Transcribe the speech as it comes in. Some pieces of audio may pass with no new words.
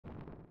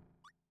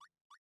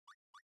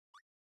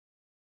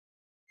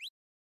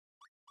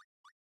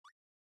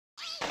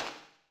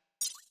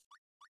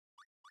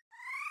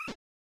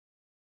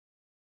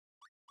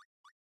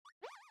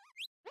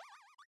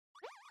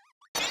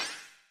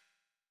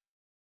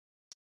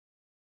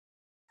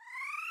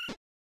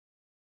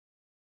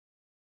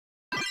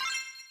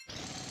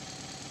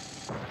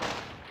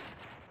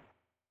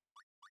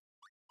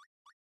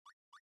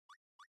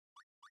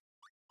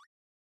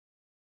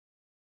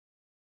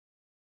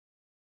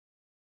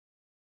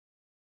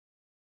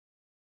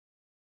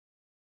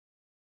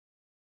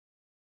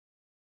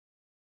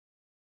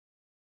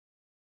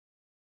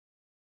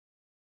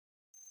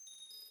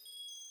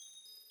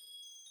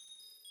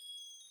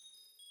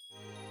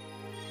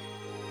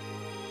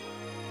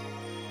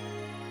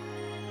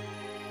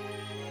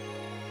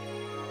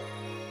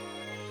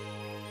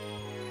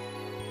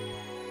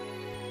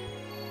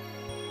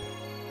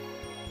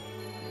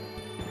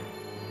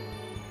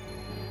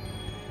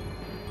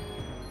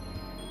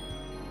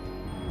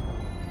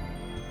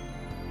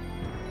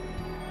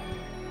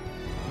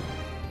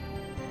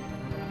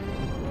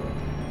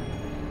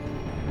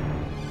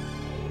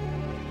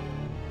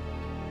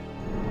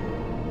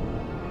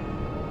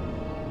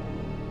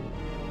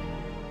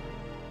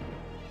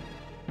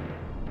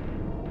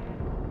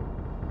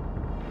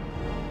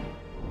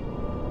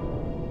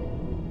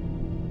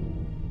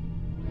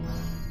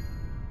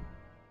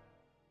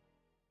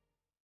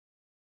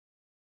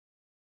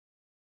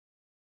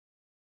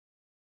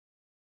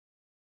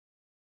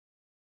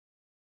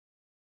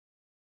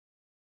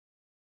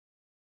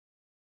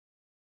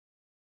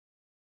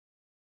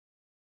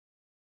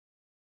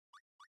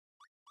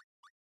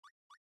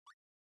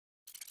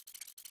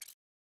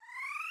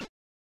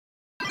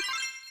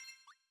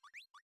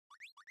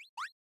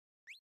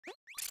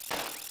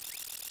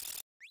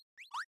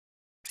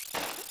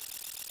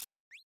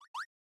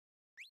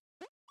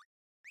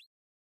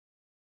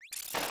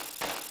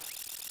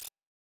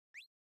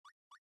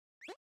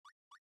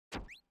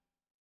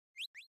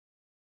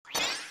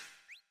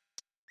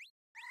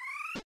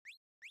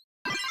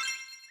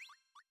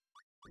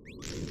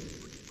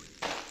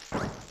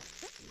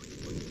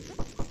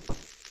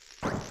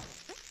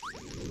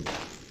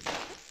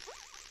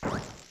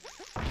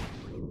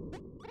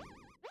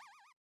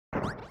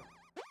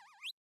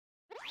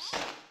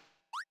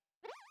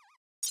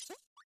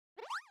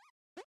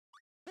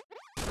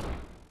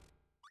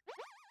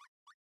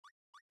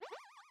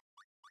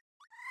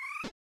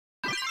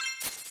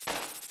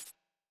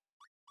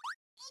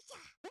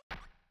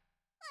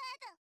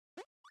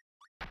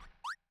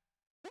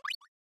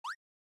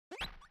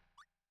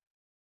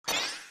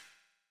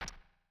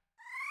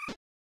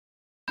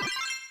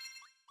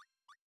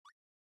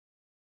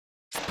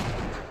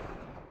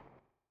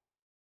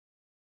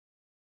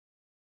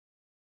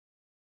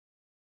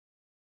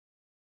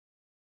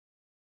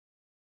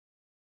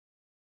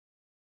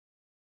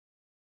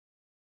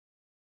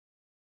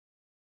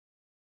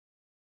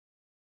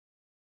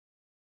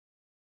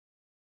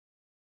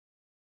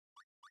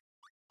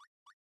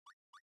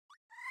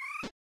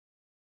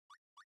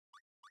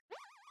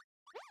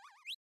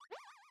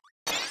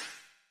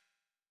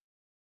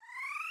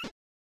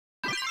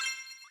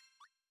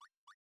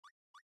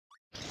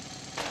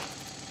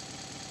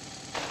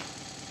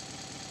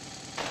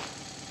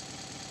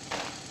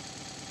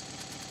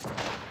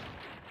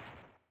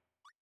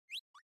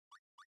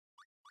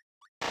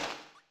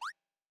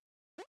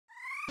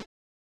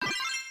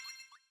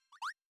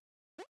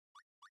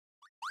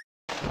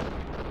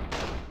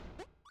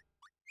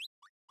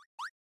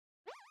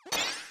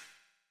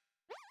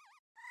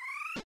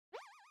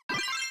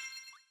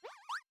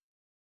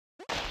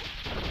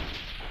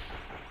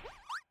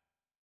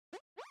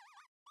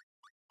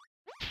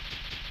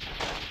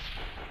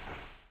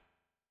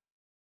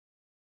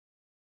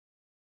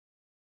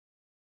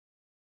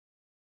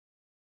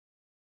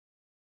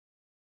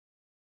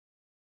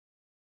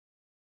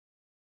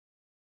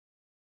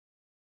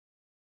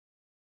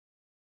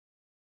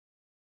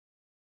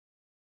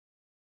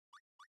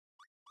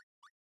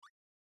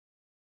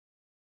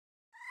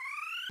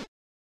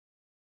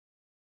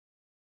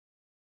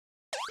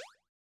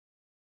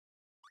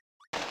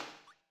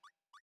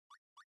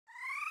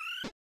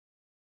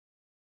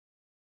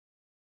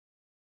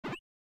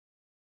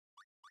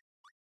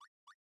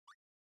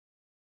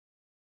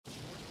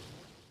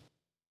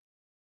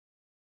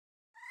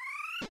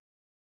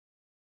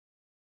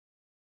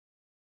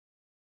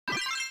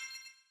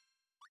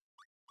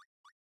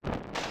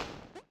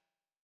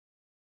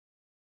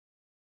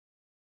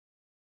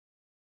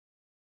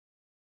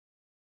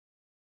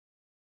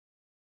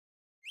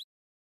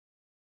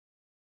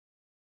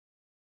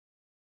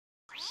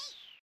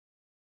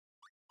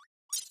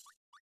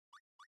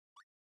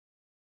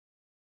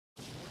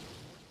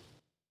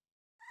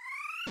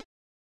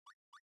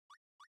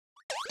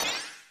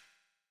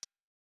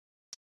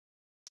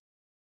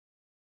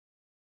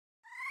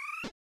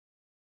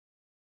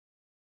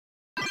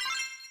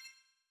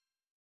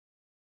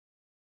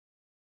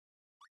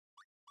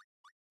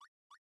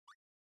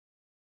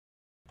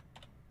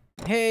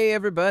Hey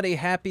everybody,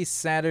 happy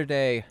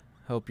Saturday.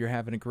 Hope you're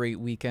having a great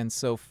weekend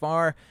so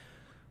far.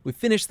 We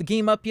finished the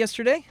game up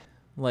yesterday,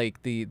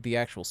 like the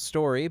actual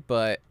story,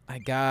 but I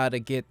gotta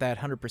get that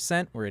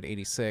 100%. We're at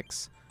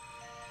 86.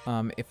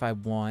 If I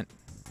want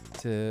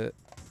to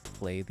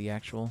play the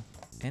actual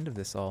end of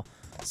this all.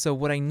 So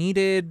what I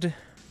needed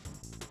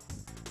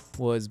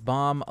was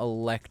Bomb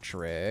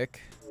Electric,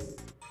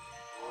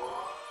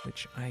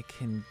 which I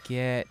can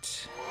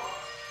get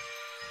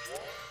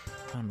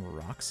on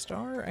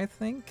Rockstar, I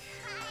think.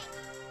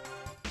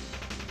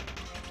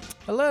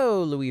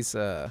 Hello,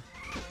 Louisa.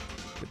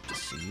 Good to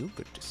see you,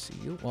 good to see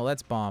you. Well,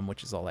 that's Bomb,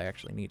 which is all I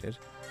actually needed.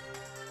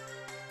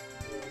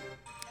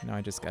 Now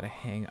I just gotta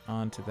hang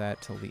on to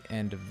that till the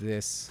end of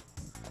this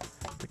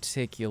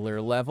particular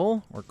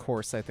level, or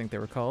course, I think they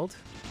were called.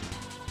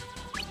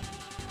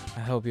 I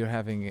hope you're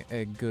having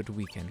a good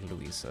weekend,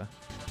 Louisa.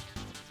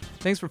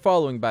 Thanks for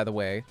following, by the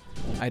way.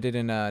 I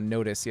didn't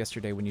notice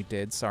yesterday when you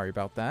did. Sorry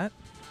about that.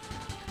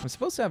 I'm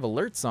supposed to have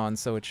alerts on,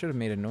 so it should have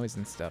made a noise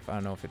and stuff. I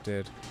don't know if it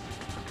did.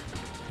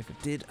 If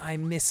it did, I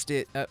missed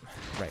it.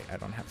 Right, I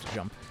don't have to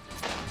jump.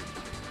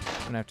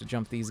 I don't have to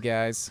jump these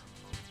guys.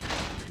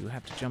 I do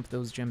have to jump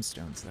those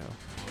gemstones, though.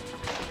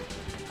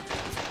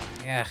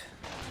 Yeah.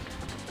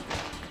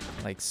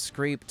 Like,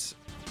 scraped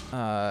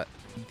the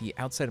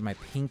outside of my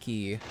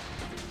pinky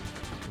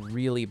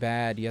really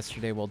bad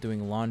yesterday while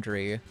doing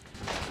laundry.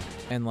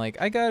 And,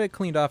 like, I got it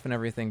cleaned off and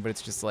everything, but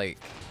it's just, like,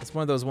 it's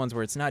one of those ones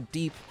where it's not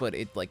deep, but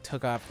it, like,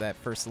 took off that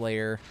first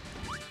layer.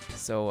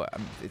 So,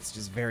 it's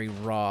just very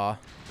raw.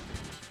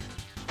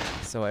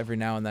 So every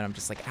now and then I'm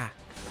just like,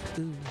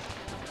 ooh.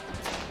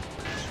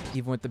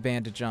 Even with the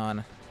bandage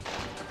on,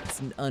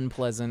 it's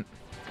unpleasant.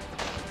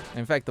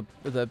 In fact,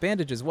 the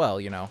bandage as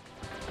well, you know,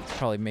 it's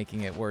probably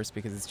making it worse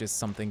because it's just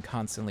something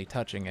constantly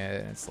touching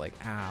it. And it's like,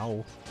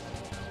 ow.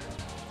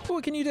 But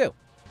what can you do?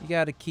 You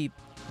gotta keep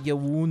your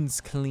wounds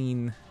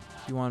clean.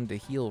 You want them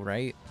to heal,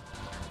 right?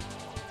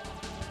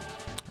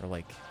 Or,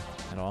 like,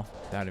 at all,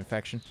 without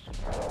infection.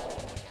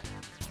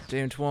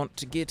 Don't want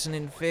to get an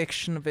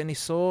infection of any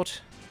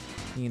sort.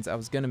 Means I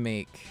was gonna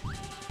make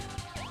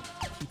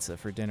pizza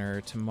for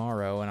dinner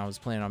tomorrow, and I was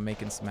planning on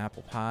making some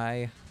apple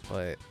pie,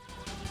 but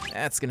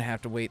that's gonna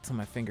have to wait till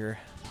my finger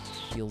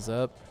heals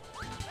up.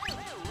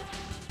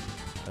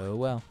 Oh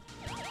well.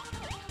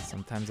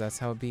 Sometimes that's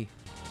how it be.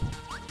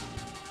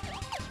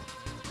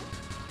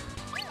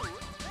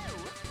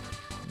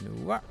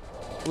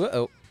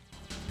 Uh-oh.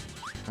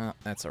 Well,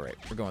 that's alright.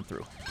 We're going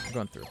through. We're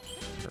going through.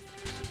 Perfect.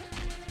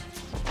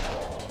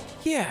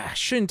 Yeah,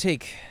 shouldn't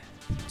take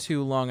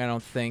too long, I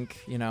don't think.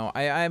 You know,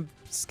 I'm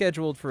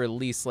scheduled for at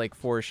least like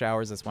 4-ish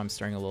hours. That's why I'm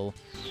starting a little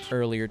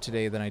earlier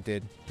today than I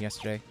did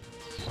yesterday.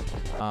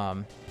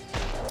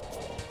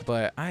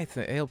 But I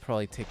think it'll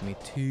probably take me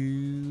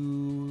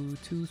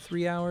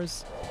 3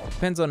 hours.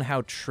 Depends on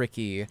how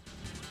tricky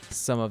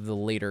some of the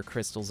later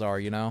crystals are,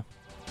 you know?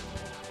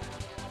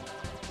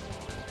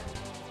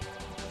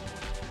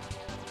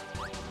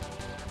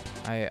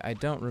 I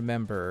don't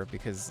remember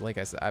because, like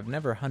I said, I've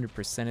never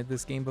 100%ed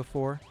this game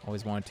before.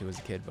 Always wanted to as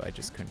a kid, but I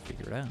just couldn't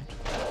figure it out.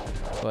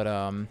 But,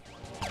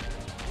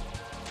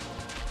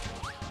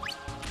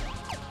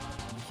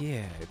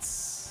 yeah,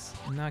 it's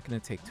not going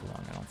to take too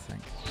long, I don't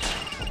think.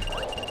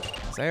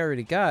 Because I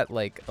already got,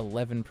 like,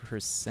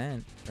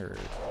 11% or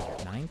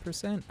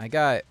 9%? I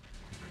got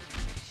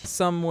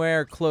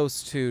somewhere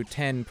close to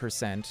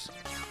 10%.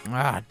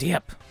 Ah,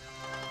 dip!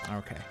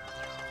 Okay.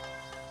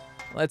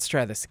 Let's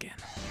try this again.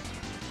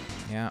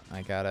 Yeah,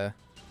 I gotta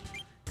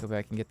go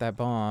back and get that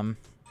bomb.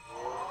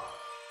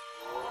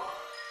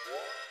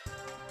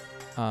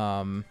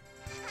 Over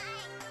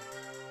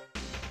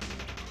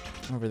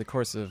the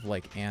course of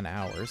like an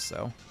hour,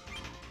 so.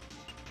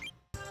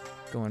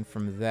 Going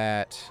from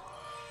that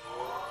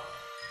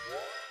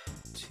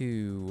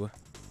to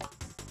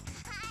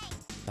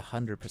the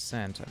 100%,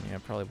 I mean,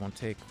 it probably won't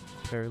take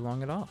very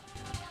long at all.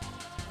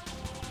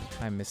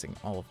 I'm missing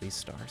all of these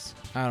stars.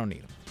 I don't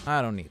need them.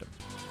 I don't need them.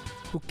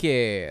 Who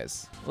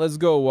cares? Let's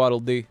go,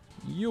 Waddle Dee.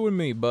 You and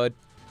me, bud.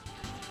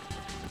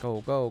 Go,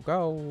 go,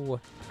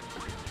 go.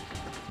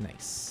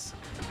 Nice.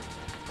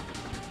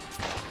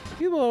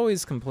 People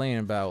always complain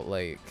about,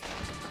 like,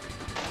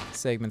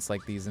 segments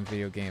like these in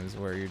video games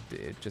where you're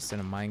just in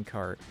a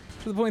minecart.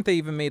 To the point they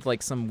even made,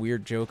 like, some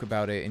weird joke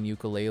about it in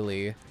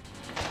Ukulele.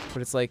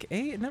 But it's like,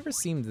 A, it never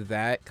seemed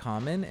that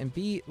common, and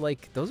B,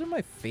 like, those are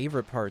my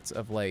favorite parts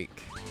of,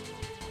 like,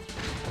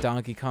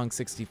 Donkey Kong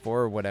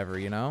 64 or whatever,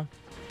 you know?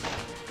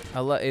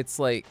 It's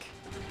like,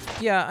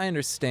 yeah, I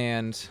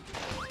understand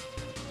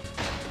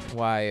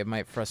why it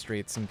might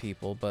frustrate some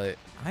people, but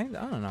I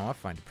don't know, I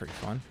find it pretty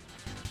fun.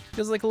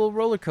 Feels like a little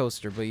roller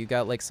coaster, but you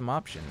got like some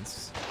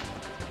options.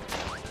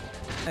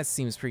 That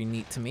seems pretty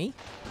neat to me.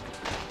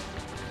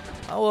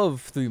 I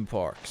love theme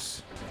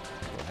parks.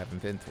 I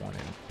haven't been to one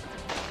in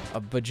a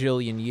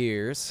bajillion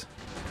years.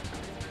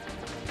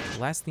 The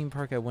last theme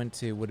park I went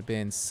to would have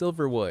been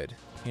Silverwood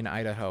in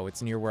Idaho.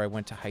 It's near where I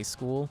went to high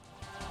school.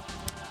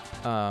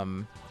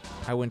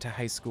 I went to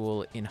high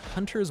school in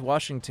Hunters,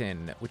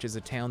 Washington, which is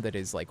a town that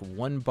is like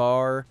one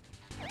bar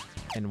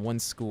and one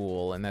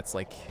school, and that's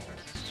like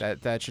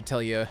that should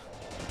tell you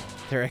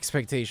their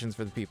expectations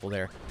for the people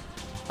there.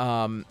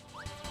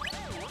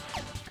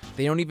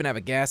 They don't even have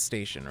a gas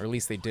station, or at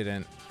least they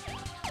didn't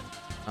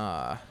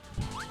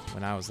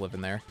when I was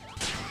living there.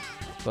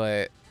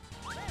 But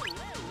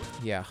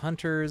yeah,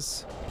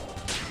 hunters.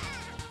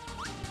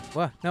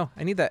 What? No,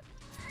 I need that.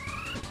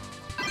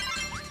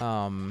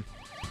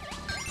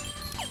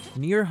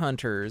 Near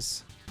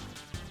hunters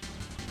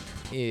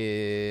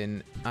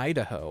in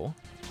Idaho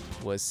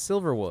was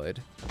Silverwood,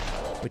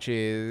 which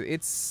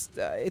is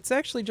it's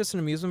actually just an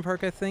amusement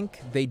park, I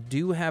think. They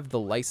do have the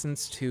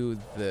license to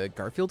the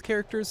Garfield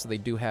characters, so they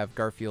do have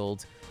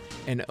Garfield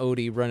and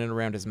Odie running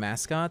around as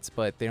mascots,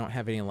 but they don't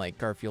have any like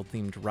Garfield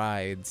themed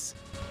rides,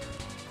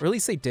 or at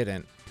least they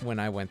didn't when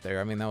I went there.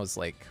 I mean, that was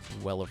like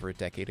well over a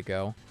decade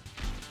ago.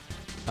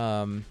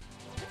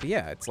 But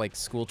yeah, it's like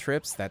school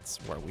trips, that's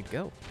where we'd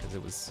go because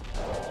it was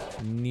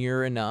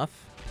near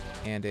enough,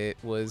 and it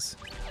was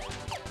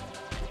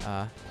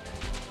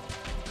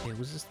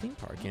this theme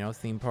park, you know,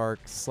 theme park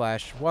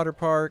 / water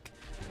park.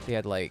 They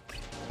had like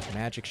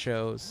magic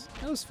shows.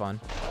 It was fun.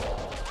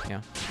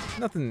 Yeah,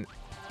 nothing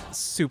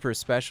super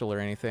special or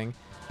anything.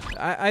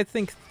 I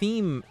think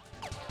theme.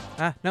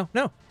 No.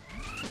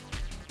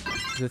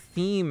 The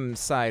theme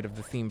side of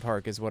the theme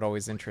park is what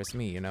always interests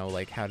me. You know,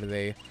 like how do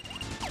they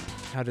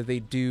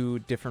do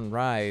different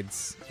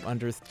rides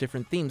under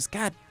different themes?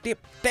 God dang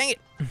it!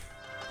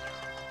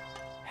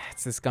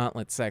 It's this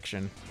gauntlet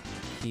section.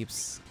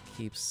 Keeps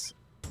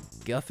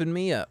guffing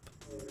me up.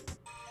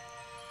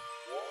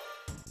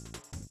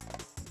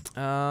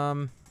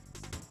 Trying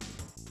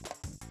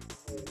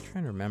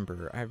to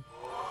remember. I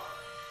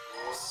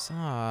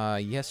saw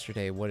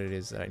yesterday what it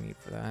is that I need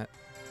for that.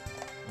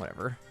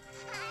 Whatever.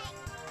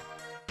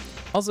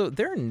 Also,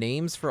 there are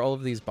names for all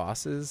of these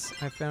bosses,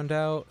 I found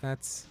out. I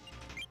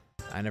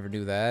never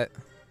knew that.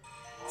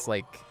 It's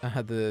like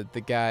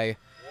the guy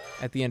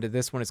at the end of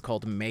this one is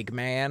called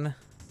Megman.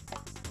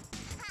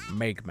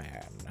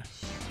 Megman.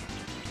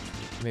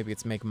 Maybe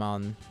it's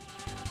Megman.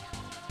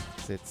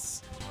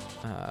 It's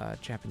a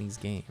Japanese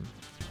game.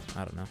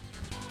 I don't know.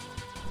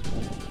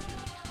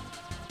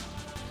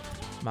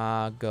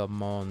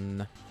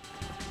 Magamon.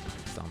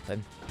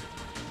 Something.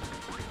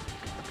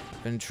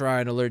 Been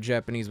trying to learn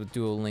Japanese with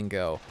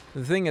Duolingo.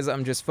 The thing is,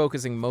 I'm just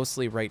focusing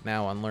mostly right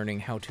now on learning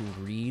how to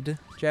read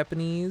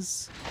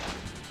Japanese,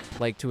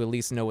 like to at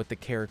least know what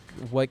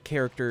what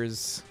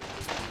characters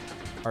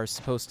are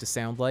supposed to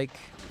sound like,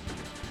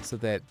 so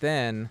that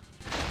then,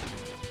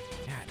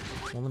 God,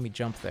 well, let me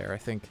jump there. I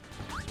think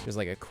there's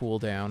like a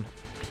cooldown.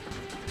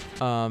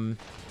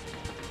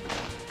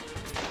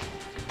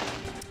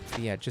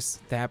 Yeah,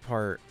 just that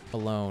part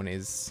alone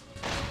is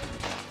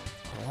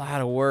a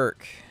lot of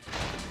work.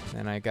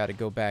 Then I gotta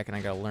go back and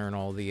I gotta learn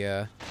all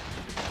the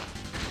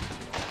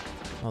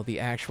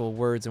actual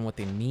words and what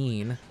they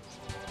mean.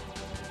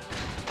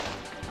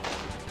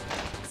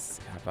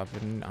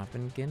 I've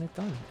been getting it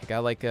done. I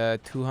got like a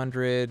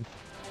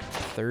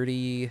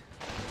 230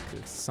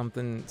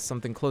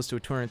 something close to a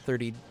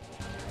 230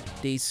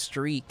 day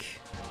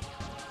streak.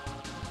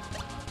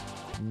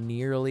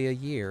 Nearly a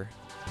year.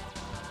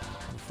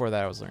 Before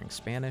that I was learning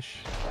Spanish.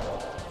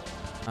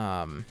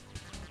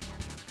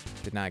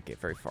 Did not get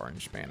very far in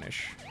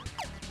Spanish.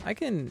 I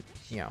can,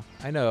 you know,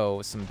 I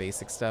know some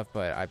basic stuff,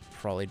 but I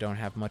probably don't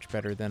have much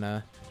better than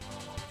a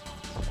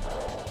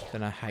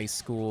high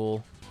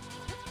school,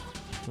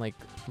 like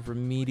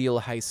remedial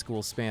high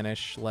school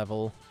Spanish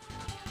level.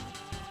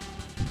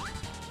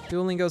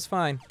 Duolingo's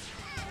fine.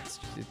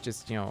 It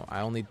just, you know,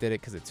 I only did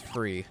it because it's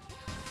free.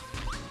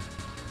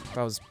 If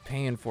I was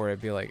paying for it,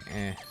 I'd be like,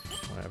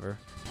 whatever.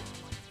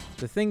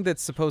 The thing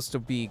that's supposed to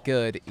be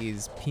good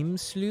is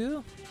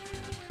Pimsleur.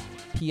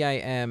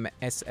 Pimsleur.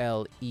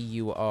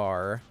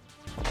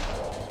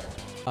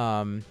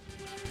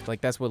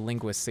 Like that's what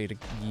linguists say to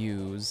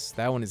use.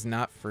 That one is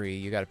not free.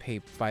 You gotta pay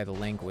by the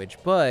language,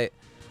 but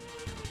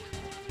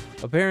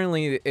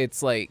apparently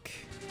it's like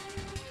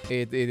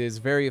it is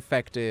very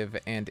effective,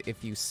 and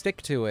if you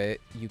stick to it,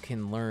 you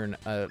can learn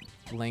a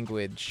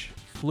language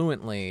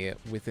fluently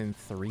within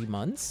 3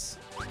 months,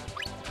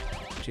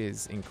 which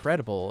is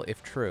incredible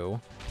if true.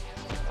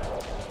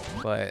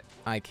 But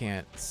I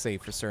can't say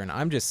for certain.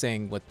 I'm just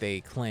saying what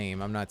they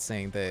claim. I'm not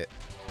saying that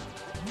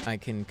I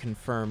can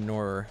confirm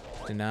nor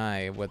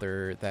deny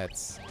whether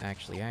that's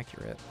actually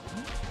accurate,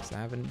 because I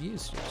haven't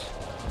used it.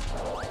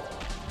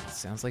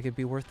 Sounds like it'd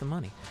be worth the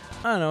money.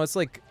 I don't know, it's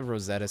like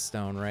Rosetta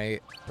Stone,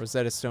 right?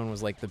 Rosetta Stone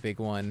was like the big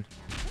one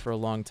for a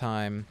long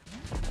time.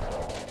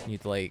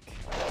 You'd like...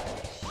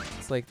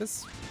 It's like,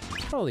 this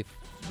probably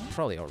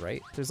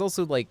alright. There's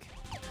also like...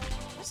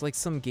 There's like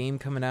some game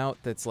coming out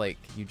that's like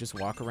you just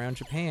walk around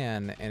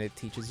Japan and it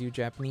teaches you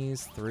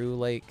Japanese through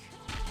like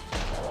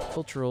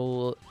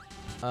cultural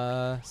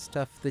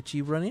stuff that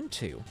you run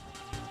into.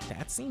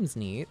 That seems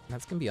neat.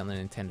 That's gonna be on the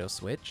Nintendo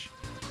Switch.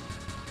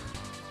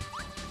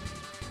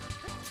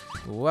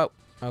 Whoa.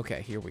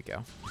 Okay, here we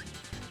go.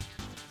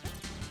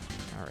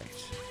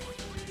 Alright.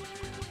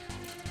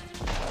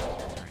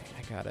 Alright,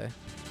 I gotta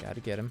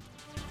get him.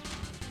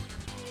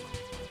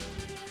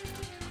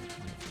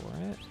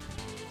 it.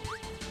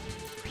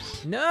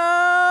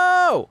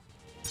 No!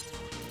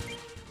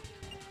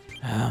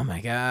 Oh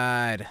my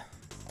god.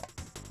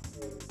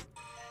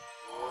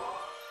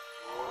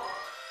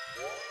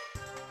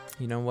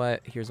 You know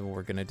what? Here's what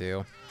we're gonna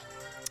do.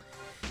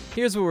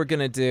 Here's what we're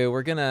gonna do.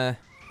 We're gonna...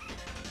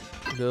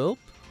 Gulp.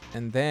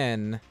 And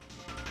then...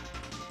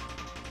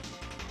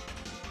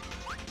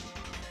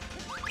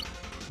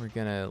 we're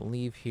gonna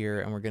leave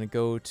here and we're gonna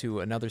go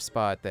to another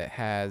spot that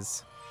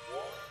has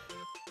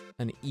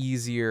an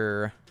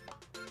easier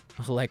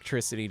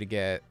electricity to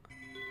get.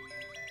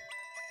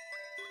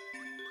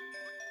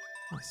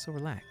 Oh, so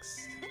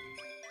relaxed.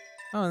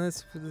 Oh,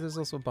 and there's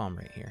also a bomb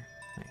right here.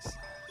 Nice.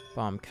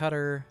 Bomb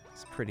cutter.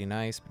 It's pretty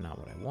nice, but not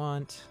what I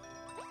want.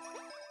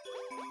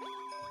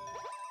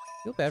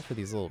 Feel bad for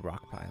these little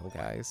rock pile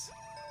guys.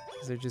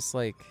 Because they're just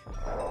like...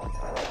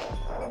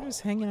 they're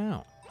just hanging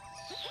out.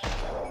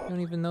 I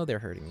don't even know they're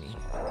hurting me.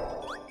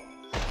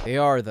 They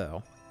are,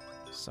 though.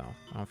 So,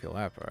 I don't feel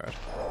that bad.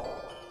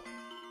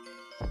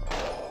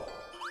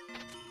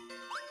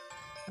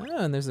 Oh,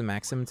 and there's a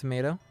Maxim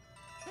tomato.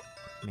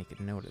 Make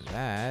a note of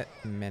that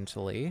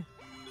mentally.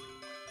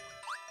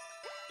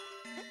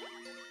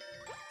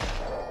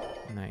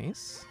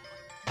 Nice.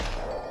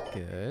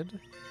 Good.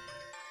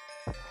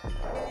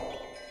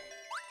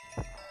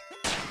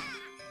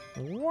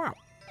 Wow.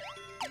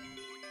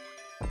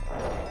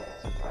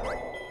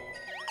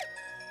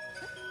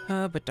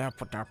 Hope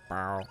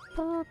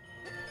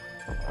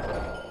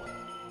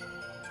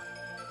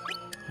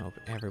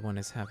everyone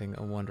is having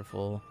a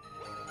wonderful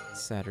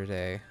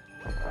Saturday.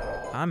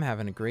 I'm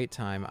having a great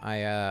time.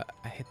 I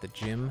hit the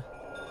gym,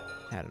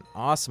 had an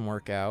awesome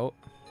workout.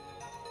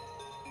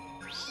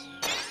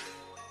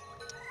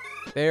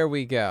 There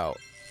we go.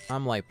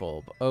 I'm light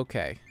bulb.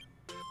 Okay.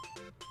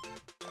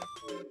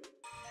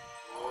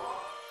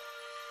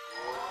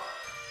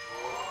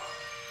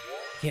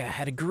 Yeah,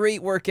 had a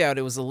great workout.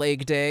 It was a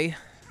leg day.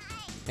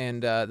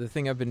 And the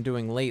thing I've been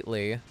doing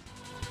lately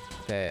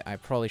that I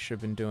probably should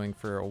have been doing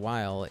for a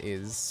while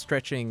is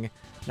stretching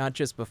not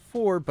just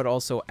before, but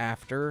also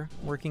after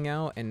working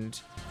out. And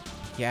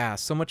yeah,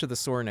 so much of the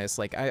soreness,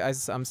 like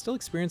I'm still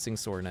experiencing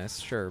soreness,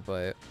 sure,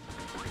 but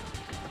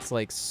it's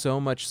like so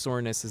much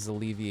soreness is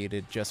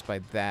alleviated just by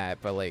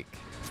that, by like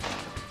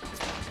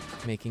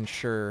making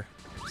sure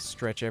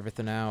stretch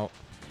everything out.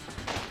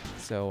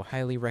 So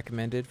highly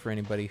recommended for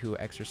anybody who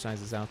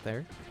exercises out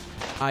there.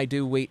 I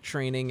do weight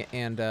training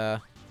and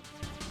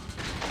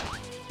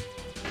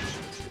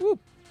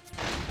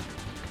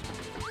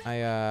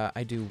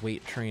I do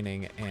weight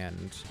training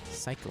and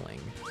cycling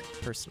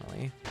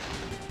personally.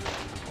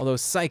 Although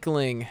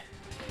cycling,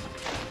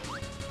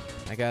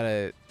 I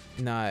gotta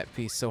not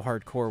be so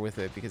hardcore with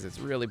it because it's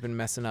really been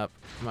messing up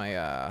my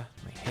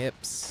my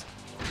hips.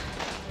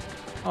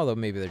 Although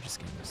maybe they're just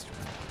getting used to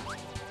it.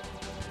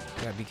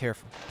 Gotta be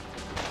careful.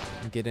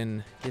 I'm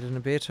getting a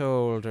bit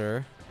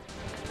older,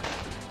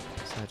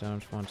 so I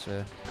don't want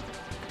to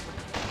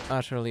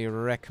utterly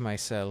wreck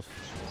myself.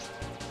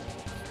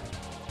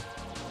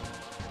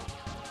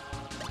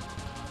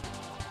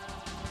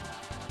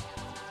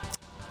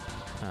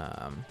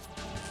 I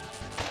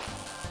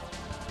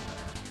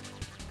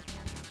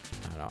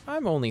don't know.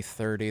 I'm only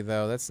 30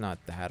 though. That's not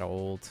that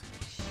old.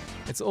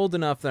 It's old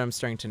enough that I'm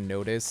starting to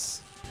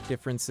notice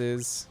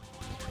differences.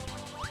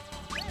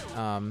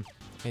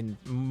 And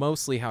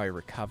mostly how I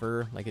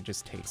recover, like it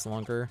just takes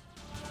longer.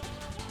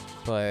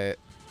 But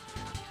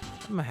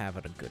I'm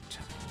having a good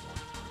time.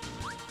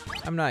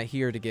 I'm not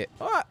here to get,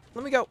 let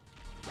me go.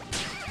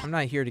 I'm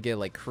not here to get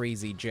like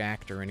crazy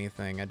jacked or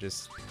anything. I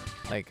just,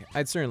 like,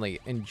 I'd certainly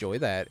enjoy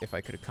that if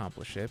I could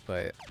accomplish it,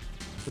 but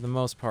for the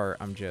most part,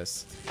 I'm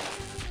just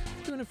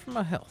doing it for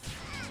my health.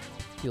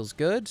 Feels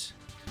good.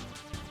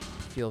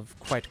 Feel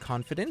quite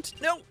confident.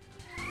 No!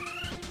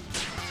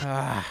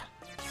 Ah.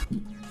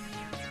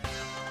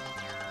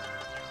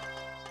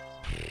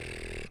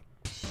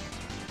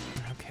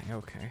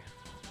 Okay.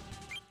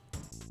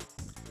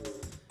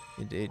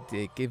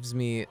 It gives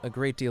me a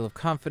great deal of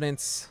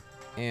confidence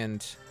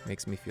and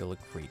makes me feel a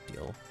great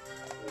deal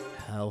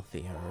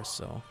healthier,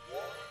 so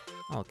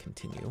I'll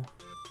continue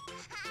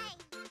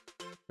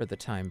for the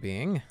time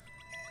being.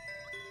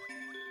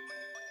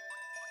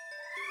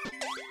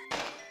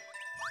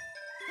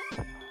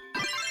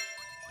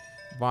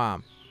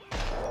 Bomb.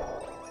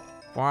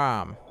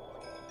 Bomb.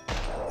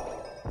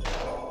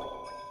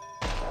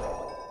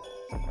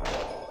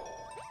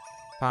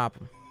 Pop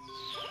him.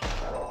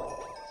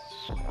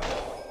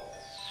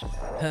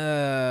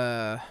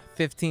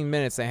 15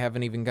 minutes, I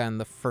haven't even gotten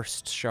the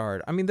first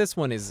shard. I mean, this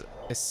one is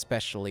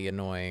especially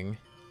annoying,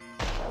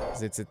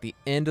 because it's at the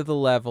end of the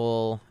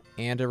level,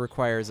 and it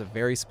requires a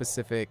very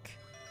specific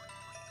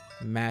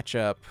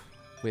matchup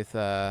with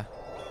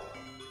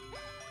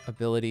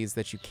abilities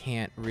that you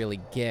can't really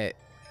get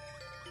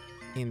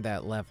in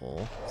that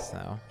level,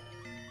 so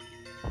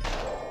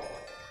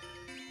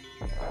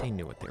they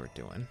knew what they were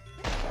doing.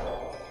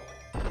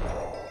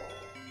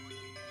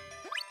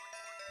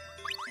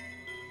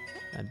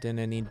 I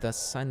didn't need the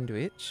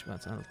sandwich,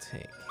 but I'll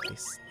take a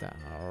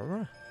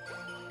star.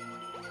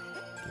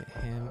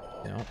 Get him.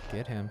 No,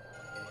 get him.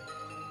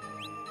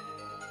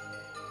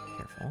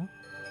 Careful.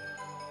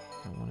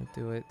 Don't want to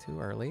do it too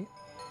early.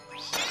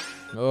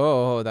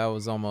 Oh, that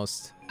was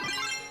almost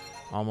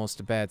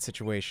a bad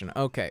situation.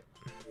 Okay.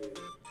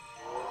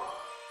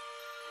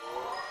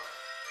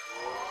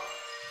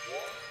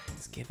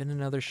 Let's give it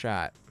another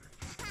shot.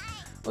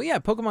 Oh yeah,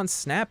 Pokemon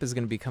Snap is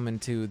going to be coming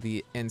to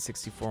the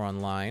N64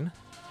 Online.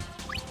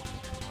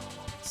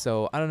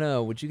 So, I don't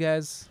know, would you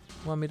guys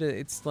want me to...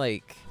 It's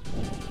like...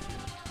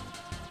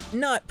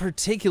 not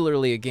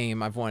particularly a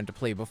game I've wanted to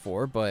play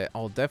before, but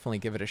I'll definitely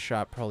give it a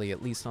shot, probably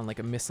at least on like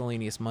a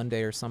miscellaneous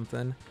Monday or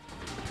something.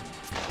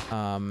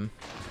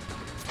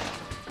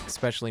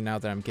 Especially now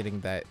that I'm getting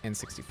that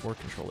N64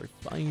 controller,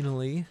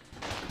 finally.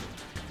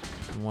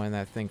 I've wanted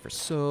that thing for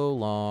so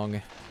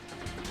long.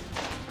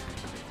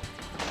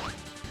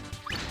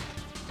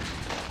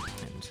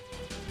 And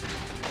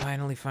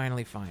finally,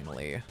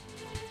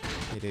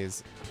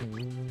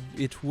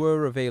 it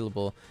were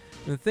available.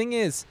 And the thing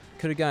is,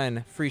 could have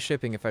gotten free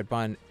shipping if I'd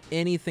bought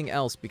anything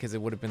else because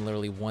it would have been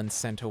literally 1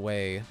 cent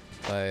away,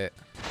 but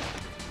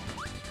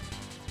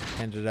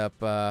ended up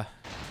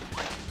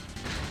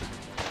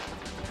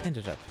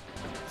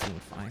being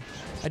fine.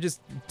 I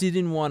just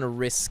didn't want to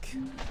risk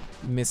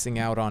missing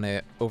out on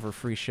it over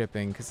free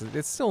shipping because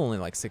it's still only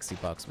like 60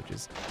 bucks, which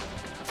is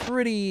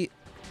pretty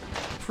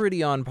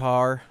on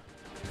par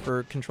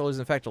for controllers.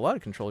 In fact, a lot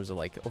of controllers are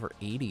like over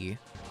 80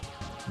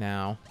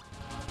 now,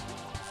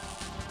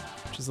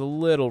 which is a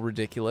little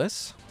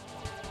ridiculous,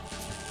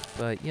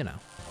 but you know,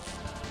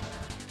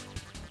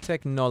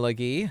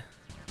 technology.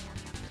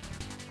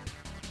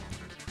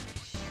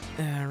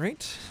 All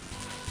right,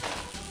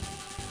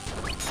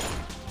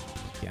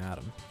 got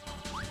him.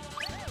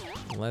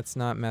 Let's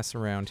not mess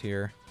around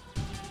here.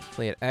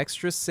 Play it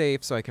extra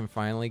safe so I can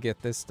finally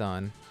get this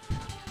done.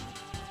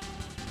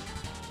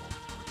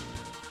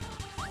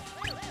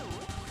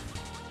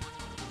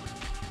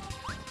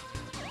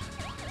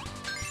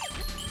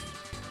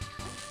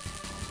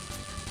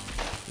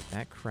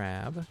 That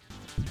crab.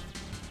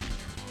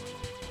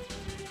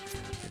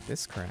 Get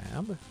this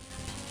crab.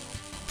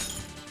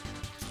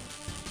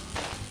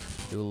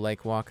 Do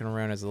like walking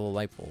around as a little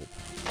light bulb.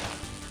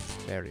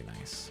 Very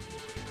nice.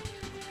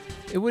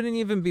 It wouldn't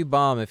even be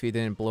bomb if he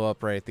didn't blow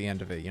up right at the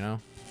end of it, you know?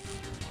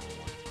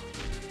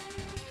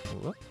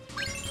 Whoop.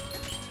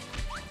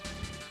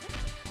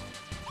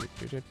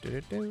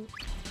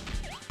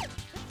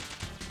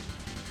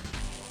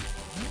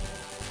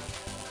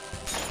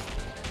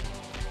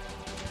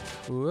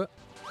 Ugh,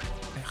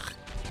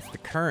 it's the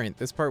current.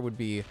 This part would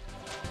be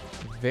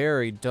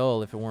very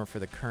dull if it weren't for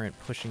the current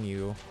pushing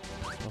you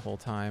the whole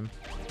time.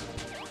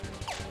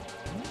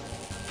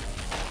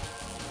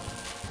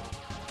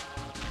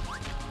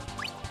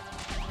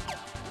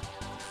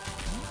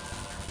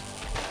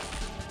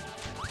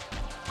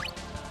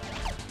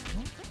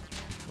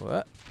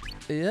 What?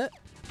 Yeah.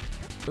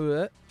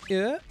 What?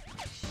 Yeah.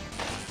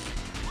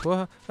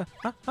 What?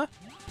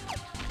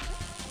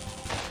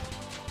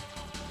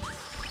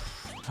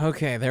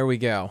 Okay, there we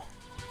go.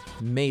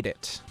 Made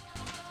it.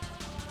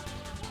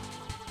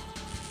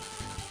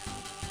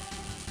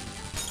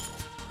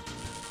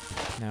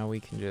 Now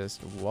we can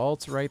just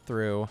waltz right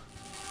through.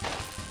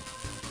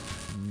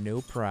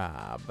 No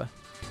prob.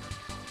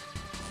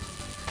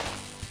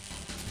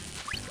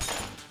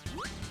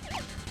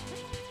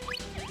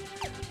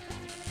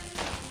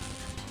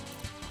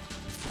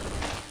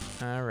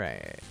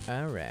 Alright,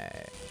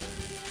 alright.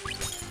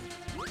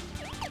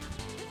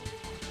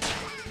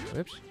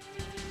 Whoops.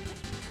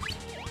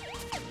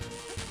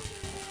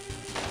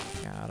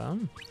 Got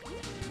him.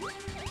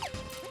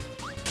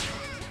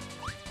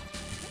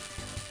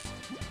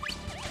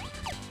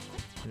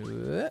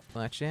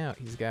 Watch out,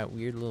 he's got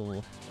weird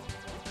little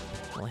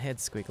head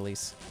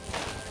squigglies.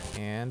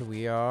 And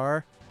we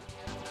are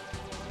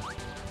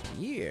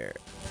here.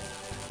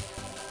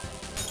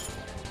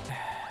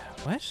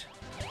 What?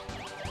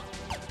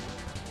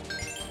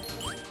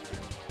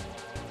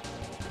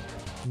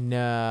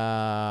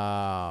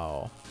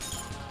 No.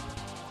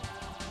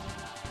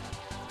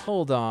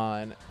 Hold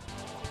on.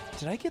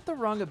 Did I get the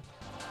wrong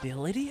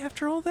ability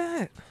after all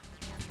that?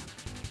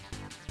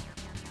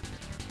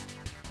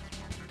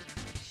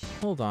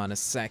 Hold on a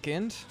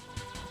second.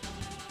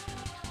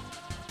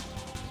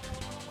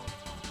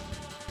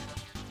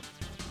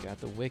 Got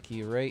the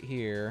wiki right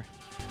here.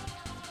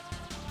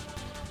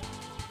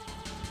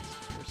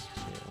 First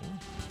two.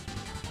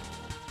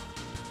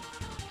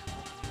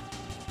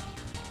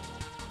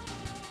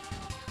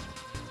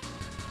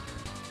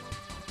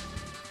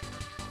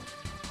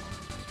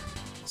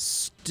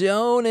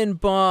 Stone and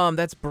bomb.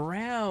 That's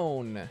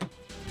brown.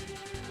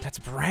 That's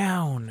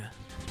brown.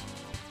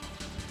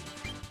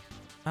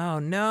 Oh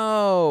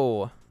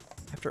no!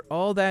 After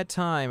all that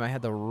time, I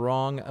had the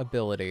wrong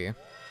ability.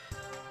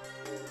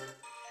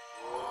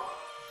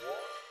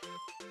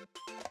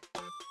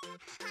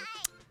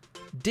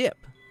 Dip.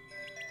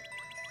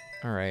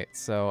 Alright,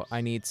 so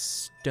I need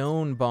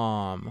Stone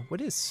Bomb.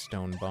 What is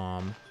Stone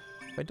Bomb?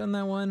 Have I done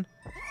that one?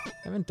 I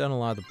haven't done a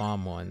lot of the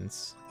bomb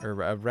ones. Or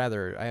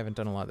rather, I haven't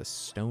done a lot of the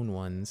stone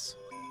ones.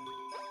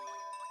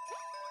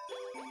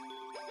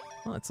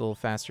 Well, it's a little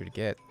faster to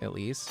get, at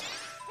least.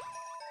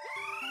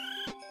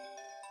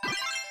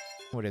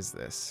 What is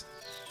this?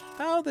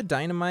 Oh, the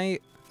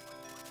dynamite.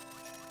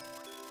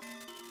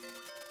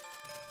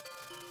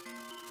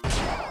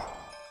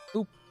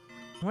 Oop.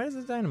 Why does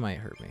the dynamite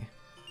hurt me?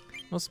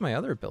 Most of my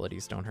other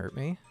abilities don't hurt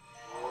me.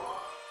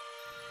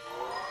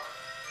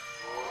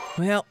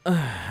 Well,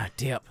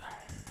 dip.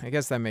 I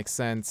guess that makes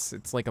sense.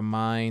 It's like a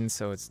mine,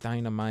 so it's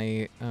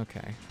dynamite.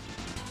 Okay.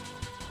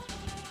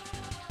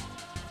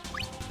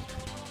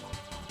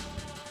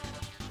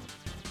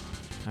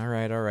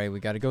 Alright, we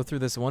gotta go through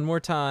this one more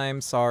time.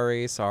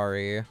 Sorry.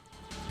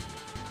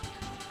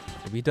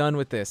 We'll be done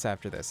with this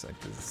after this.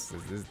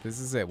 This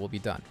is it, we'll be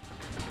done.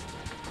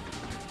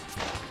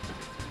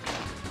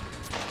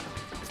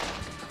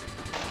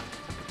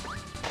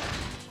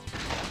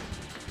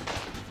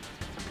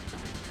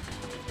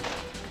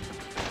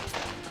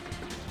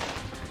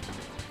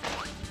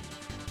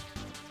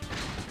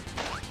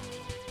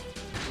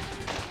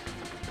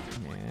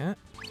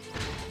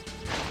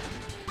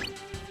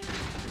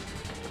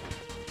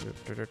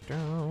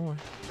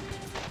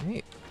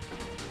 Hey.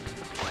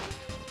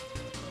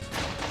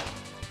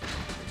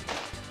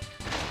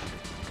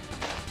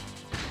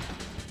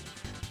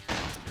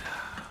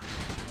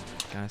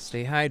 Gotta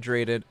stay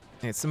hydrated.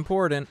 It's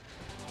important.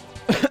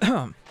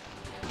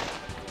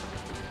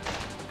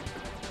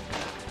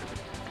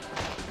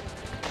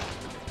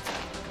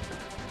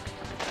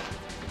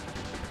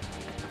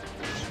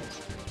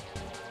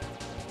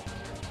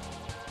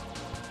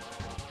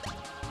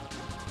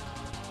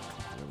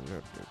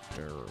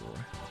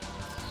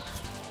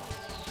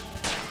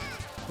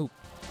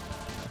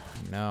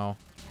 No.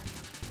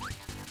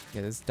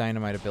 Yeah, this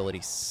dynamite ability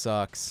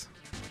sucks.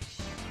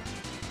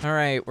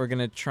 Alright, we're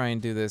gonna try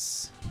and do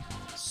this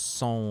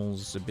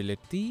sans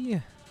ability.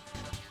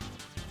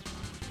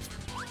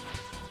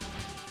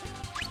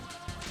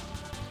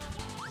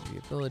 The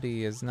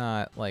ability is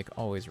not, like,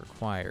 always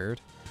required.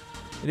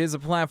 It is a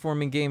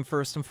platforming game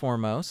first and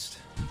foremost.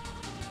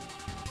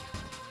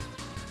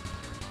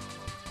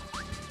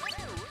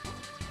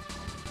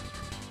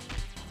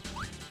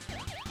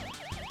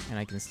 And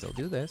I can still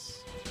do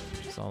this.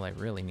 That's all I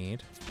really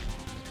need.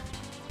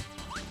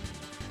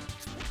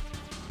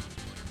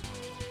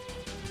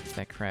 Get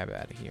that crab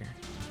out of here.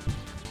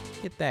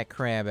 Get that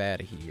crab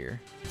out of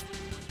here.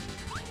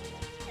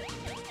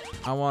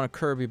 I want a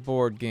Kirby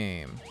board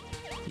game.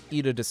 You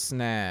eat it a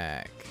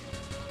snack.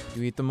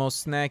 You eat the most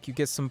snack, you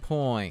get some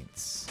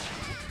points.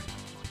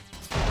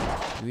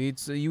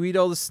 You eat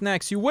all the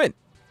snacks, you win.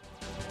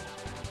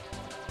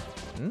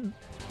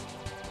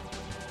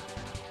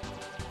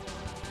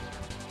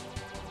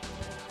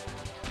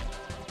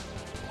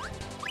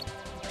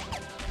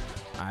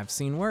 I've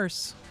seen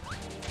worse.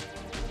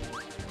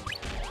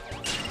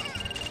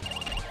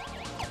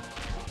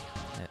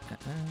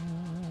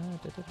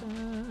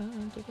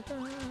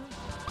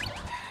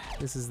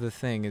 This is the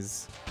thing,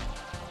 is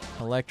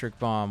Electric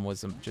Bomb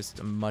was just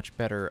a much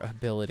better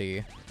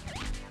ability.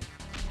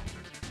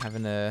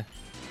 Having to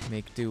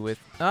make do with...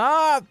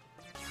 Ah!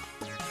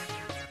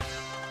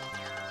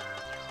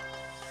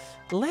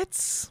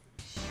 Let's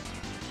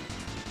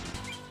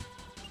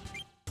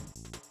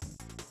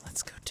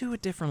go to a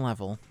different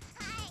level.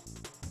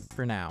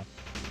 For now.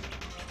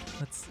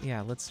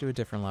 Let's do a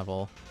different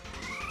level.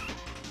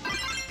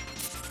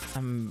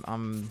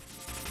 I'm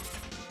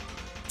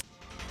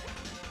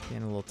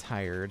getting a little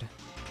tired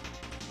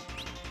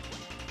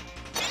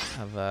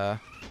of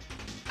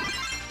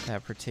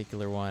that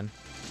particular one.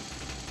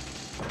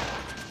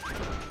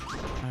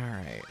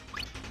 Alright.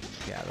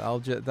 Yeah,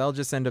 that'll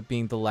just end up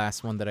being the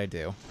last one that I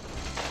do.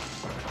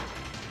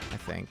 I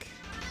think.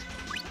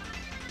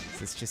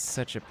 It's just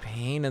such a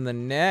pain in the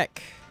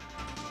neck.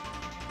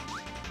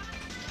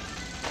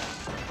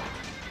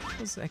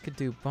 I could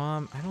do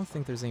bomb. I don't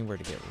think there's anywhere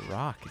to get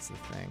rock is the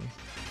thing.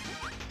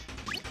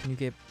 Can you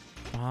get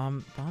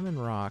bomb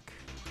and rock?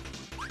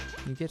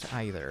 Can you get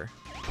either?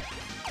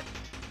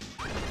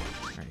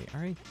 Alright, I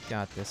already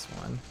got this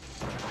one.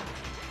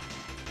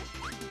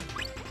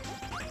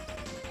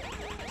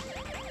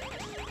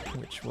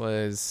 Which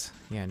was,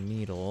 yeah,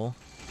 needle.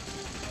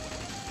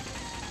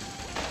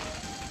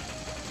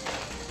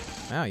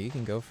 Wow, you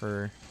can go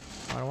for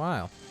quite a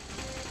while.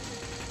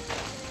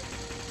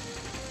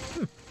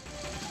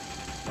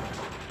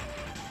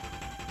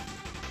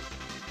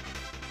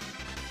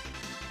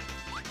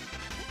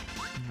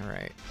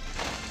 Alright.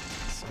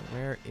 So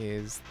where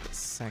is the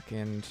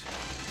second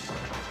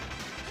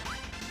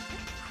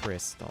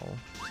crystal?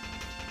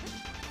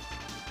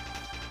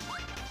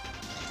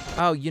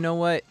 Oh, you know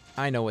what?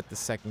 I know what the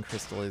second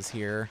crystal is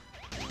here.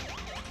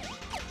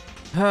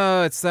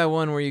 Oh, it's that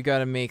one where you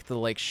gotta make the,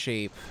 like,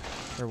 shape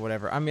or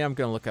whatever. I mean, I'm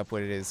gonna look up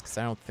what it is, because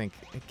I don't think...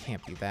 It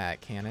can't be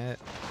that, can it?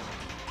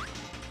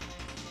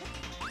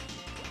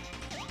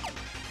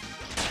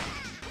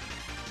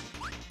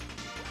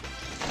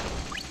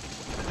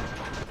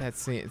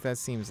 That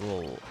seems a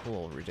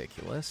little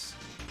ridiculous.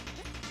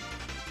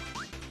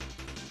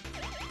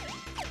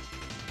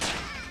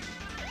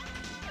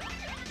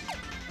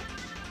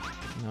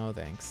 No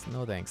thanks.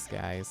 No thanks,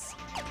 guys.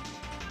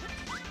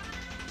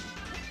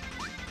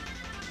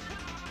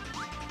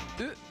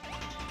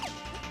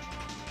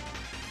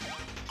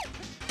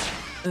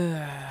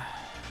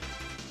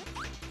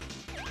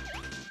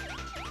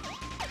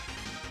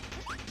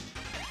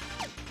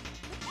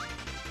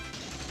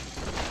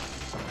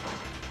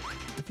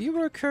 If you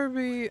were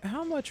Kirby,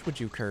 how much would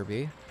you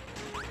Kirby?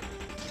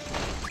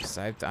 'Cause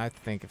I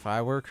think if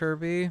I were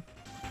Kirby,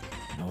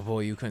 oh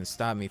boy, you couldn't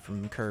stop me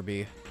from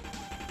Kirby.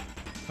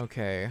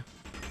 Okay.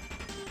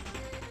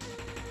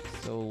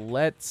 So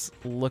let's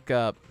look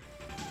up.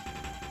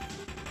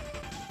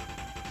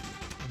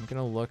 I'm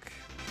gonna look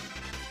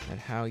at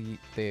how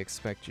they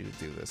expect you to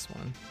do this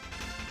one.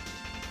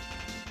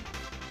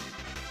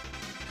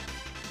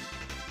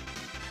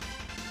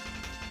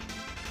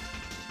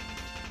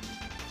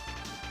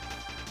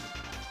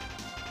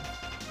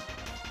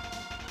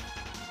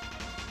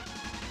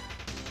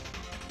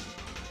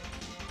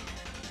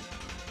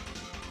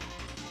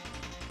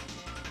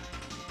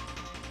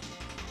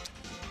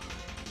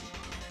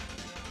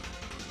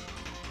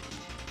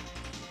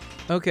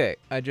 Okay,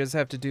 I just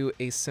have to do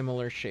a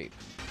similar shape.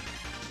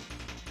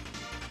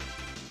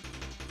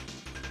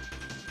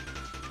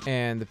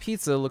 And the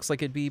pizza looks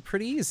like it'd be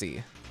pretty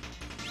easy.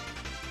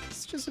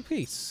 It's just a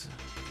piece.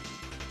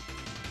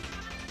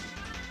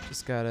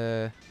 Just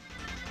gotta...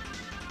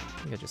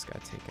 I think I just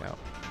gotta take out.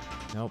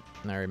 Nope,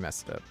 I already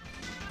messed it up.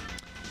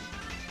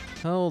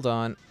 Hold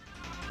on.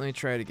 Let me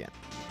try it again.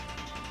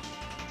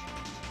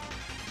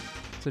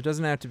 So it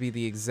doesn't have to be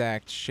the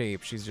exact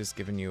shape, she's just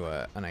giving you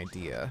an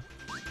idea.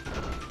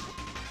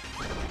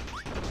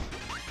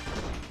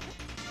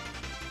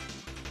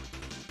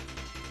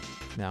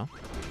 No.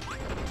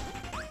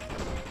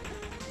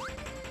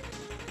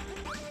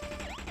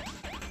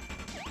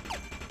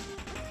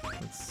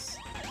 Let's...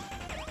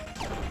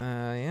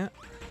 yeah.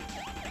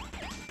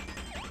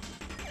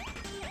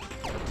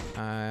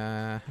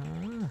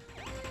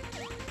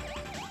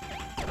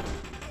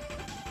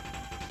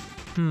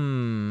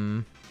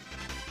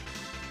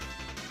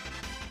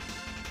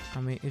 I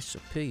mean, it's a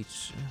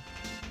peach.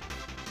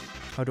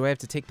 Oh, do I have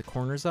to take the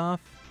corners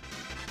off?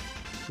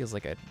 Feels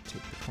like I'd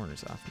take the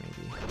corners off,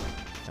 maybe.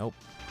 Nope.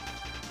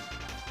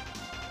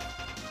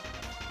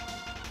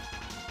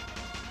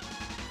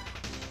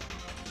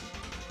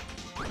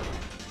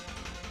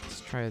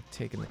 Let's try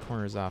taking the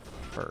corners off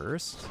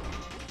first.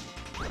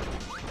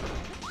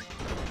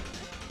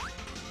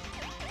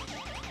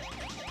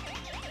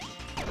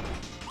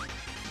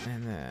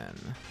 And then...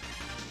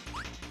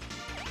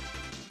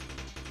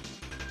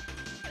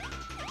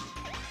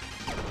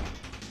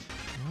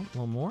 Oh, a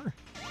little more.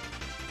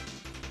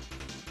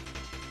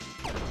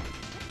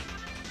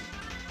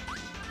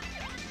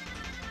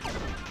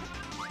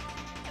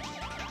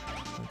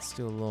 Let's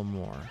do a little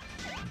more.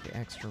 Make it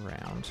extra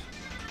round.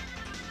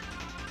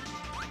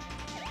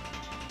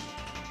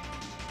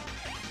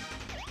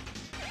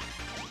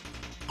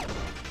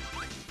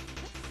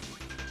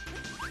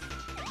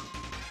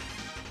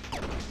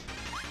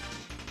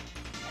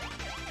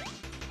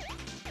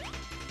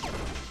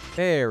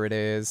 There it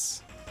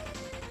is.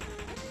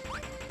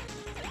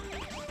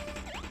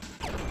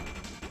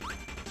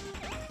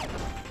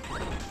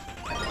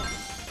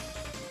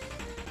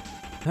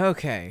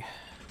 Okay.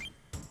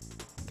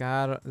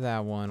 Got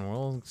that one.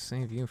 We'll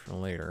save you for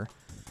later.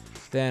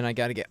 Then I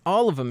gotta get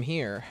all of them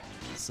here.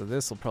 So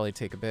this will probably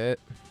take a bit.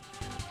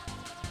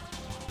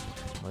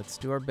 Let's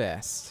do our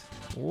best.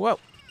 Whoa.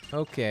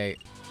 Okay.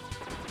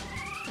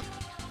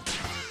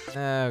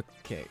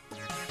 Okay.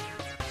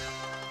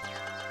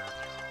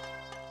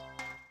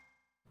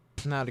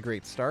 Not a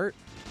great start.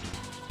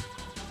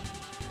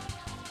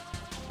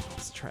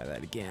 Let's try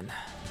that again.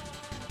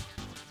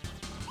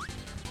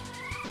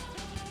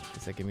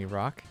 Does that give me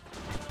rock?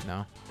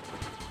 No.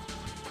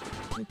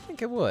 I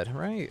think it would,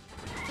 right?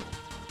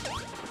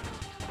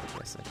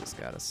 Guess I just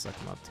gotta suck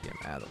him up to get him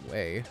out of the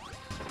way.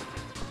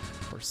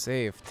 For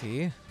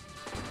safety.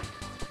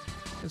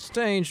 It's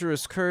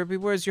dangerous, Kirby.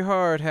 Where's your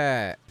hard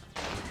hat?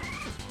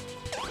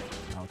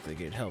 I don't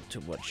think it'd help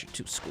too much. You're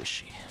too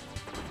squishy.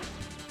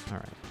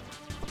 Alright.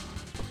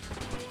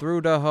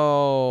 Through the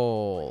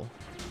hole.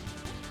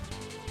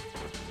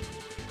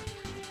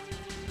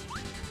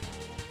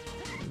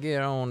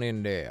 Get on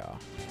in there.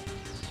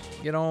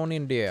 Get on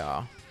in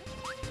there.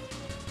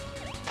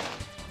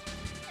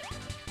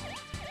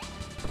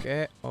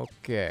 Okay,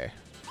 okay.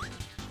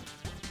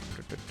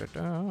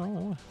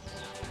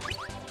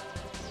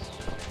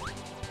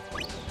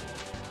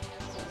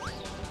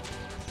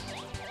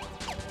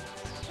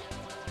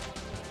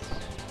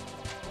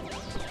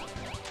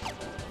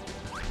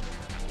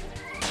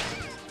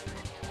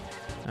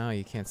 Oh,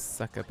 you can't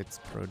suck up its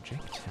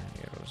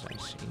projectiles, I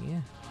see.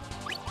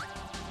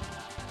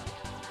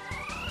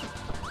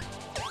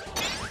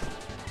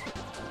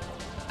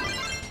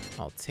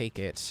 I'll take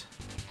it.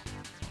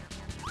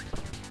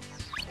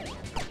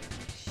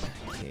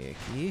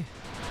 Kicky.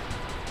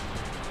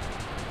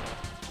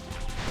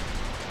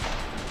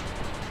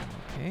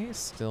 Okay,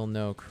 still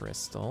no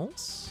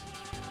crystals.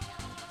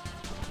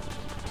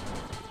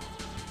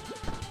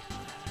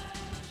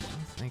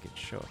 I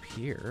show up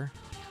here.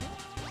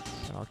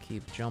 But I'll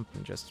keep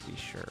jumping just to be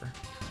sure.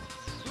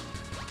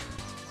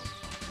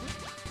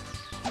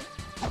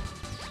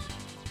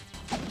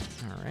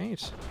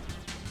 Alright.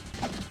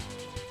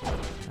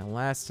 My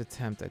last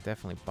attempt, I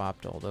definitely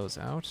bopped all those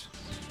out.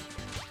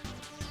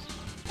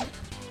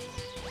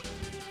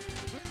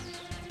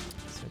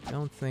 So I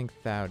don't think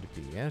that would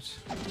be it.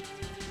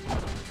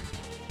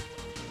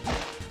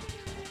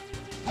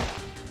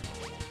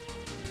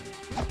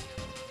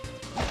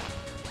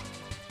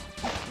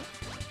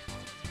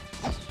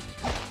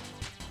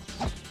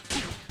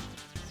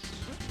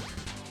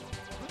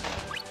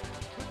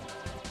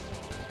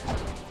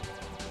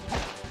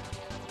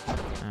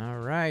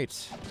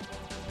 Alright.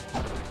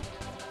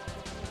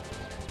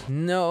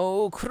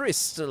 No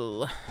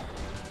crystal.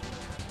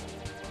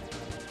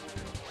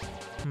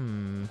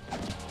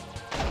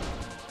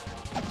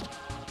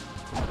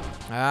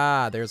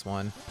 Ah, there's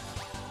one.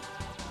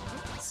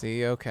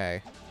 See,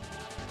 okay.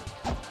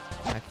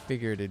 I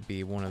figured it'd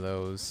be one of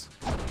those.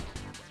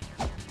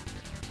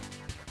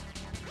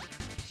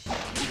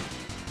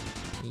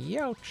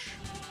 Youch.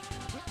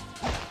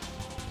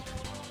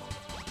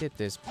 Get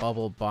this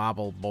bubble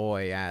bobble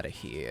boy out of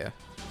here.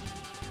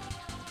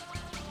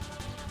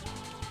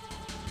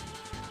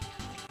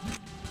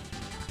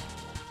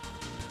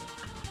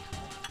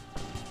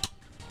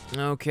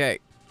 Okay.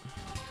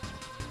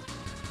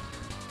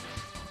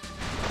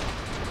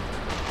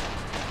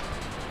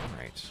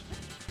 Right.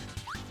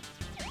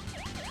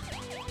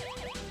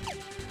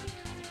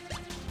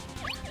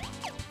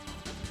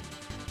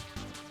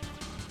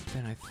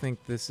 Then I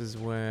think this is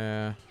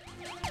where...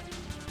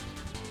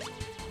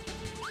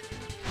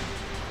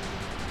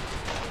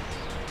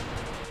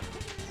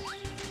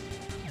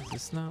 Is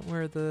this not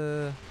where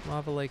the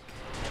lava, like,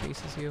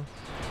 chases you?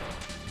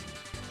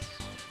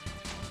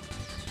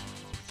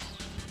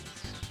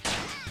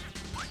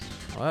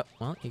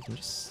 Well, you can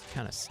just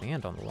kind of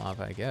stand on the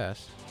lava, I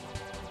guess.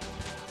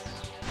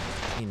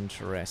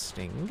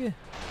 Interesting.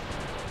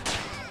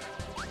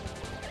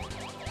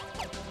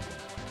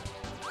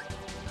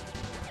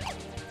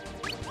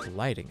 The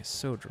lighting is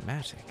so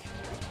dramatic.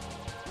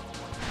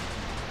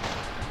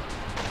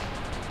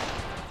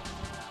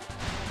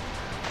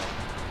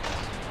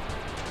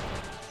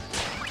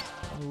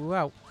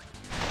 Wow.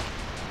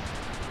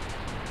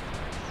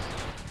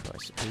 So I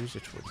suppose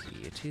it would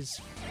be. It is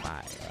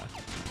fire.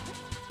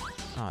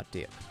 Ah,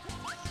 dip.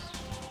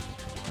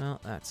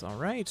 Well, that's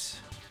alright.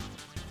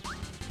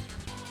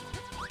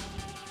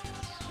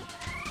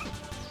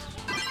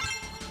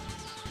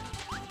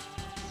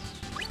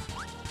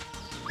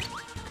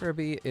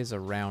 Kirby is a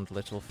round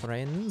little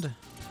friend.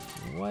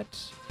 What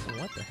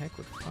the heck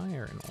would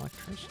fire and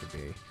electricity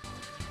be?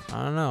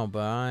 I don't know,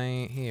 but I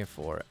ain't here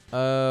for it.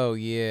 Oh,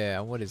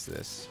 yeah. What is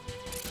this?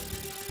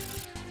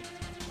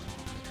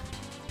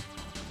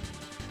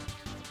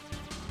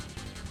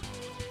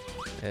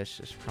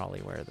 This is probably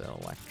where the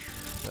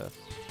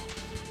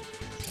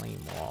flame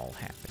wall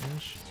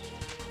happens.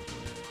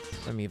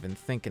 I'm even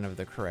thinking of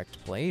the correct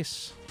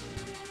place.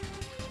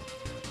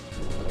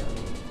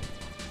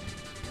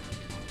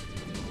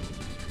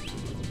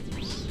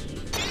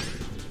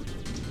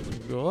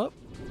 Go up.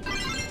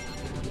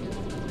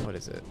 What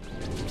is it?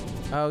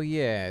 Oh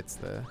yeah, it's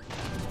the...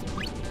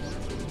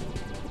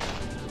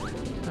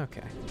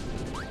 Okay.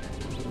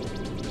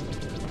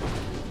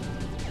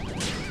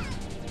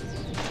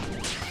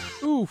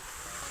 Oof.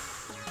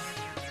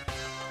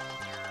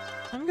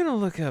 I'm gonna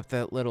look up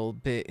that little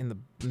bit in the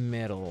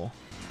middle.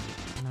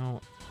 No,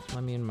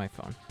 let me in my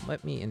phone.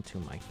 Let me into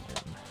my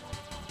phone.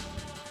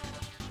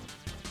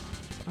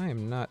 I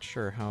am not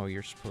sure how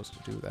you're supposed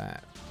to do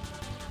that.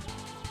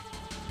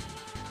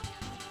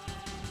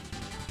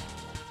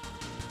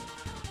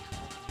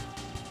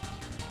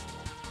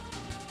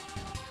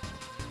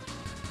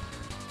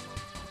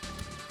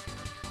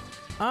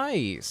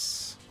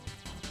 Ice.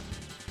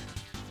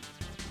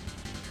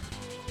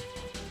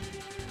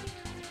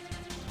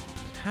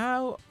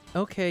 How?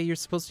 Okay, you're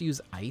supposed to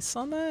use ice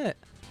on that?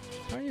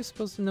 How are you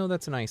supposed to know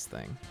that's an ice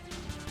thing?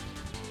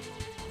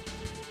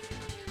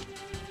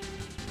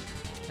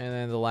 And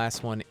then the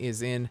last one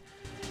is in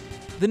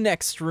the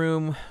next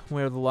room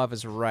where the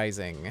lava's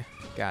rising.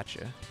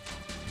 Gotcha.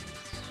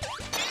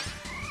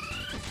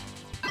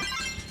 I'll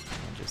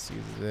just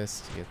use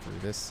this to get through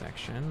this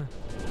section.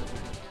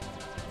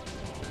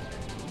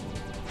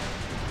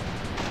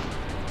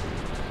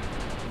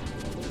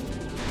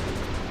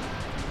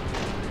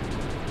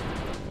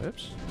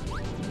 Oops.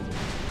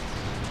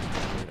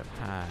 Bit of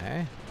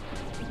high.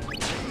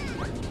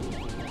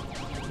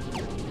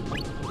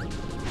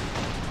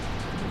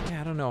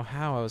 Yeah, I don't know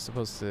how I was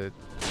supposed to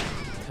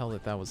tell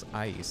that that was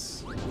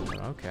ice.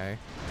 Okay.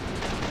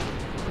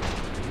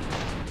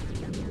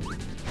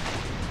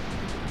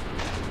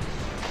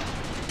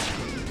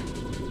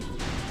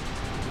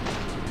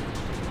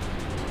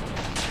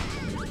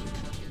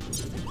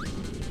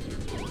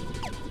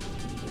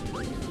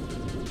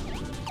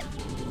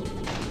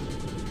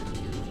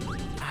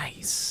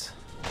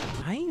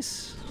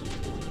 Ice?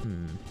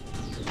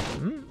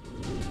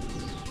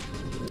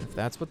 If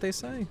that's what they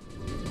say.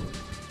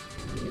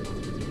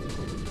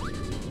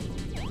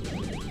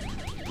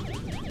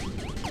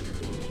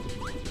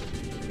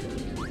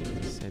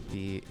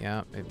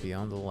 Yeah, it'd be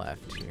on the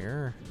left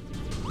here.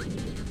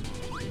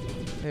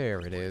 There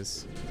it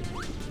is.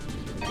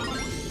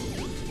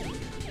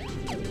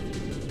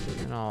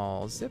 And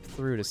I'll zip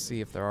through to see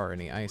if there are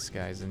any ice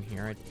guys in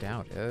here. I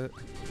doubt it.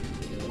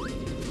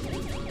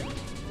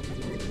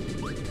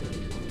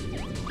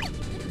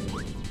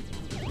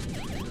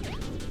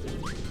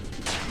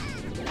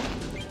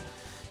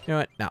 You know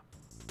what? No.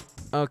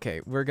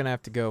 Okay, we're gonna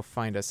have to go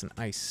find us an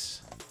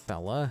ice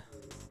fella.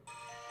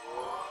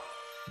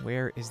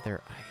 Where is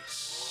there ice?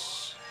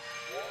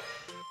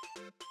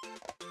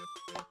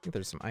 I think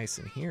there's some ice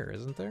in here,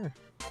 isn't there?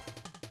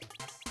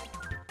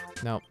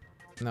 Nope.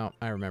 No,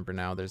 I remember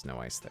now. There's no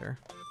ice there.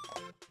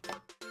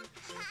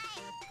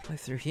 Play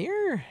through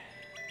here?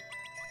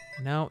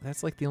 No,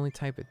 that's like the only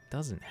type it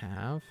doesn't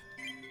have.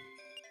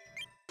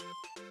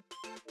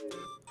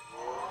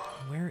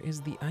 Where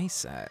is the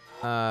ice at?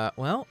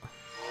 Well,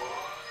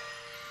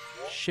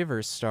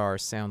 Shiver Star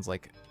sounds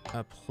like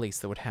a place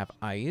that would have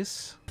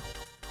ice.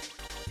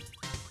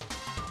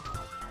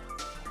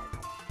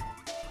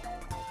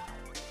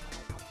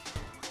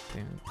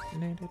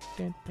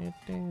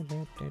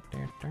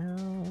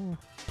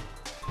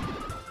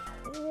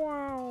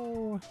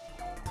 Wow.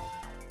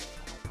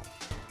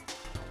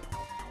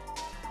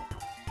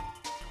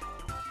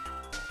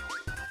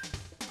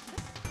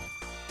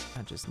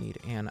 I just need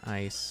an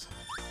ice.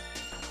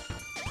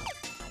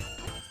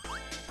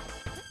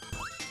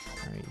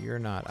 Alright, you're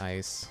not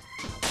ice.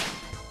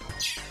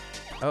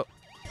 Oh.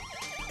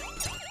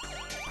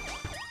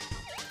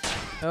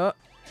 Oh.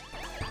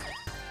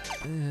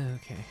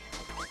 Okay.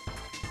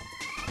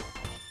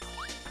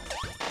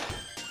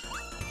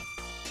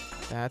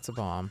 That's a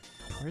bomb.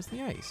 Where's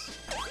the ice?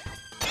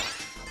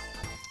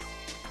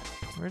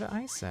 Where the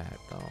ice at,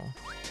 though?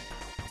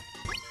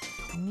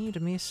 I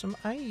need me some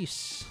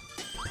ice.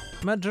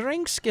 My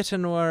drink's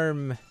getting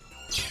warm,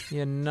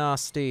 you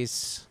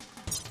nasties.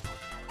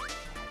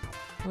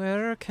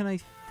 Where can I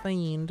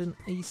find an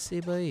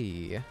icy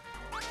bay?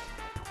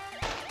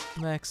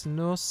 Makes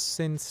no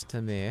sense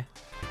to me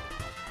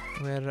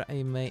where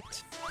I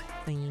might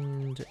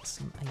find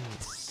some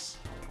ice.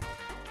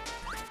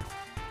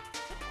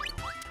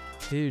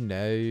 Who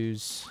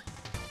knows?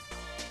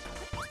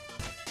 Oh,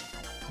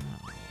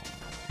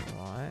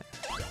 what?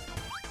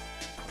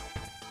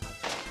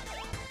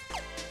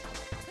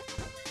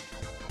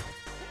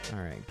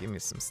 Alright, give me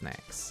some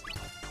snacks.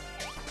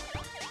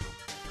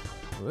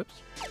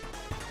 Whoops.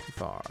 Too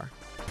far.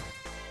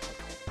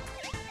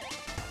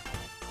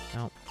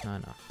 Nope, not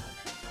enough.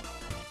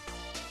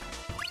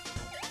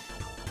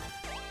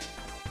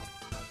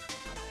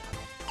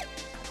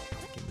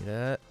 Give me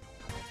that.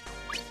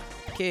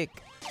 Kick.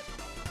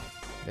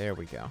 There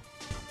we go.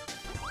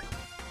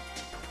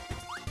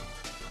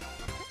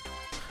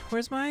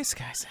 Where's my ice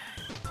guys?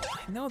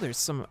 I know there's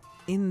some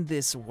in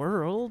this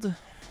world.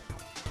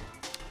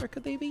 Where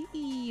could they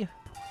be?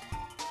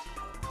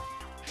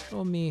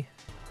 Show me.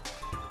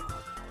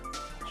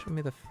 Show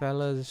me the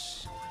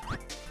fellas.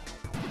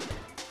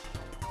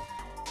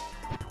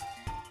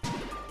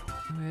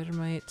 Where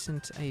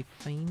mightn't I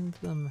find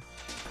them?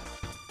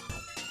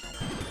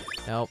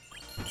 Nope.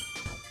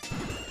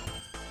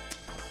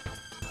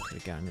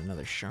 Could've gotten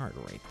another shard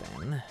right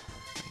then.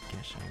 I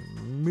guess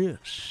I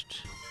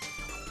missed.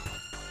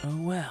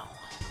 Oh well.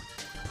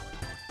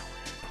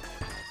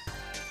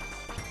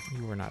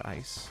 You were not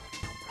ice.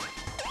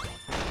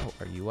 Oh,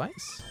 are you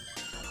ice?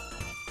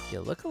 You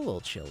look a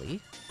little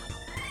chilly.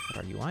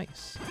 But are you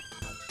ice?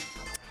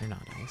 You're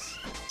not ice.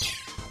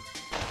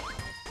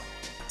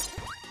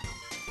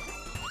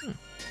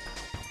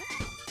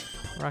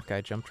 Rock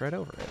guy jumped right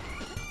over it.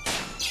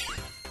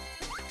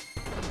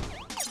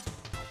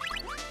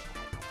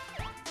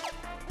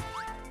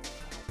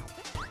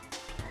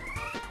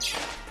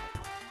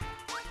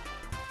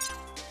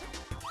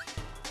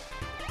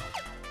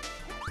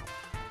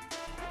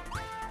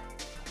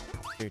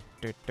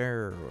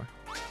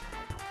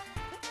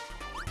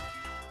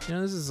 You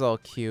know, this is all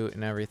cute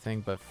and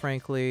everything, but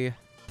frankly,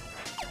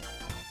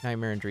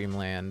 Nightmare in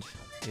Dreamland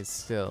is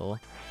still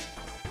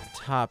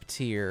top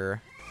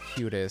tier,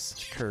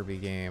 cutest Kirby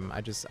game.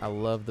 I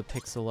love the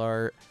pixel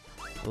art.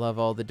 I love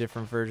all the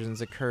different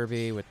versions of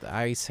Kirby with the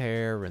ice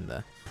hair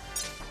and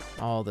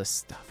all the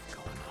stuff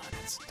going on.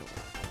 It's adorable.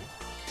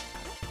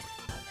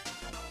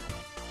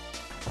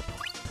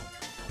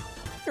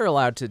 You're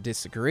allowed to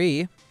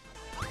disagree,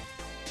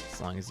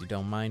 as long as you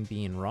don't mind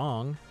being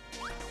wrong.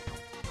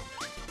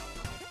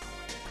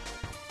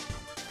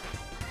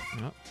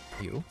 Nope.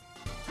 You.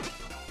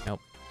 Nope.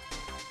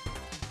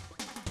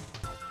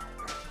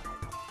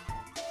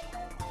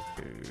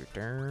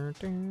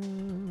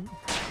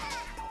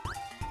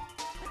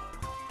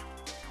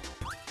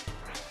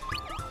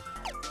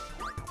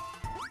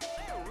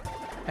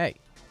 Hey.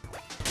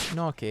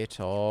 Knock it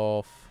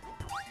off.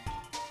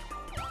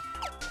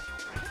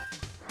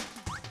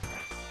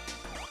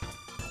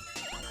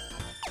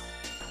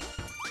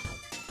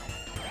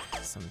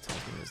 Something tells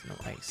me there's no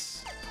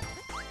ice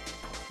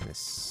in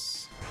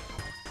this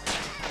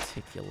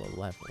particular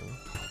level.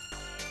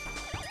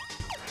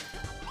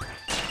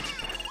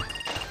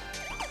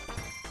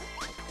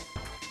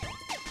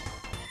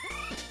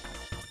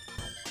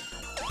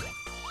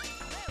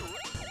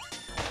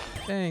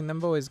 Dang, them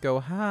boys go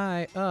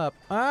high up.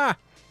 Ah!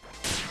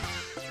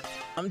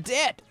 I'm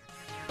dead!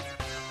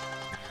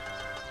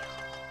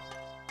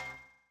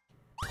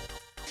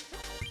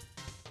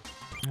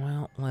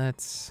 Well,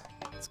 let's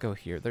go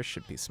here. There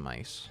should be some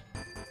ice.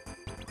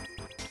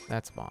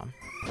 That's a bomb.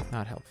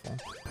 Not helpful.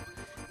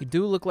 You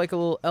do look like a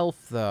little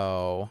elf,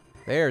 though.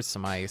 There's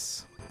some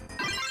ice.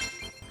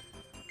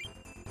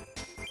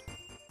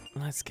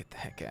 Let's get the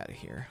heck out of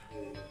here.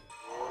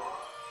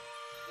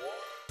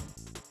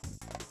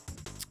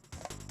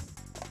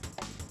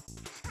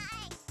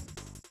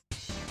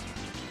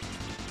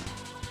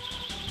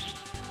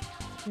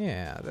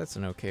 Yeah, that's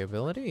an okay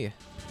ability.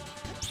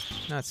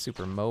 Not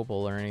super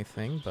mobile or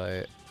anything,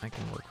 but I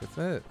can work with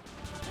it.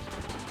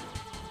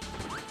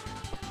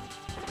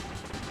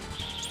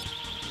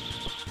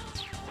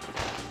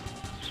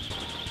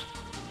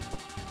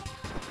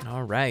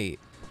 All right.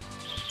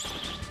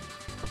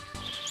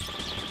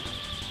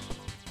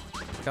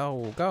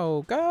 Go,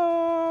 go,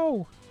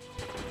 go!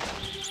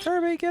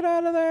 Kirby, get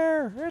out of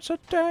there! It's a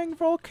dang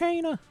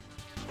volcano!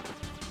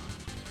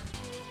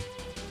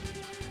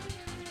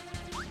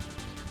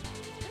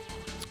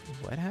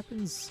 What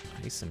happens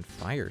ice and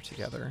fire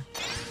together?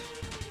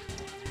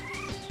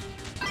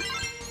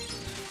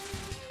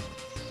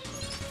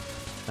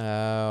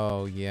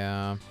 Oh,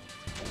 yeah.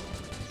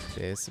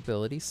 This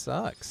ability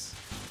sucks.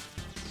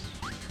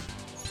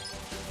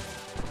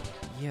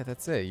 Yeah,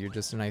 that's it. You're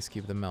just an ice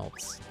cube that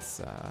melts. It's,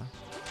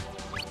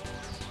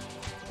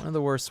 one of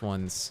the worst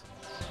ones,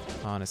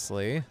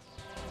 honestly.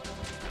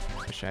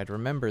 Wish I'd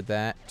remembered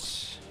that.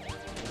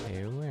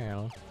 Oh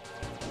well.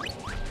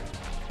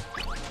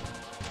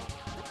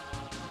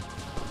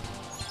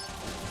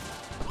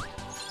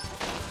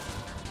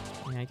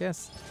 I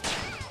guess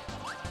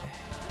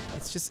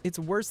it's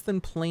worse than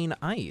plain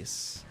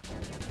ice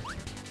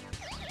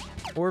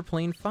or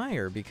plain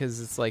fire, because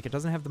it's like it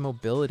doesn't have the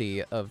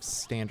mobility of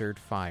standard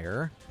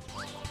fire.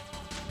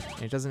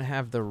 It doesn't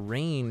have the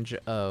range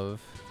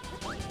of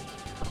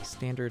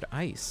standard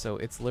ice, so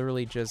it's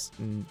literally just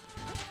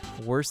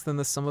worse than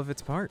the sum of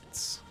its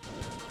parts.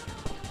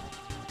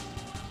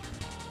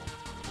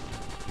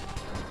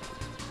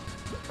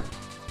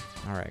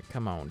 All right,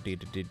 come on. You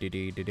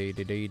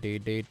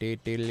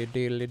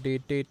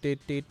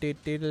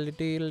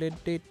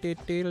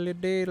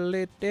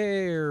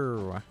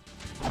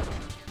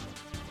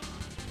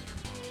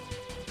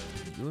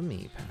and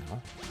me,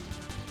 pal.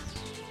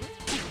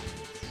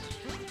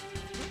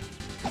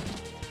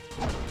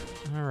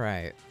 All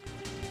right.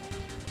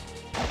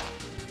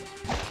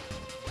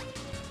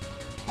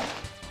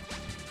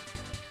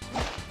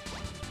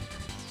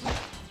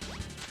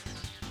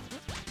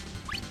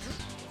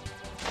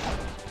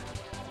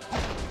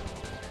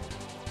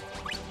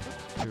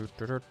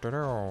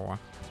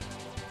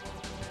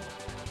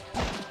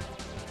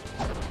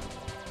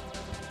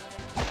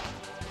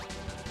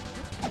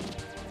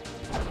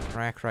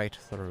 Crack right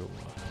through.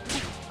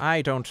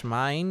 I don't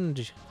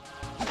mind.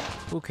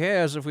 Who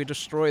cares if we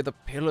destroy the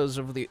pillars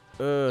of the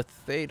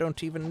earth? They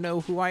don't even know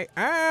who I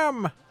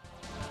am.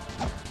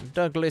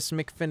 Douglas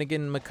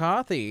McFinnigan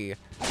McCarthy,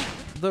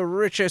 the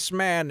richest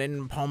man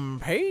in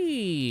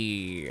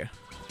Pompeii.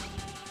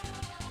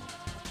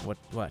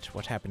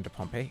 What happened to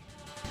Pompeii?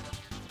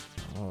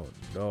 Oh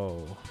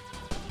no.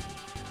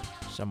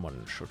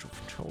 Someone should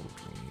have told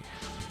me.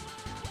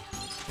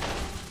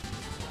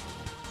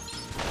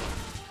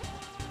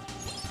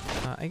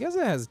 I guess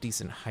it has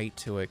decent height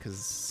to it, because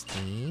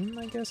steam,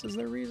 I guess, is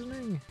their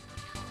reasoning.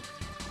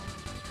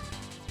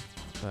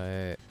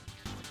 But,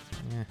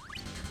 yeah,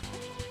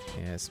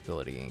 this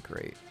ability ain't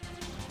great.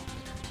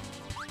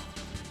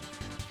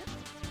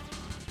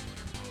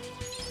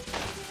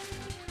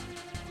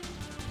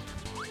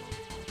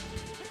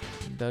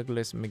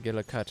 Douglas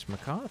McGillicuddy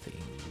McCarthy,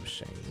 you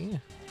say?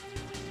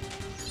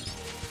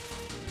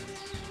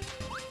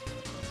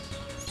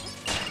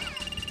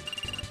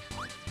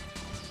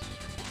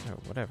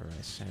 Whatever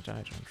I said,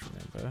 I don't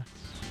remember.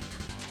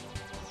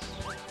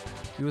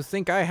 You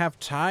think I have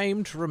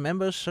time to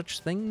remember such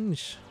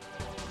things?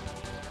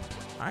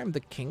 I'm the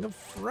King of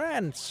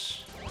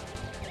France.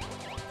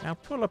 Now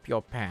pull up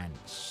your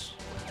pants.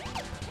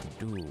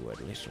 Do a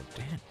little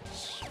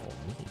dance for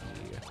me.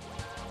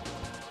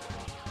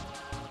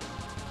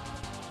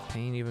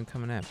 Ain't even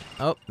coming at me.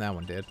 Oh, that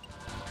one did.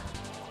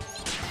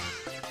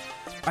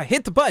 I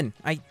hit the button!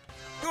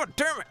 Oh,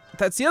 damn it!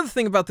 That's the other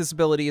thing about this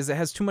ability, is it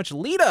has too much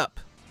lead up.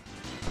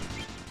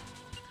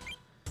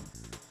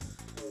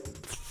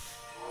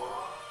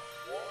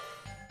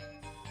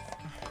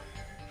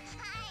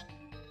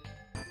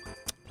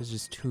 There's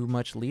just too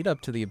much lead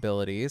up to the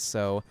ability,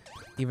 so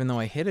even though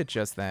I hit it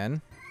just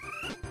then,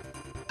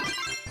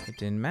 it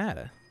didn't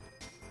matter.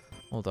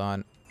 Hold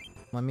on.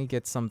 Let me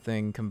get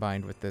something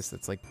combined with this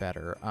that's, like,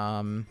 better.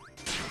 No,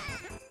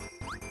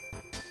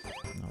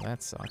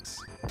 that sucks.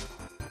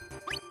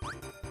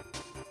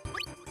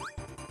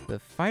 The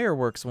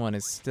fireworks one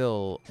is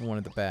still one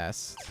of the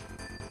best.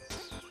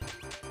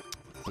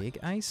 Big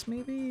ice,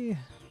 maybe?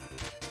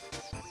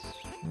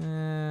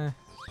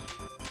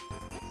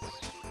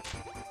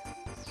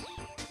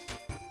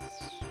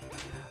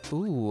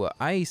 Ooh,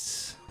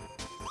 ice.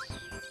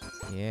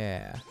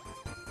 Yeah.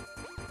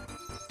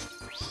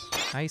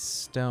 Ice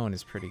stone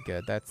is pretty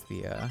good. That's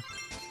the,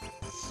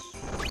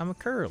 I'm a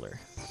curler.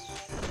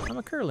 I'm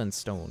a curling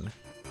stone.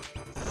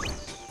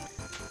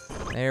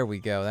 There we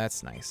go.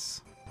 That's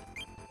nice.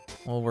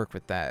 We'll work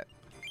with that.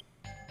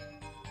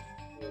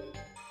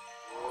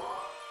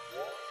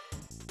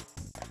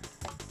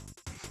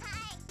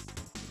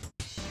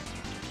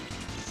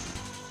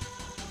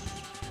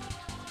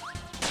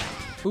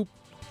 Oop.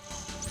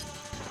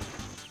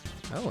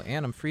 Oh,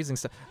 and I'm freezing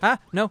stuff. Ah!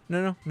 No,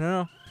 no, no, no,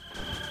 no.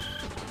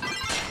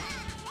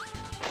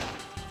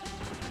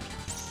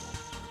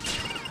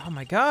 Oh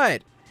my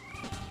god!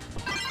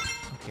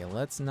 Okay,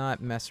 let's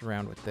not mess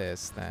around with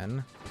this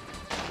then.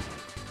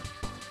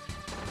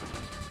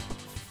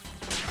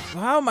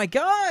 Oh my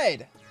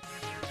god!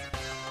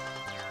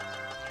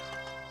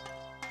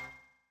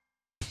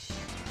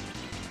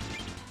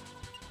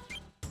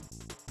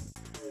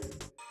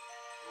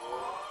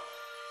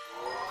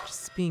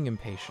 Just being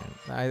impatient.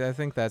 I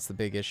think that's the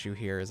big issue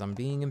here, is I'm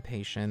being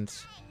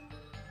impatient.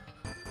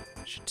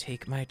 I should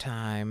take my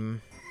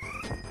time.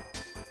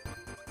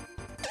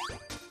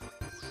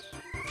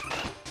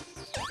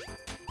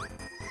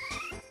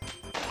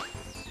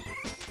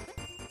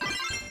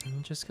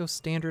 Just go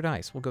standard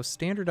ice. We'll go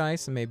standard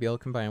ice, and maybe I'll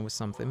combine with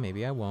something.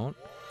 Maybe I won't.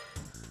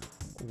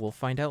 We'll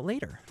find out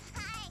later.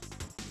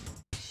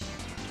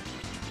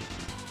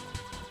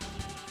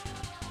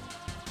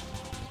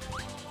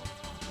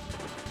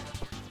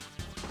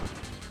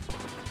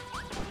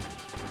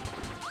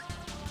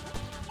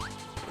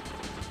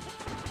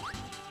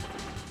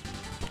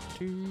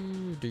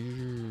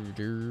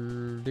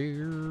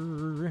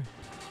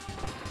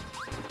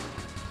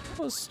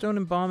 Oh, stone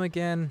and bomb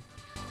again.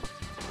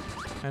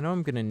 I know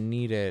I'm gonna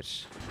need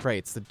it. Right,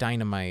 it's the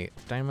dynamite.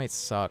 Dynamite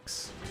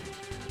sucks.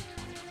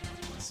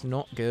 It's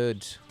not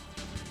good.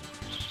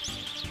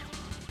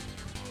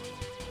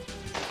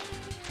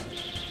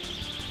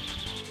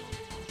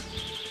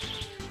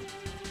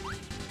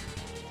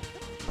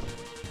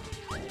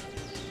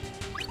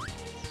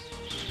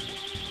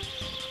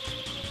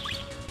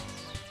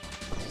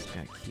 Just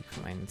gotta keep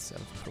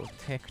myself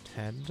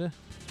protected.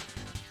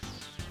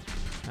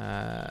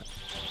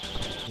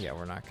 Yeah,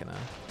 we're not gonna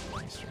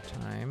waste our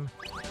time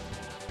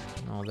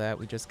and all that.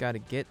 We just gotta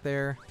get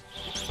there.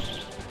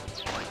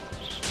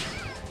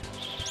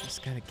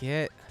 Just gotta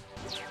get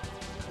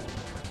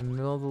in the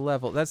middle of the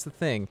level. That's the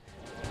thing.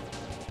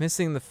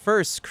 Missing the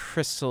first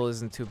crystal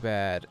isn't too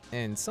bad,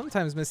 and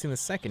sometimes missing the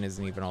second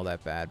isn't even all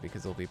that bad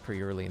because it'll be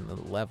pretty early in the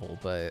level,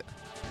 but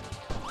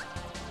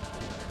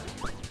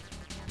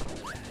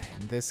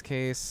in this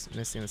case,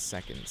 missing the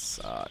second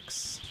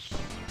sucks.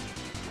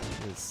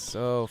 It's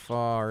so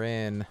far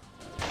in.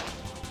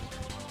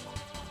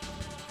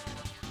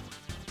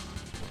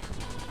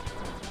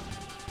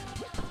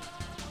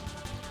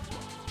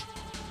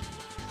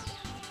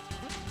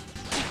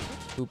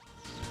 Oop.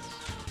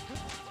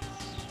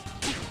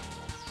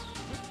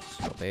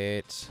 Stop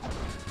it.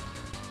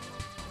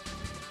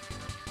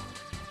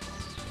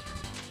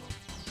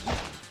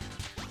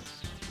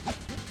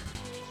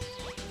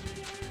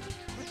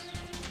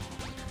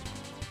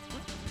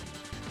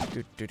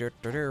 Do do do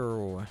do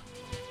do.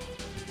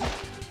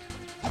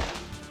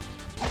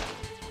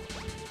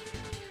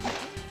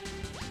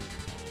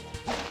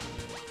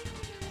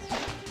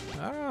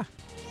 Ah.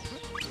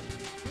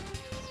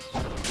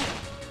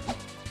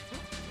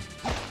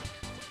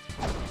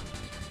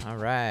 All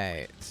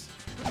right.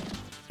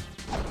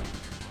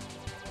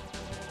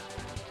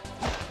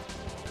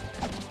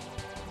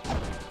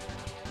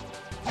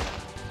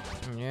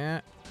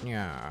 Yeah,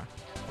 yeah.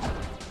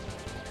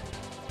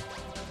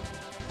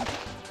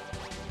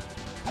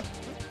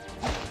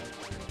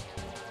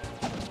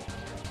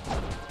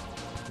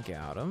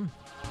 Got him.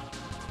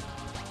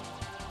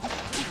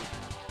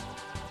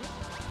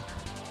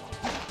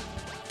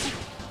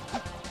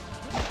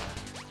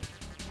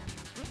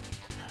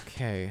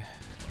 Okay.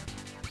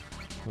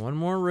 One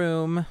more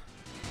room.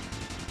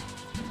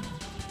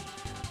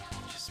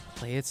 Just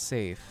play it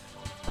safe.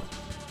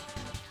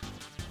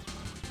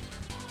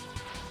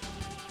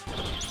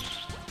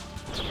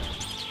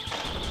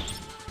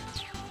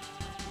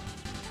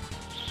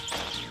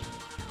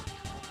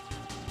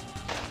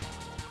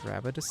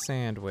 Grab a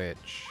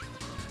sandwich.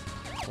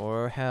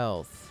 For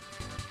health.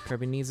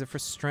 Kirby needs it for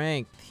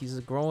strength. He's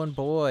a growing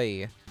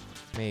boy.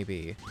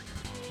 Maybe.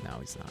 No,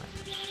 he's not.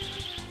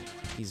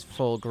 He's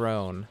full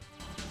grown.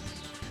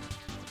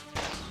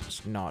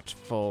 It's not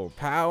full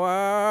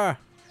power.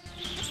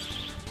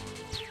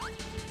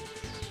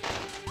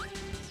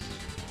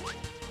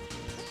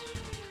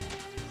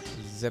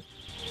 Zip.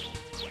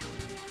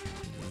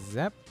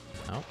 Zip.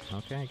 Oh,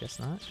 okay, I guess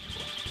not.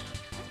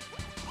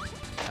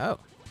 Oh,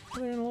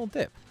 they're in a little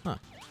dip. Huh.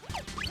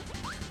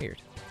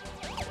 Weird.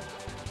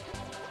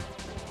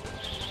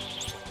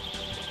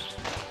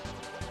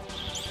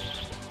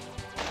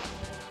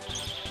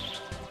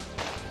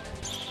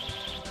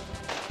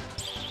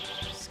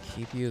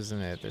 Keep using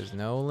it. There's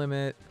no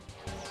limit.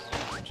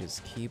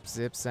 Just keep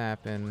zip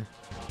zapping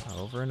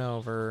over and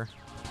over.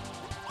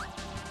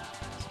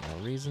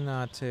 reason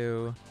not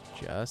to.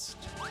 Just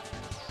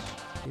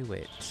do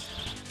it.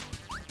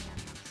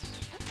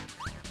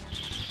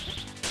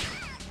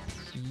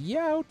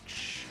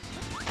 Youch!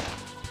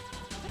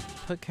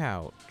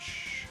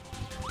 Couch.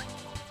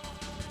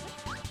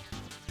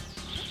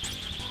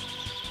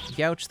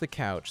 Youch the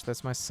couch.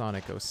 That's my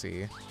Sonic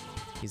OC.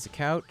 He's a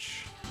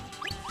couch.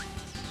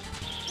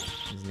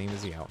 His name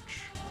is Youch.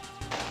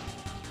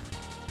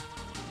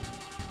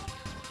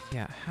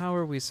 Yeah, how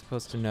are we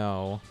supposed to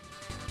know?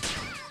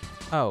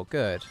 Oh,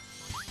 good.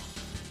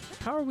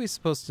 How are we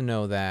supposed to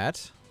know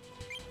that?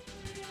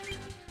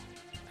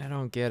 I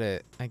don't get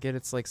it. I get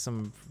it's like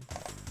some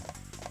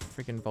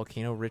freaking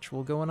volcano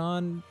ritual going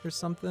on or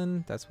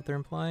something. That's what they're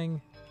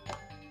implying.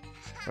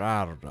 But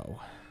I don't know.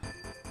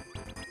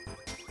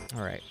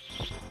 All right.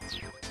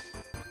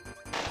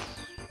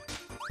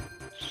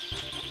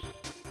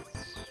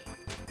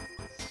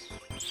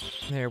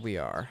 There we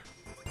are.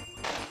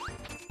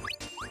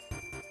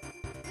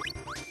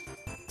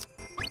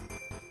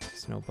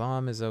 Snow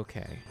bomb is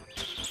okay.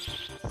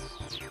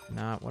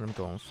 Not what I'm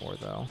going for,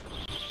 though.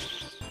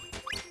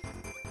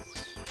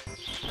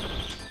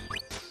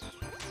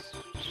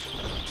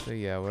 So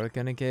yeah, we're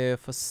gonna go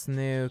for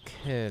snow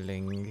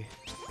killing.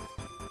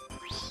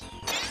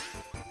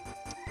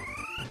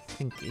 I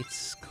think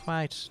it's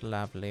quite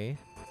lovely.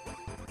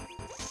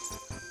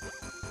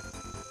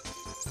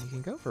 You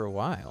can go for a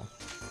while.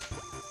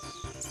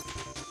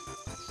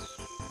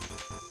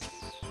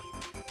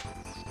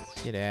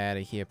 Get out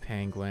of here,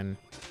 penguin.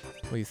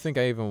 Well, you think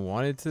I even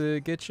wanted to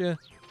get you?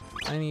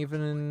 I ain't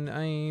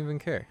even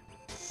care.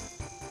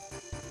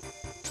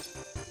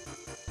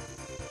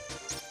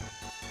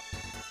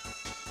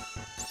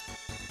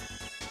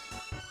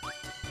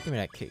 Give me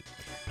that cake.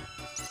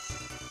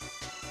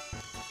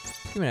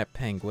 Give me that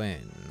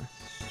penguin.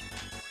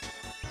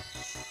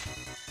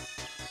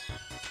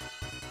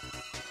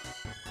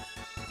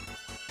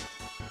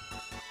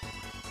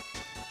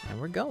 And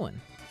we're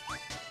going.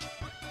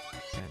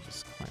 Gotta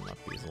just climb up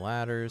these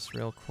ladders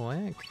real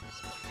quick.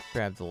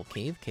 Grab the little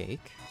cave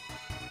cake.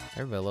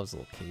 Everybody loves a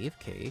little cave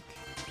cake.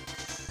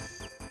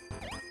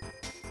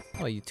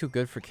 Oh, you too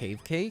good for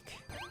cave cake?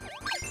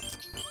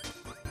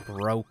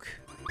 Broke.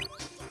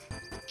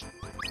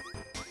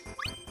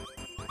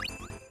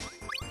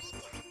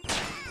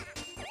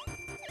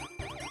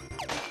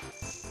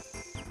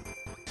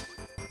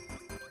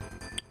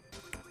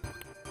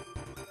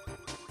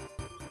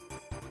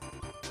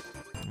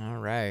 All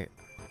right.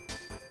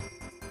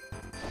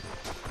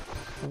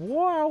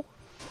 Wow.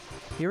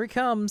 Here he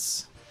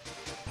comes.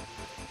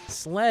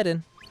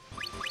 Sledding.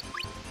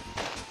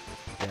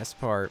 Best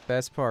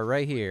part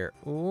right here.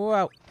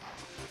 Wow.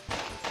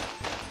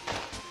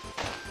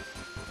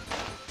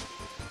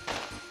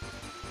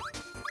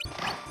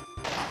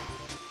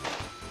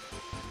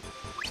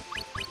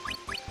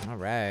 All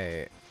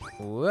right.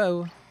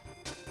 Whoa.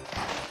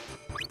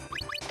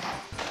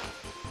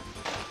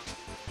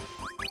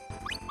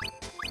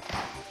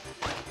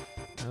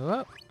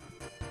 Whoa.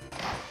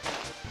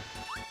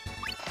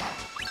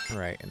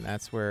 Right, and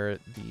that's where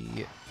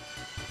the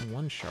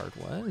one shard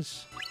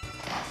was.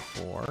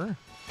 4.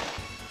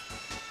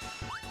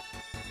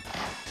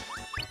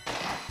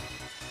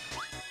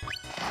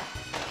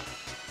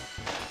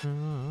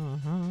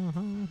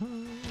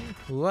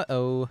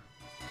 Whoa.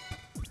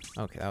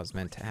 Okay, that was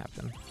meant to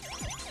happen.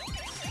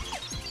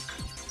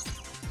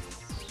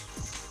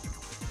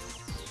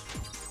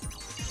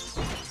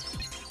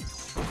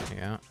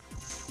 Yeah.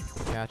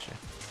 Gotcha.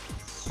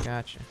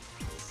 Gotcha.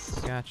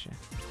 Gotcha.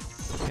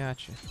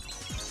 Gotcha.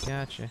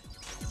 Gotcha.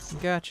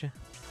 Gotcha.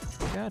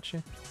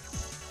 Gotcha.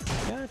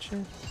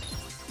 Gotcha.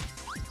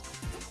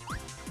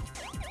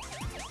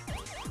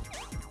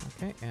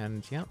 Okay,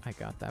 and yep, I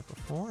got that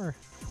before.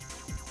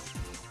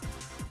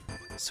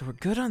 So we're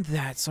good on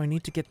that, so I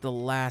need to get the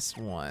last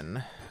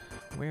one.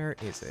 Where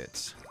is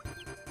it?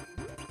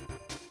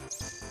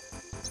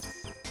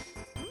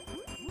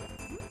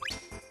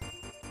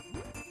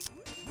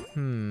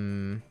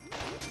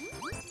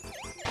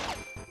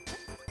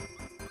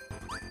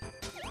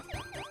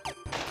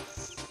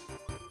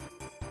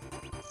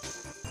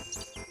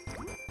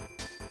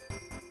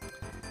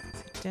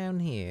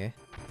 Down here.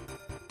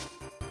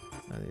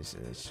 Oh, there's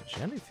a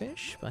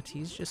jellyfish, but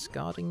he's just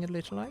guarding a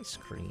little ice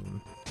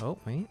cream. Oh,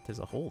 wait, there's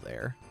a hole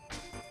there.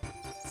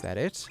 Is that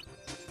it?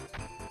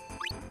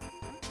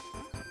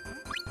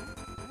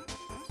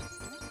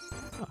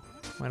 Oh,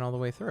 went all the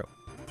way through.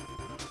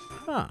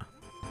 Huh.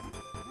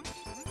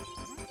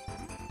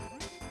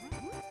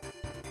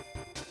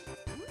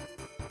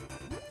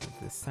 Does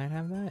this side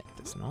have that?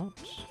 It does not.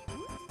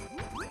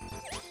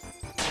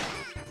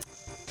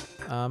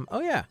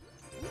 Oh yeah.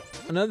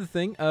 Another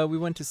thing, we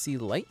went to see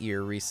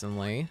Lightyear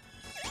recently.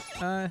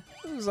 It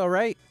was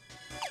alright.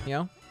 You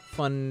know,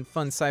 fun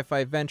sci-fi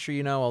adventure,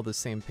 you know, all the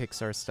same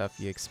Pixar stuff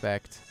you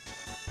expect.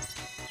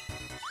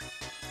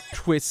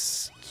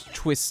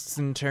 Twists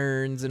and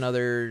turns and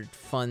other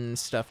fun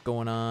stuff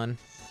going on.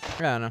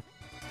 I don't know.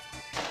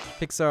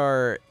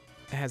 Pixar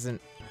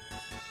hasn't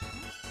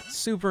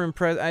super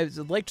impressed. I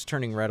liked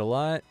Turning Red a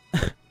lot.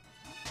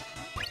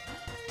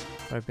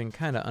 But I've been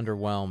kind of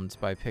underwhelmed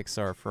by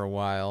Pixar for a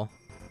while.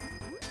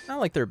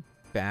 Not like they're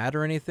bad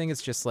or anything,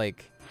 it's just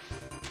like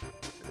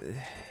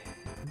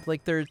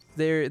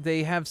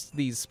they have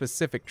these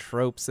specific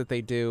tropes that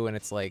they do, and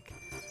it's like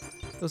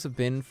those have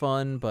been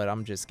fun, but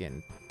I'm just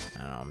getting,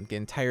 I don't know, I'm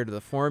getting tired of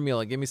the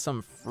formula. Give me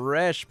some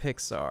fresh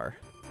Pixar.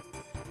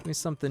 Give me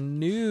something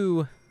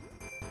new.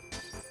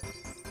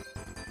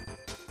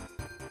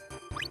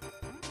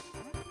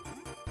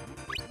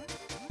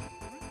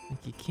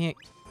 Like, you can't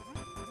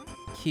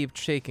keep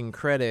taking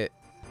credit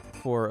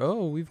for,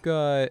 oh, we've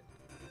got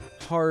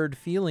hard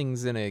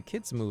feelings in a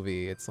kids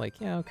movie. It's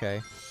like, yeah,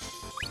 okay.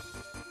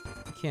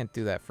 You can't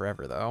do that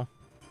forever, though.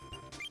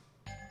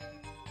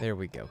 There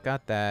we go.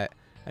 Got that.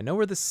 I know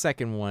where the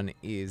second one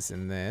is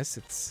in this.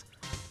 It's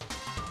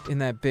in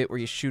that bit where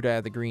you shoot out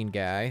of the green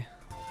guy.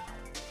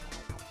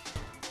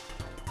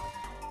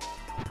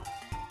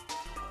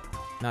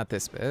 Not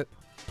this bit.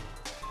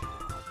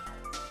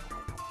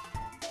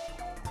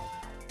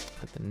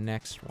 But the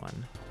next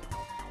one.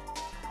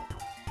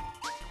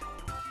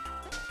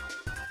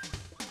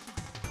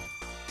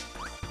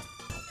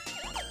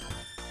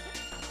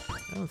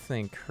 I don't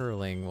think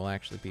curling will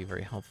actually be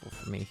very helpful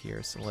for me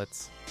here, so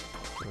let's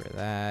get rid of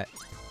that.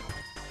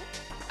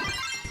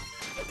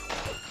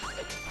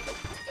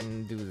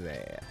 And do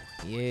that.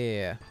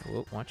 Yeah.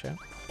 Whoa, watch out.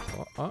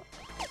 Oh, oh.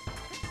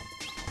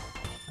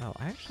 Oh,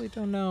 I actually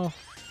don't know.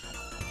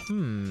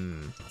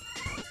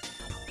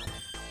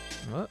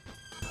 What?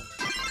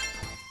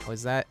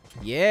 Was that?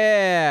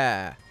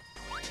 Yeah!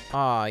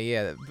 Aw,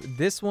 yeah.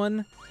 This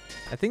one,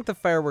 I think the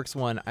fireworks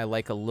one I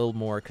like a little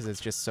more because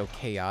it's just so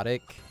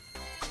chaotic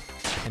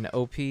and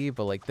OP,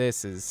 but like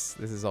this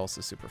is also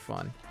super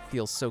fun.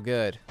 Feels so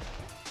good.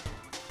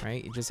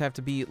 Right? You just have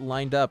to be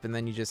lined up and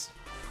then you just...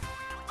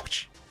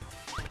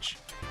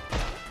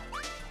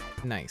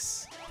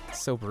 Nice.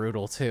 So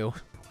brutal, too.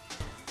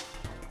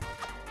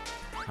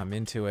 I'm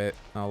into it.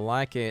 I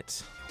like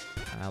it.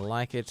 I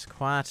like it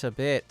quite a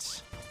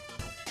bit.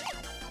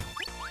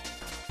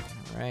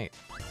 Alright.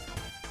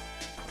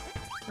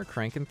 We're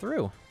cranking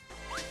through.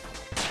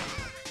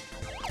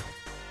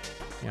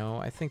 You know,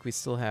 I think we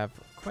still have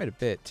quite a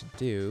bit to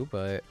do,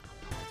 but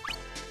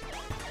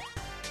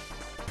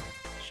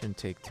shouldn't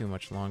take too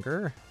much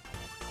longer.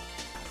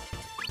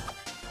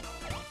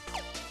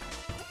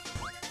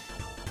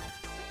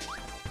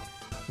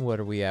 What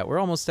are we at? We're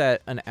almost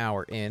at an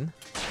hour in,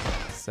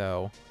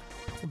 so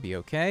we'll be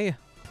okay.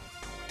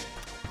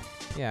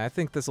 Yeah, I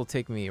think this will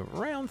take me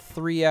around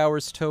 3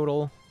 hours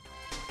total.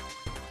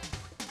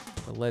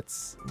 But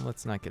let's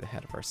not get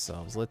ahead of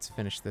ourselves. Let's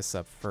finish this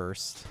up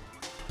first.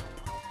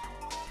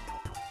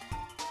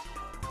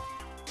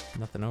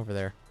 Nothing over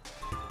there.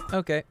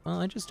 Okay,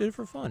 well, I just did it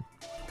for fun.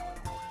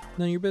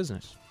 None of your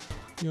business.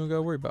 You don't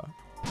gotta worry about it.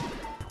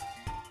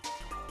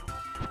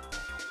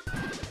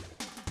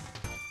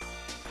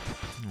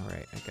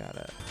 Alright, I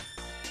gotta...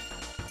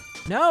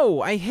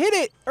 No! I hit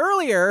it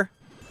earlier!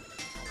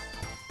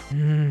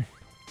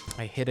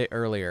 I hit it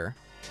earlier.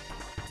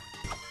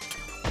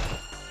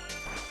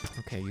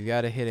 Okay, you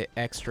gotta hit it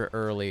extra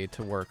early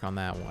to work on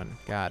that one.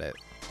 Got it.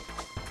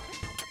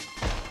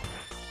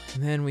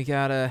 And then we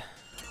gotta...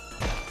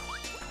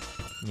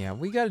 Yeah,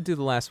 we gotta do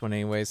the last one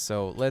anyway,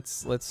 so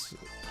let's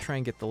try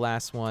and get the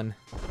last one.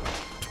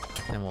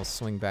 And we'll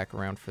swing back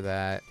around for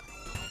that.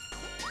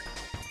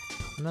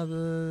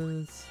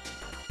 Another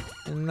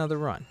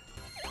run.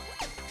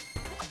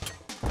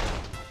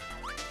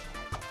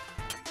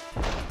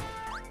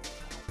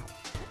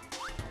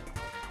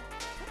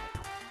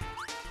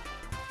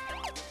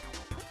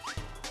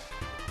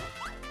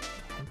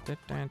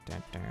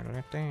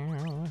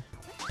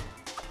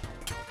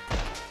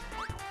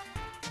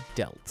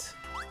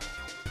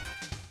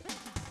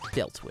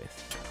 Dealt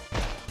with.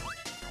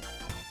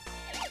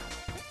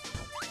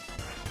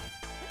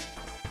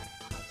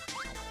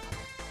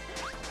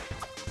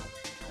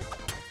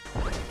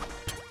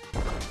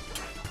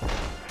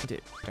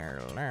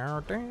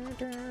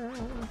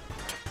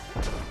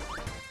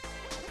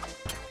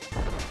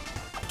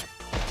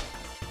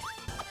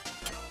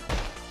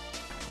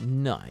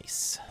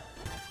 Nice.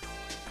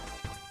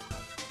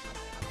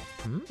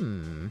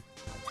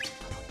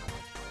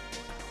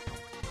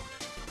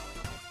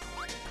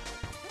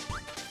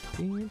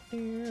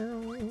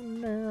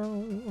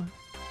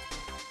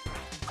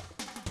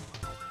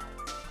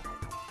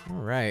 All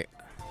right.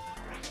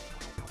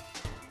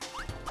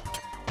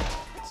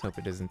 Let's hope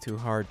it isn't too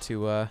hard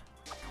to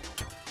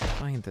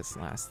find this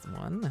last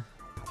one.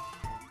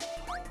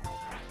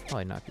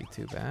 Probably not be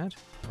too bad.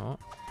 Oh,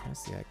 I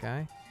see that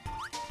guy.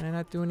 Can I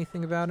not do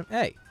anything about him?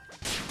 Hey!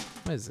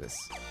 What is this?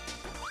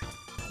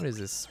 What is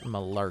this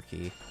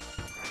malarkey?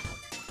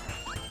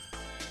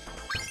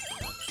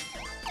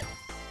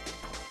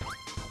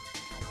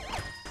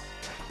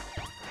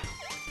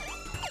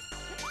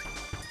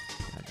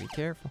 Gotta be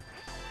careful.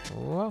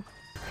 Whoa.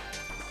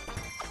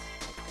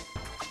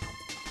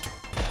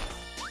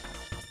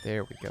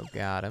 There we go,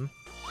 got him.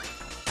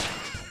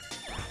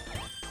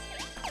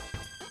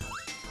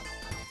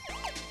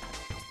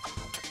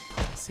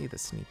 See the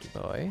sneaky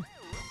boy.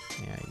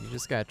 Yeah, you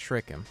just gotta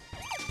trick him.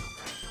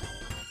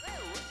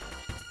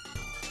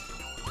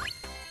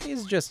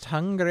 He's just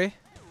hungry.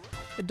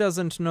 It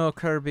doesn't know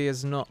Kirby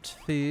is not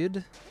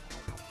food.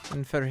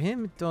 And for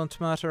him, it don't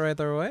matter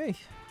either way.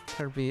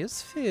 Kirby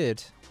is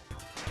food.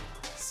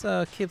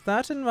 So keep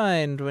that in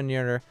mind when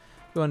you're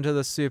going to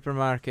the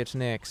supermarket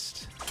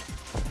next.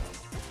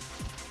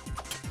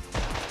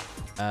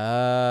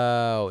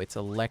 Oh, it's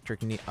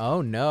electric needle.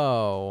 Oh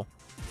no.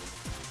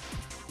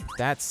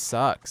 That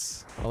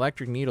sucks.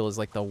 Electric needle is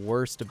like the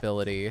worst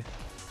ability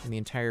in the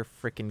entire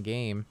frickin'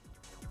 game.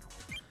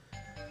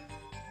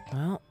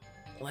 Well,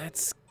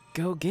 let's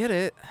go get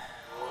it.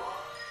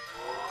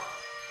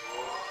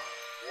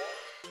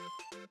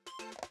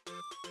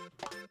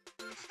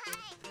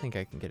 I think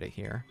I can get it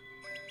here.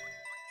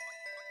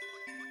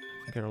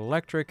 Get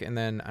electric, and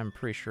then I'm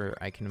pretty sure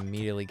I can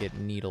immediately get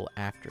needle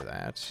after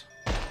that.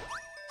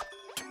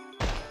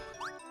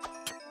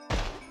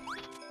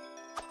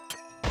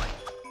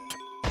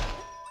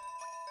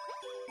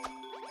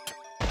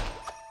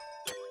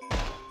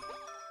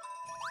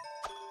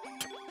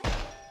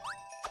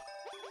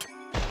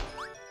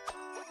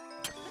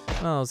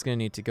 Well, I was gonna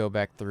need to go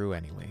back through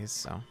anyways,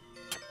 so.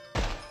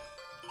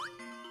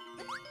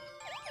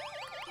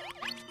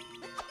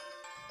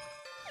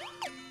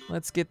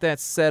 Let's get that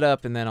set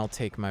up and then I'll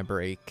take my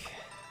break.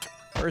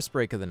 First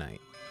break of the night.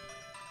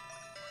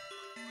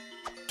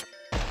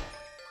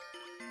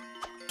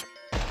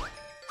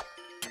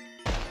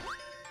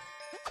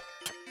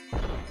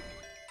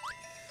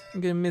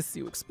 I'm gonna miss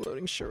you,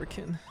 Exploding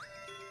Shuriken.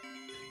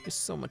 You're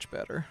so much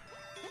better.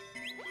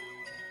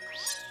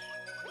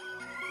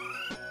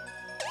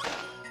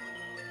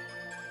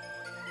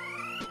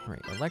 Right,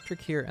 electric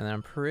here, and then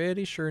I'm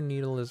pretty sure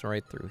needle is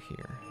right through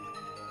here.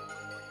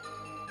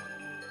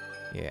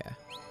 Yeah.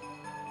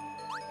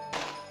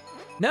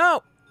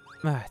 No!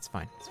 Ah, it's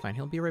fine. It's fine.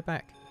 He'll be right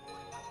back.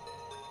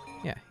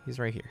 Yeah, he's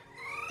right here.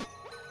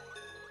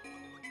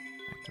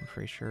 I'm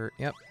pretty sure.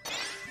 Yep.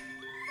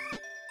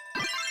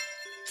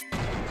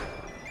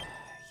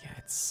 Yeah,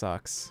 it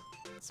sucks.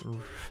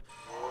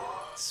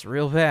 It's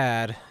real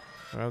bad.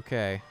 But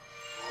okay.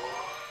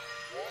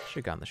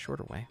 Should've gone the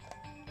shorter way.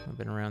 I've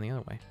been around the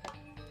other way.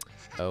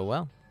 Oh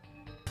well.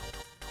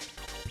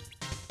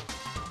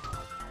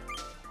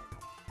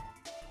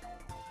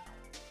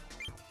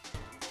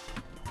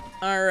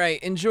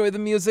 Alright, enjoy the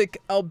music.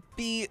 I'll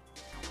be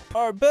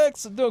our back,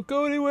 so don't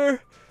go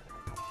anywhere.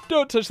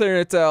 Don't touch the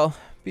internet towel.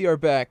 Be our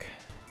back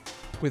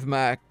with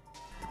my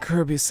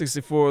Kirby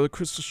 64, the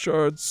Crystal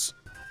Shards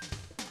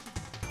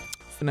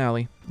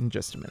finale in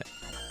just a minute.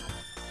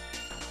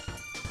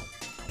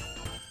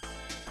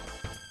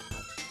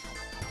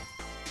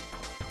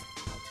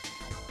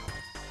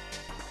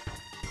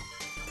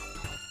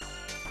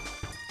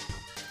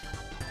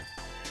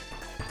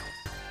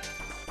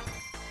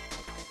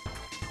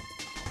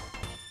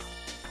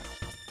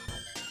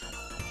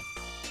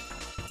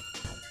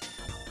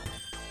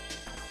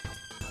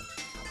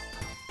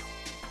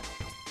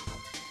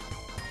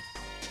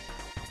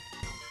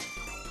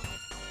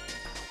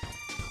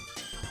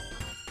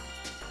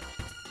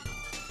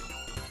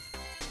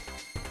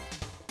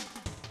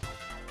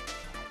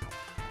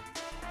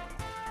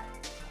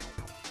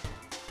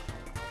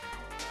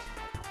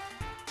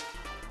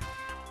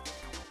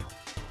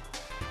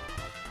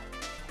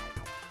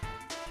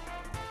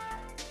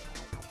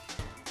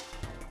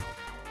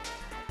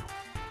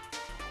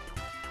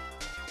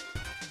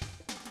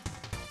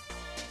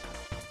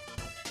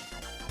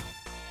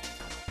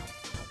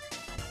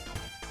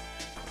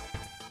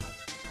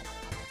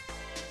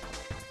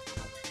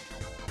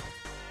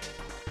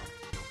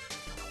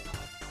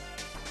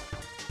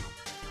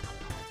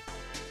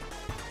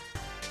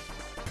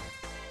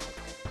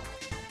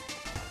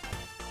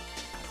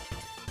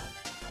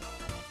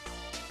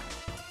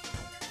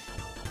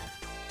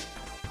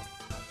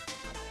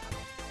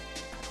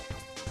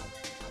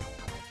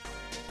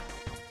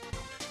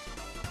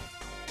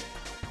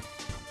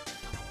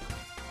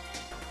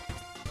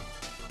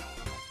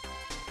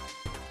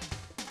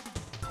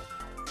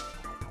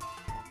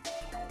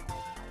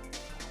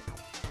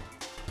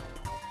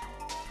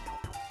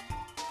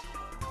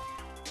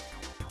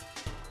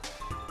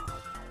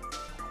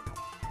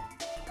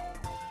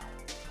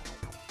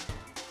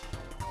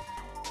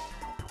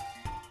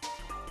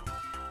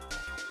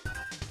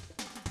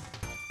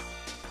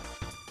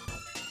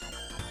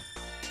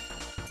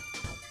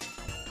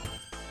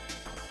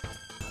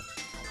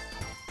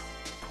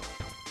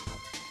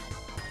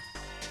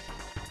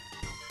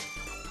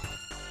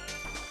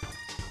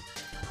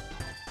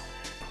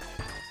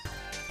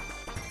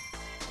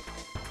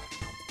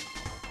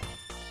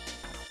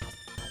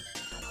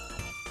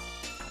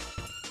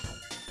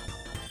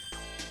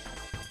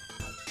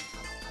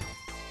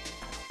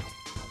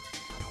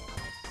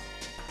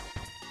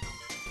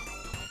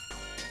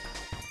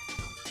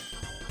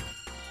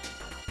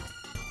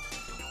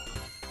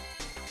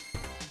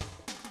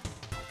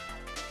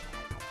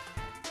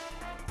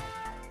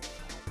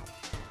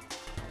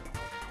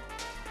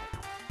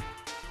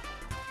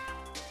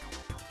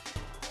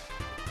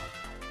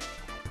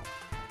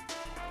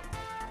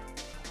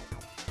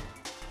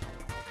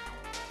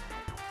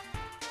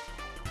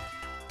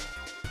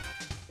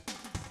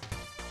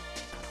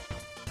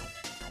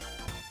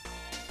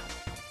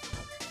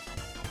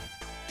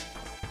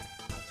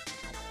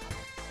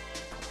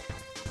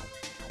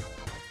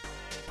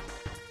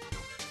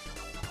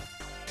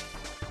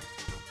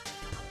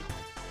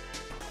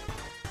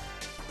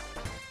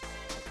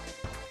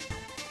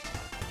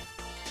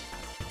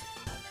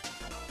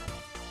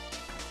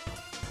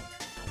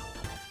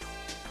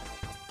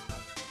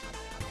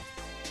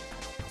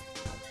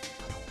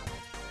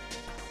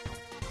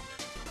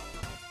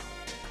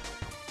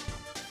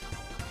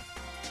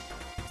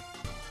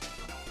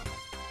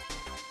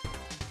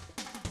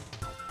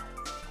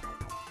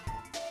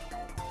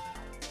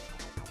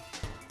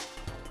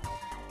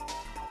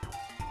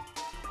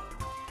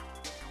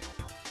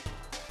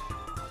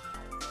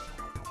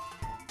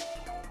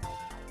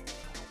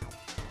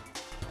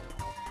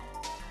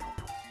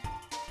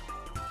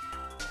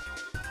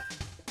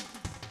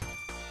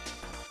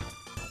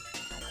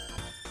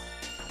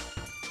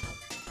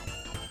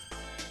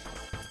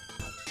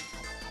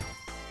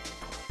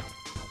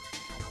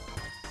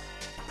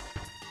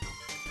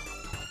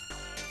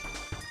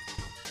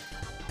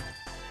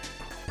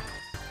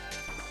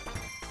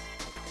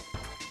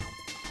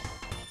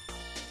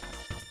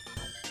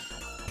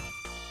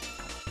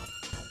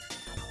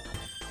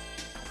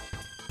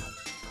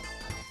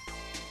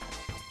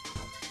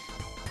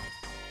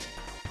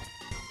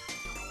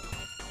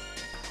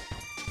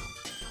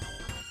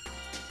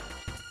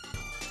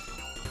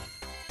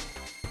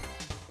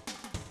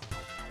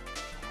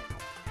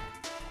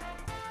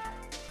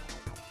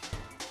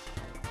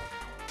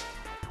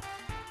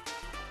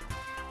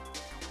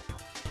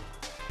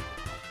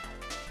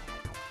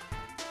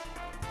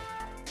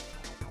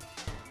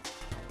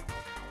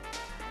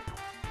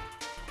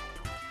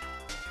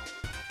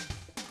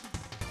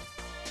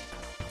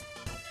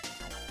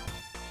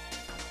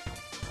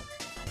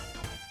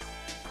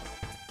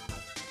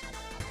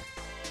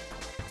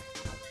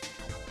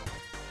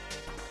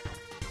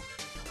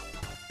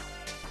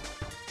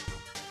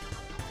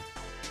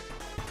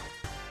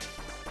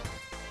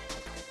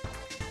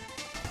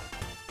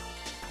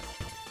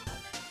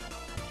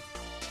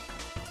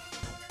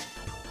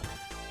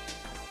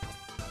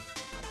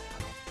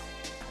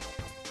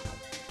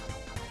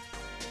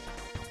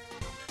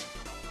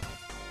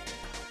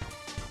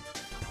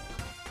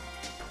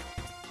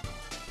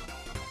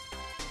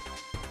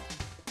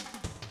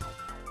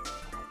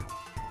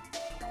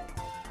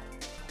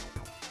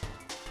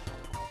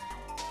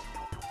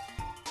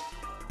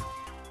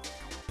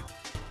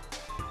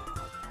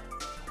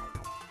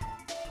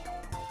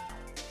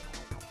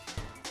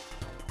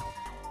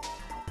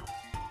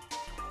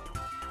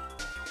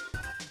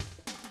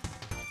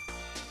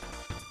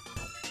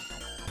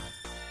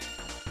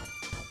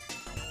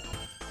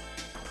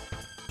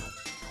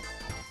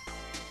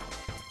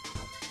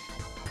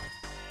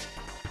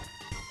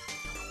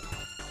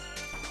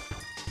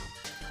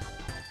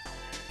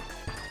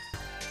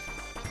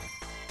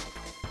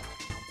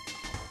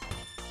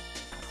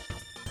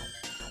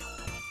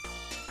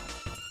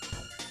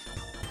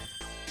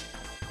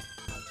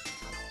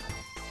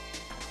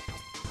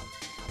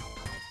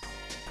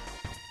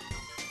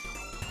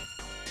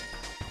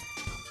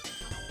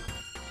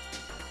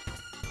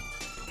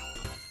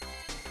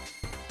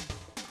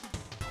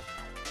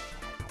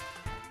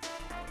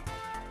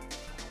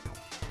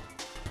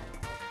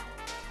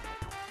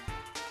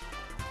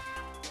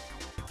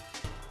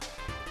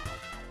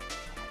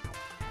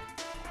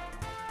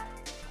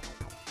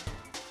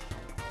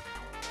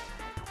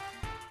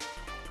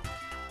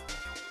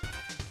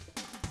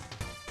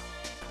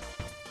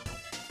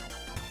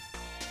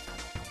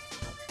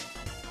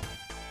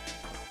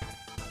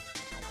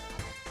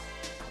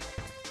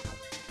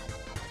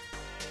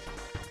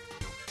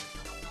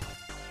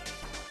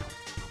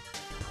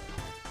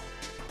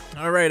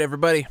 All right,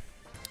 everybody.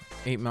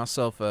 Ate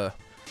myself a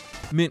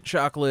mint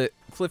chocolate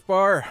Cliff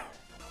Bar.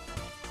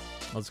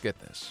 Let's get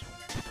this.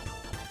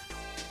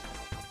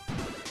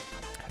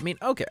 I mean,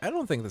 okay, I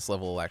don't think this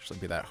level will actually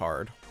be that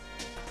hard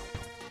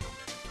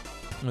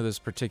with this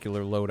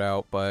particular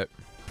loadout, but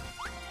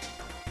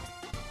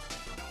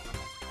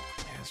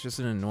yeah, it's just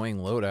an annoying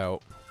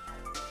loadout,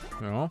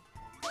 you know?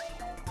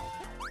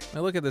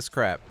 Now look at this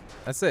crap.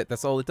 That's it.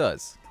 That's all it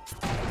does.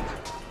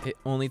 It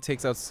only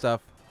takes out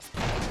stuff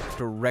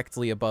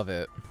directly above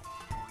it.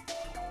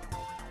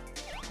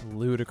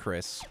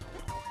 Ludicrous.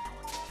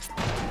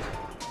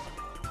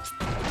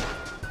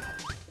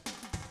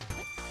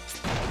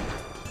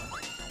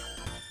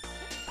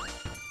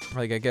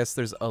 Like, I guess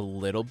there's a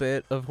little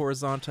bit of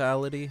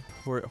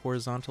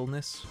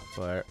horizontalness,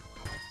 but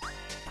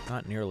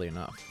not nearly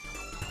enough.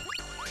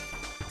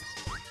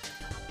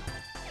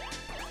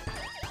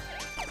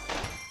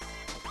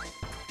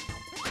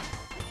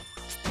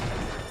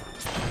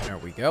 There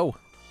we go.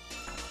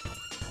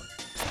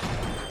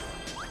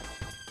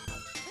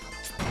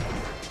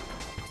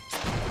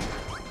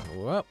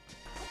 Whoop.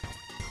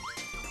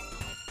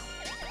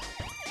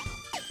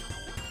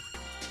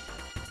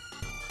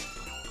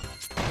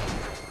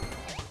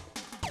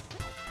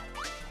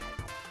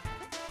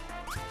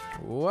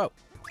 Whoa.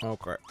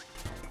 Okay.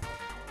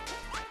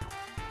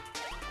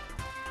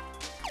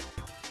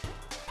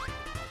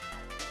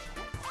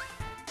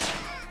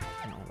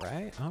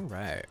 All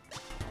right.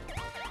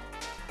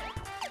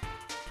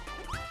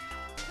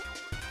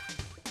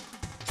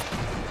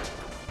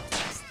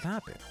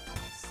 Stop it.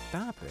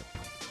 Stop it.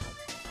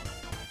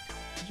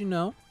 Did you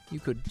know you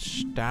could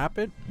stop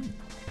it?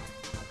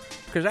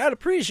 Because I'd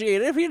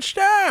appreciate it if you'd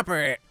stop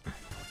it.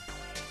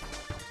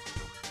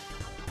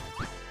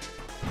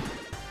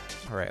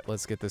 All right,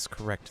 let's get this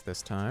correct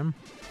this time.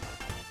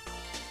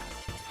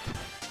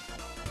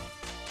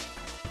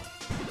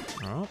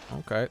 Oh,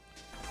 okay.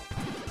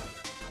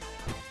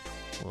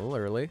 A little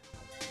early.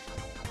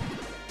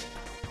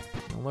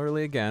 A little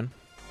early again.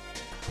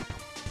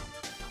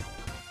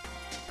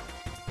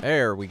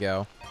 There we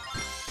go.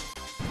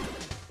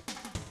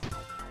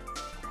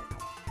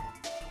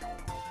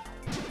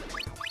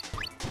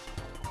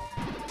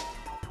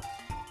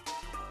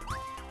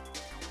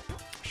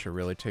 Should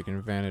really taken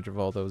advantage of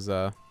all those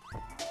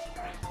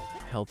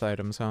health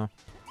items, huh?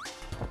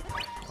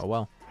 Oh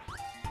well.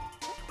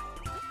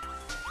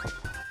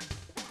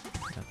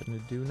 Nothing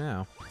to do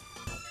now.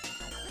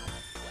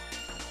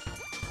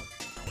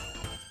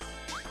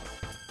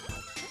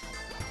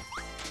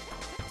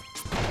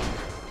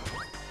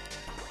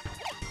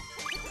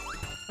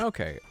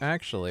 Okay,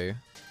 actually, I'm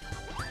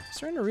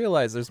starting to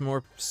realize there's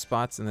more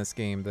spots in this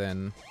game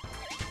than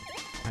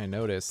I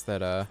noticed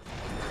that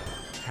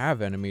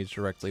have enemies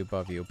directly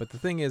above you. But the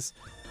thing is,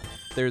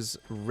 there's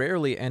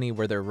rarely any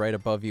where they're right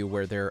above you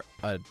where they're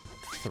a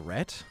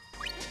threat.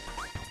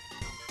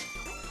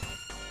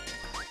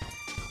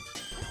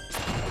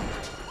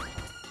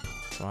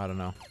 So I don't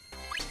know.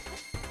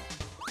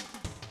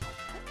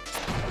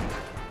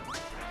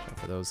 Except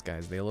for those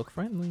guys, they look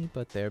friendly,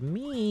 but they're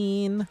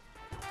mean.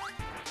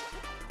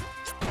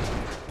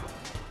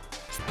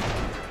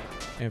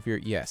 And if you're,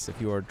 yes, if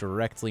you are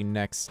directly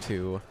next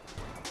to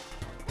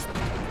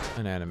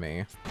an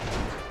enemy,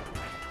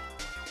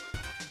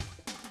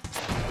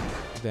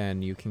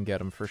 then you can get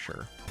them for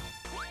sure.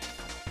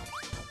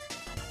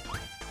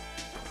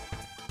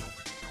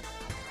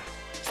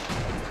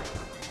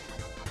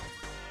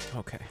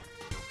 Okay.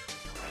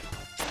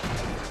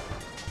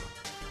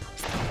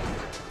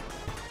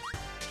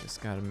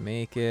 Just gotta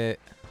make it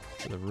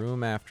to the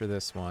room after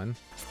this one.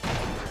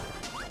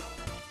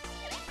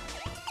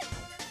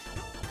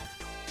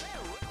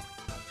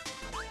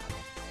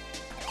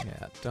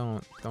 Yeah,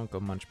 don't go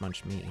munch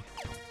me.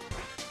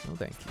 No,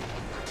 thank you.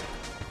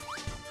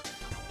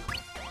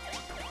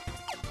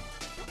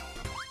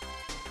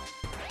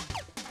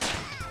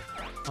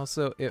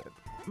 Also, it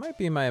might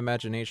be my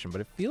imagination,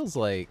 but it feels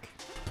like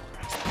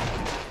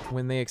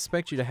when they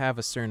expect you to have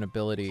a certain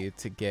ability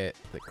to get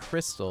the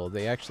crystal,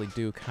 they actually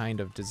do kind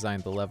of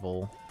design the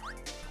level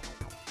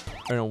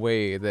in a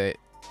way that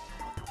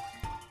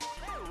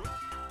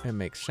it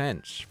makes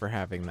sense for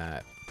having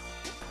that.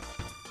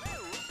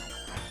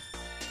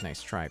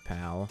 Nice try,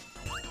 pal.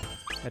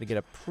 Had to get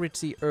up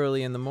pretty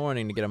early in the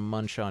morning to get a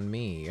munch on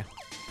me.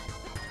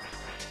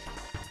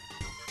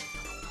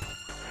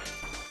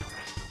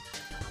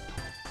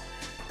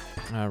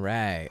 All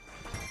right.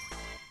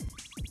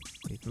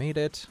 We've made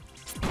it.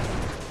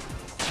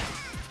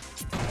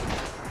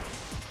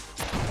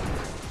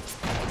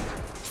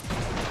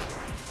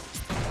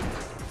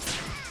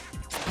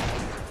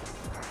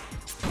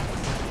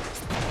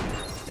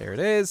 There it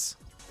is.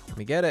 Let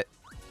me get it.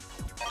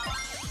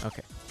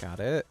 Okay, got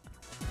it.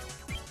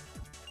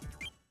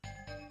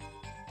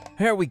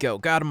 There we go.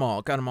 Got them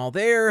all. Got them all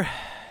there.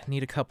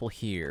 Need a couple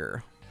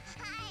here.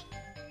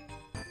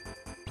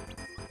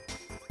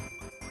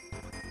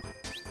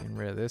 Getting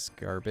rid of this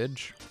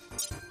garbage.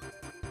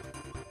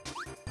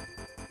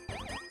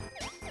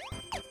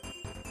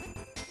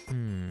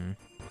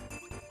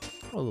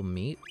 A little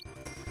meat.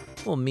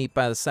 Little meat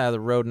by the side of the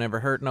road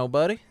never hurt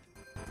nobody.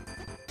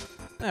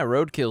 That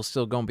roadkill's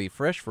still gonna be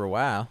fresh for a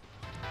while.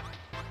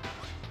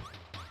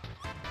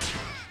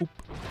 Oop.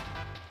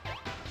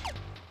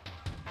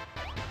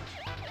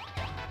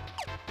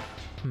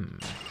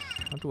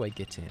 How do I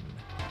get in?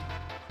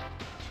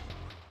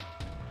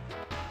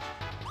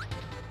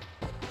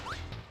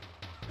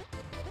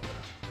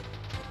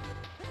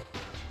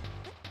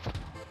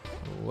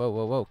 Whoa,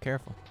 whoa, whoa,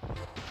 careful.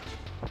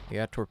 You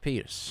got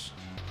torpedoes.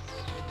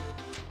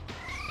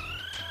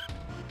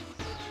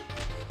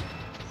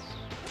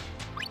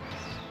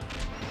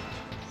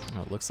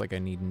 Oh, it looks like I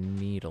need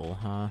needle,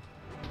 huh?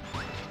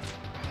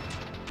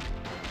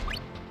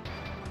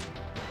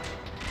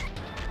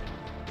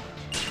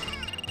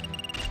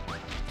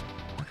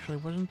 Actually,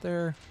 wasn't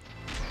there...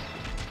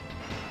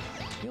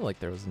 I feel like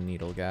there was a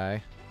needle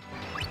guy.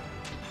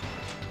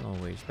 A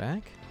little ways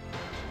back.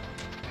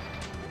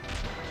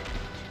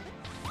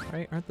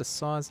 Right? Aren't the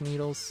saws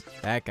needles?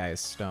 That guy is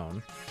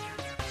stone.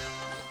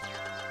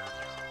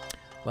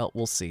 Well,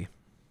 we'll see.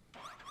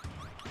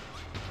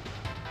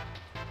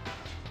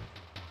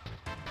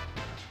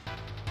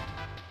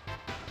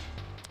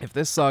 If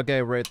this saw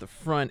guy right at the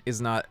front is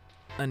not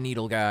a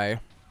needle guy,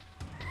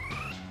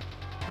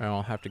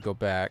 I'll have to go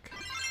back.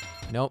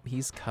 Nope,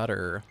 he's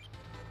cutter.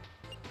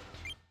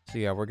 So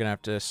yeah, we're gonna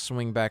have to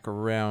swing back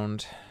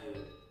around.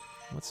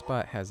 What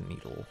spot has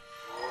needle?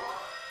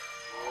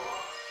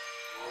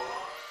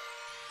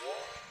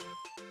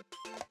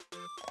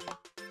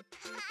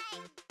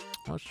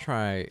 Let's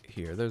try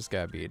here. There's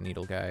gotta be a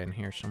needle guy in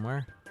here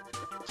somewhere.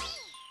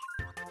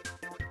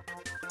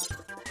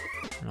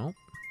 Nope.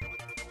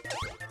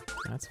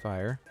 That's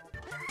fire.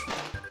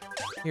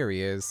 Here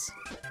he is.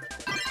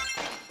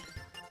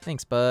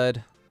 Thanks,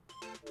 bud.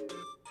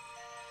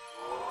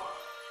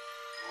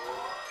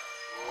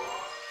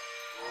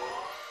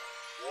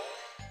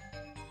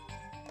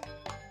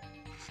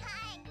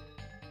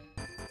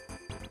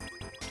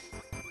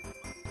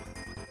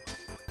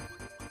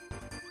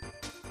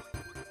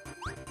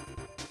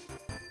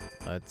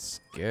 Let's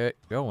get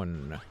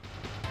going.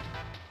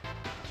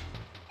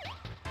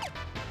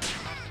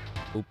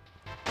 Oop.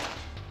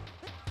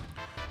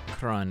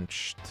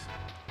 Crunched.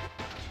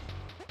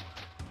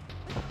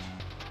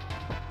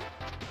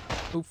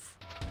 Oof.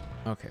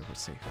 Okay, we're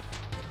safe.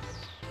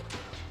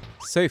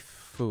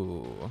 Safe.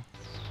 Ooh.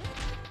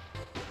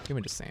 Give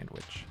me the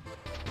sandwich.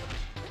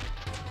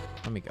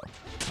 Let me go.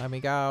 Let me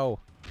go.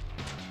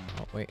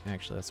 Oh, wait.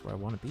 Actually, that's where I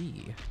want to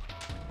be.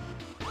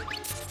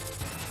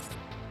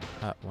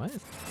 What?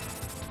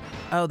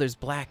 Oh, there's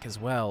black as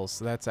well,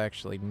 so that's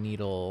actually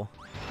needle...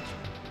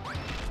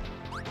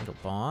 Needle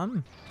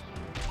bomb?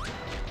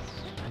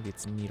 Maybe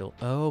it's needle...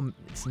 Oh,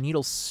 it's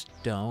needle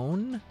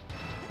stone?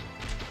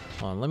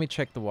 Hold on, let me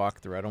check the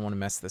walkthrough. I don't want to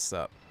mess this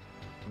up.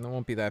 It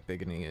won't be that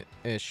big an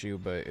issue,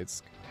 but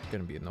it's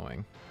gonna be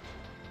annoying.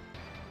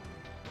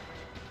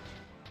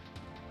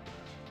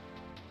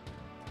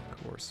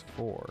 Course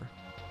 4.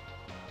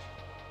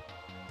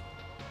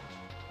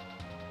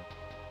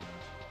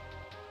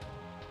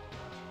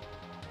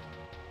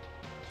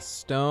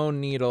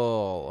 Stone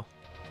needle.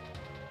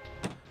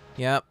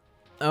 Yep.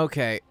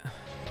 Okay.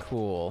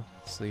 Cool.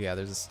 So yeah,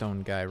 there's a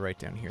stone guy right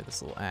down here.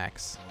 This little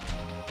axe.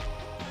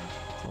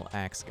 This little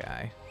axe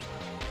guy.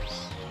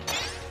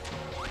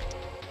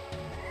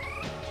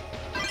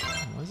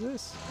 What is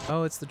this?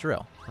 Oh, it's the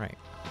drill. Right.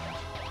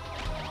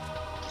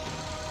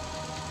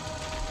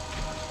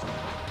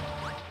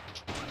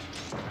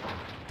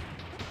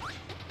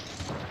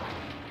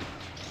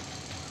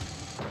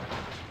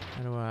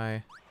 How do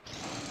I...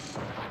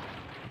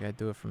 I gotta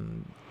do it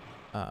from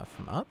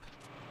up?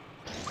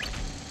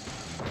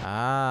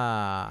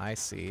 Ah, I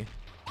see.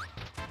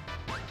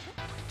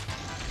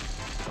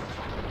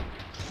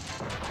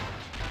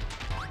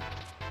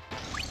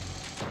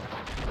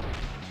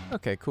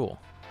 Okay, cool.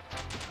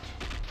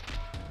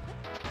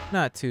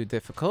 Not too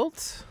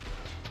difficult.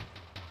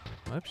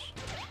 Whoops.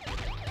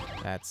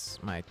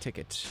 That's my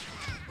ticket.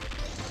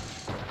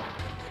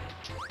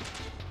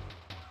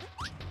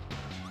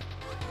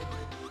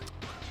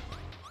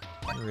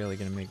 You're really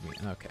gonna make me...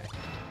 Okay.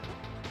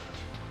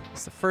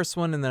 It's the first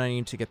one, and then I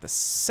need to get the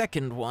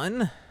second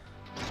one.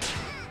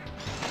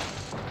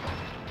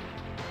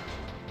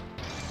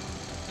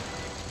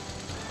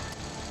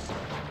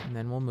 And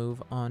then we'll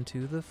move on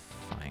to the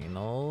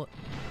final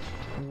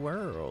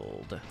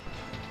world.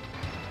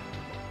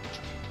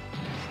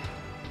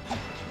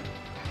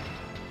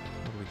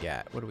 What do we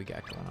got? What do we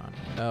got going on?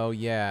 Oh,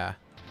 yeah.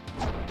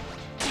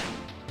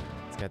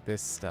 It's got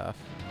this stuff.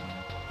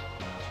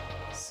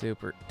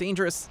 Super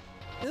dangerous.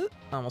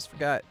 Almost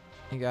forgot.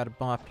 You gotta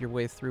bop your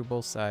way through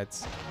both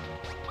sides.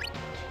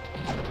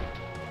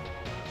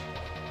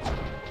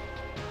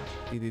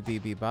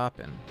 DDD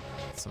boppin'.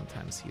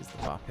 Sometimes he's the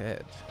bop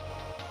head.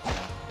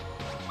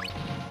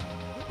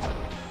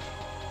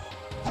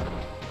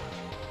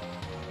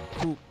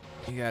 Ooh,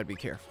 you gotta be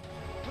careful.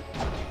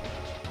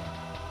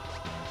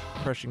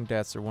 Crushing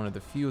deaths are one of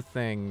the few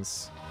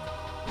things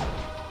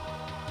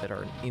that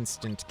are an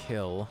instant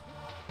kill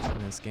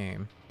in this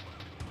game.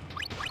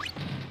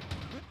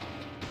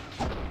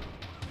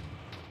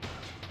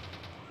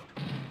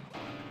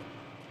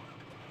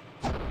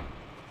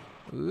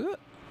 Ooh.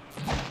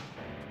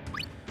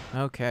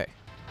 Okay.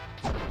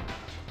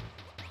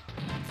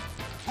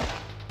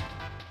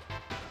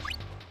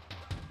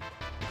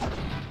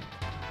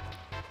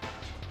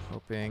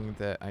 Hoping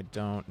that I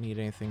don't need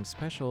anything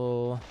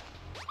special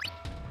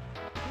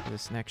for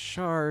this next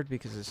shard,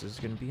 because this is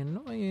going to be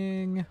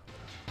annoying.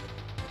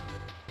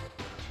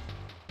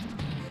 I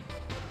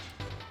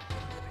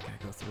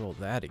gotta go through all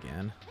that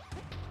again.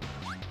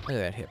 Look at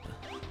that hip.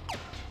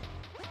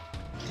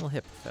 Little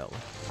hip fella.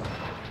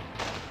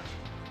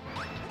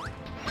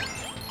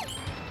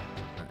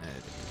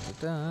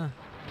 Da-da-da-da.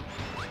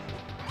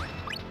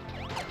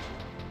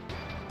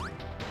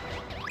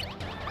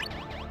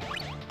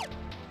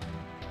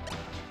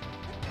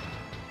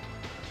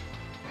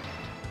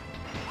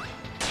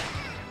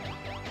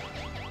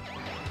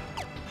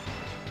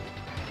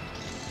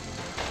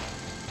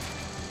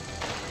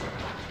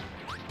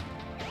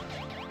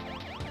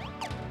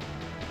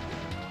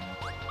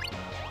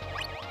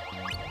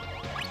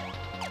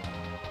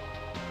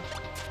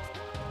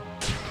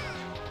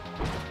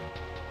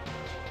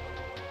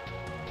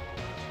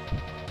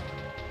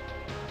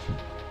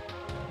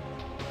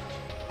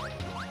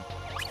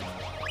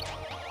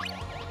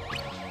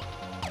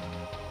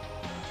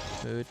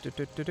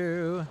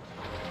 Do-do-do-do-do.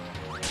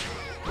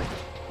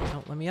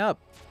 Don't let me up.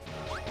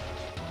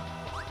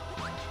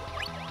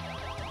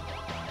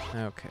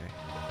 Okay.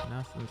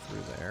 Nothing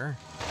through there.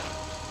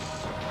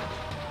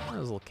 That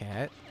was a little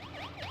cat.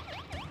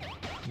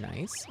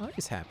 Nice. Oh,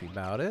 he's happy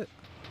about it.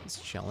 He's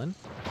chilling.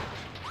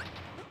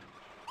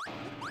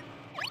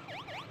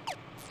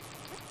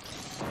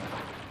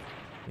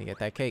 Let me get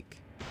that cake.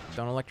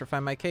 Don't electrify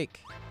my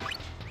cake.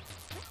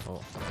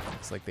 Oh,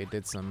 looks like they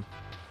did some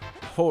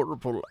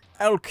horrible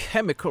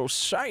alchemical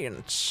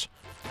science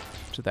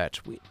to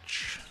that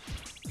witch.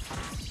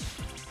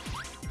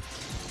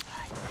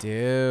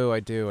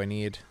 I do. I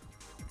need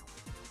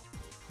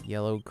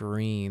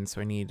yellow-green,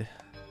 so I need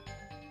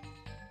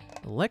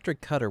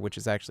electric cutter, which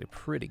is actually a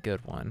pretty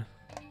good one.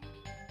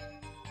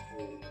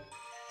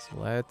 So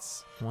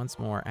let's, once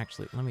more,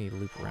 actually, let me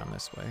loop around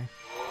this way.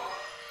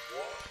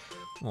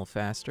 A little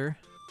faster.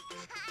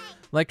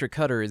 Electric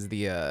cutter is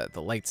the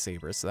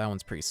lightsaber, so that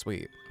one's pretty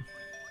sweet.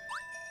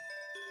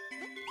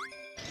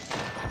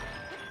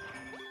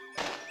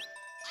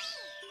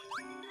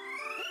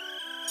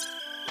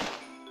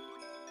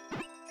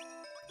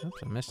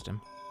 Oops, I missed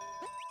him.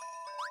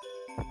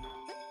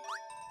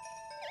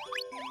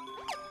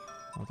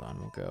 Hold on,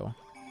 we'll go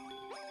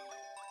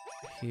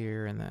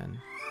here and then,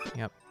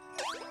 yep.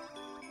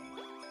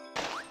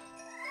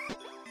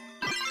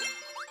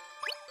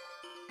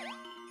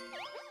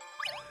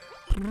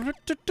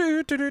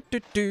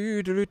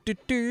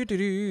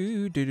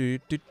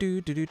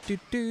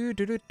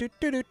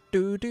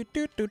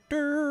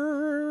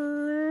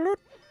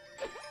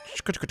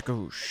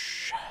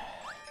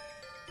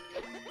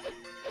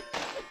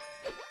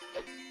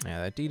 Yeah,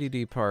 that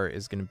DDD part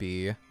is going to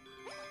be a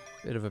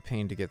bit of a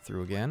pain to get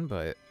through again,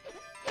 but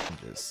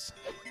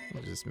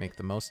we'll just make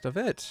the most of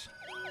it.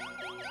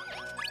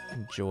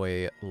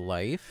 Enjoy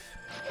life.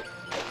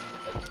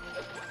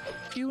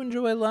 Do you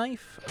enjoy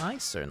life? I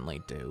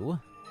certainly do.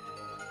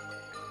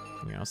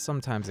 You know,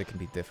 sometimes it can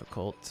be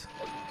difficult,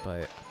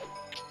 but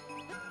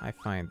I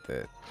find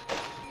that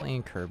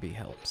playing Kirby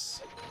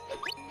helps.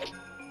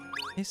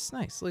 It's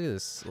nice. Look at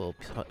this little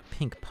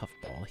pink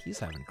puffball. He's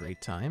having a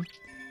great time.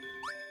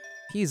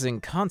 He's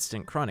in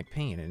constant chronic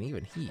pain, and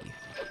even he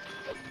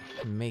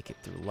can make it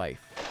through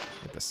life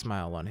with a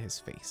smile on his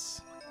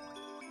face.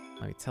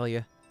 Let me tell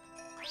you,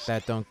 if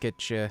that don't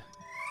get you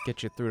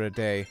through the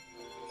day,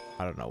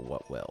 I don't know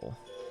what will.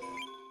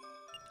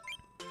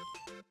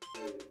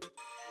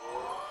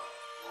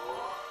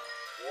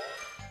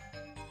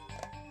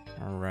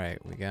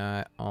 Alright, we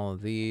got all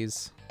of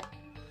these.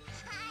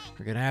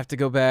 We're gonna have to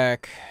go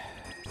back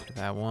to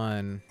that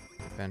one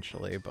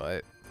eventually,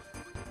 but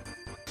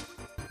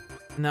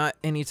not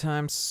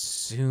anytime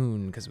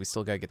soon, because we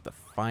still gotta get the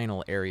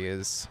final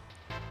areas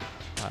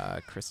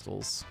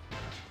crystals.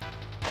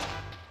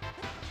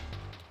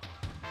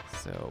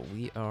 So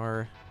we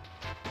are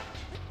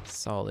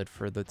solid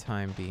for the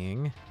time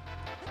being.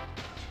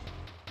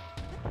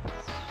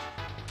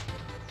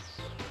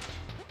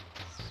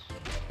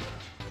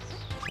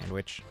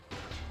 Sandwich.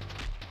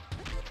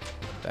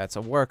 That's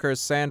a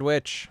worker's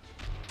sandwich.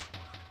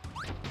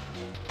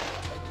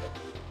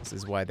 This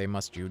is why they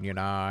must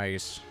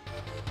unionize.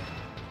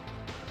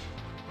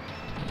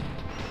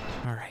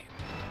 Alright.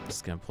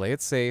 Just gonna play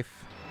it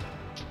safe.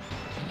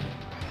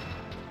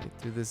 Get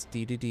through this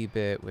DDD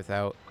bit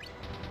without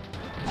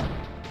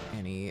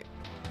any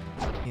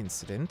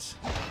incident.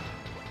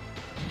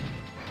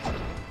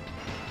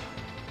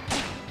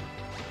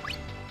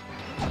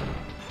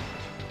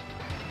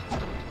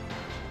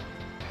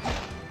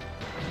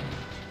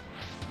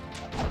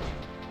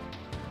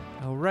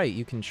 Oh, right,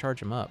 you can charge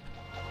them up.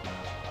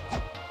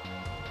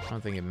 I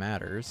don't think it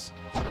matters,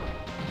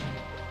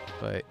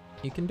 but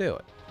you can do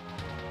it.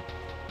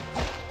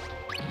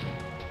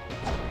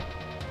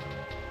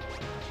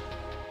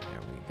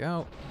 There we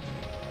go.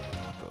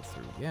 I'll go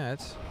through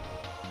yet.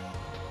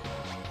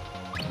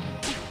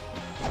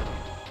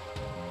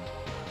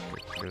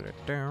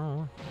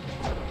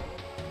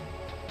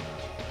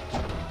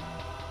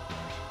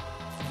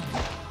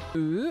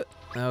 Ooh,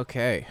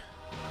 okay.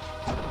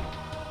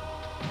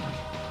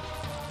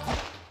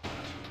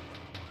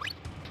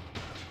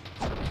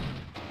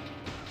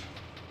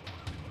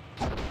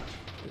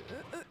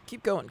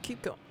 Keep going,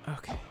 keep going.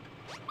 Okay.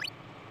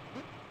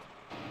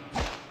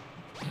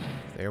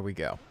 There we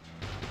go.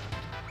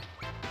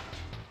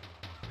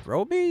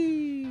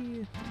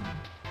 Roby!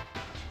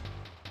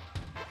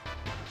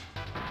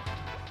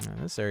 Now,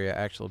 this area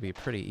actually will be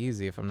pretty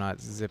easy if I'm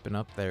not zipping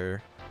up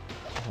there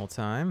the whole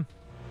time.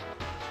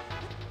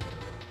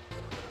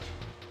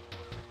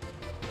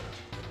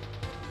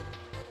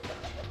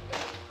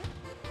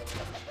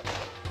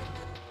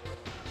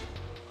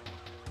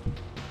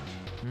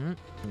 Look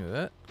at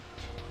that.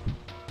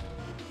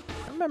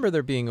 I remember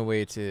there being a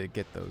way to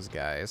get those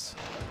guys.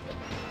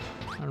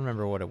 I don't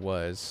remember what it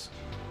was.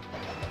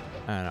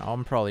 I don't know,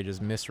 I'm probably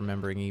just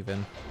misremembering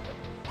even.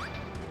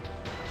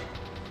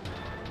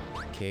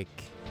 Cake.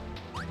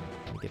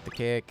 Let me get the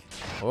cake.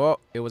 Oh,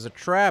 it was a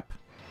trap.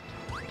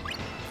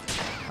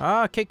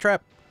 Ah, cake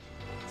trap.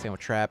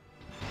 Sandwich trap.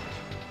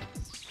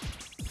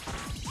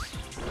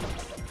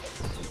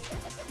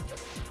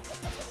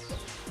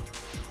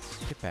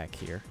 Get back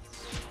here.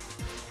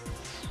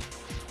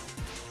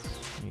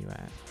 Where you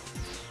at?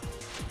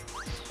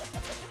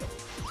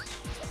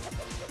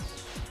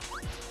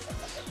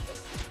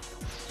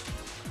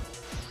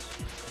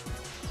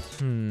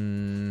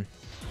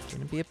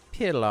 Gonna be a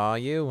pill, are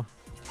you?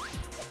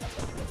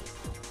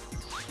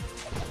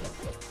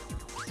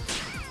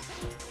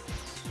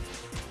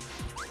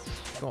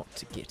 Got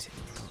to get him,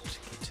 got to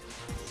get him.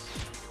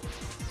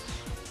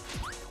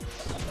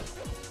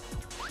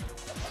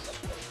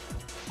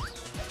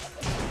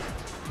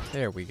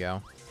 There we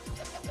go.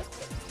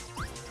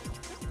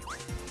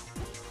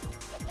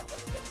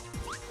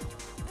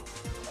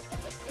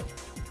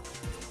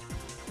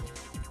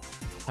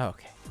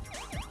 Okay.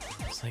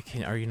 It's like,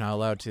 are you not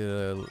allowed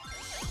to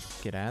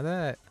get out of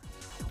that?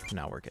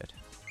 No, we're good.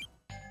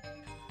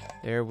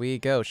 There we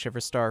go. Shiver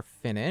Star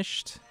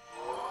finished.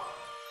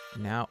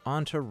 Now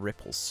on to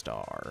Ripple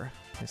Star.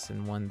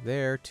 Missing one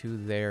there, two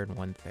there, and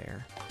one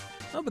there.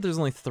 Oh, but there's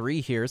only 3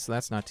 here, so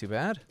that's not too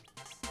bad.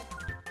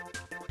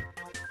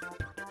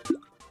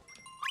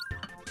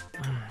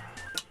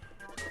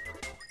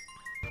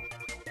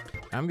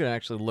 I'm gonna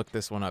actually look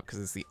this one up because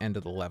it's the end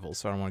of the level,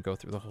 so I don't want to go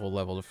through the whole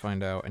level to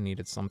find out I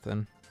needed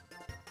something.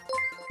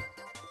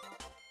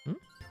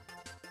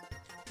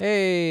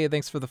 Hey,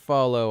 thanks for the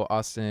follow,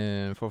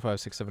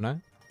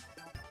 Austin45679.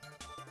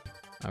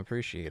 I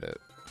appreciate it.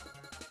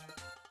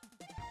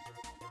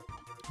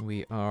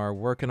 We are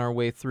working our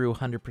way through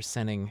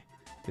 100%ing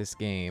this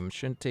game.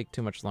 Shouldn't take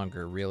too much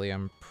longer, really.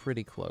 I'm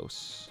pretty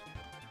close.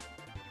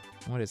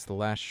 What is the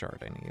last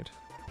shard I need?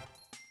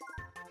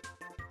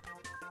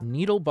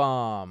 Needle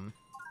Bomb.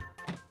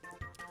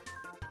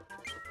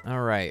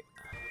 All right.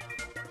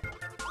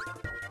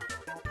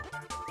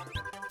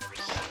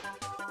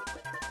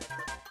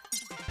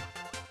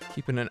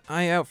 Keeping an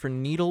eye out for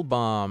Needle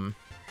Bomb.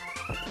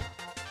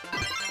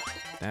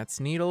 That's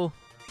Needle.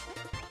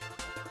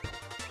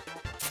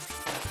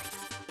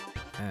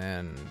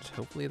 And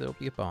hopefully there'll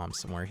be a bomb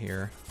somewhere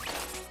here.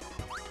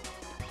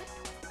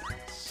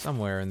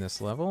 Somewhere in this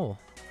level.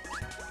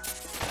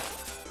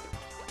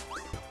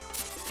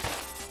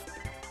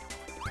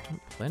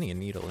 Plenty of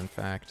Needle, in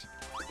fact.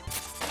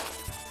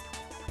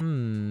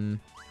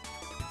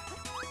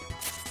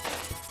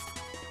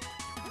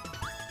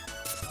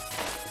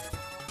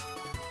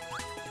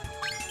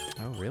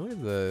 Oh, really?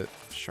 The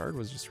shard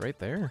was just right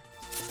there?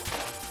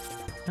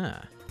 Huh.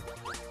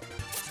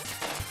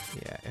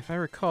 Yeah, if I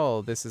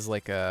recall, this is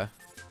like a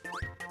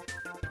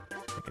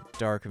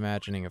dark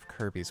imagining of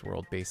Kirby's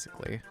world,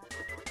 basically.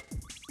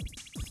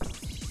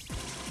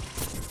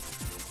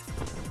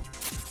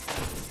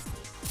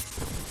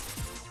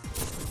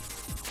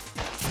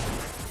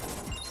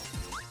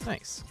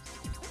 Nice.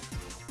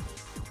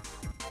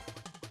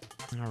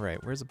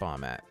 Alright, where's the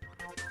bomb at?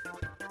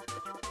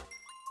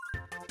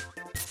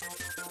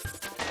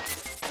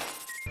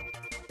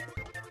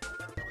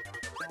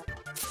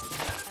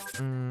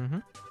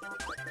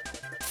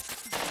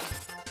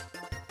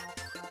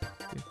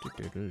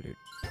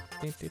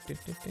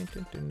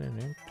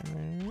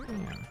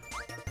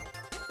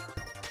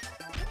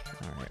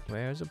 Alright,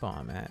 where's the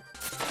bomb at?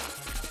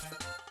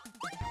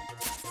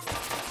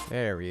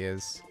 There he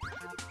is.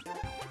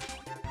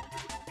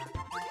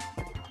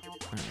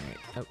 Alright.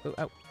 Oh, oh,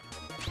 oh.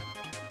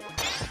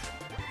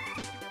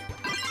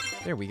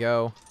 There we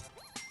go.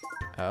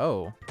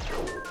 Oh.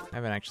 I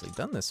haven't actually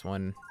done this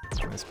one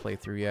in this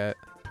playthrough yet.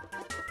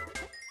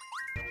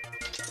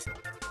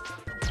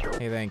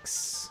 Hey,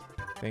 thanks.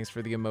 Thanks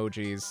for the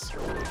emojis.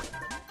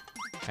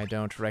 I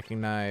don't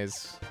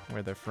recognize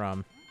where they're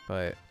from,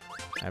 but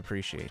I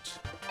appreciate.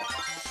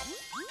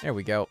 There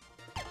we go.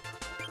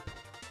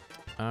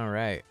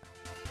 Alright.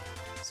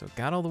 So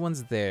got all the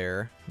ones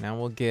there. Now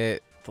we'll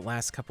get the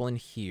last couple in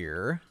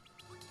here.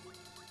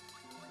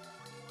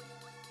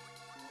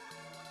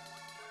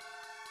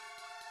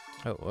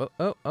 Oh, oh,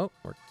 oh, oh.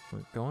 We're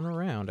going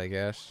around, I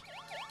guess.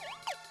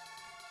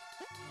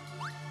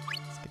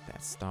 Let's get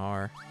that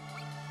star.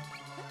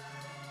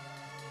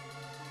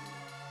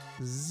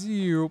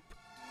 Zoop.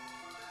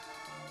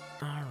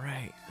 All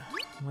right.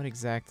 What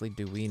exactly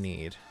do we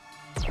need?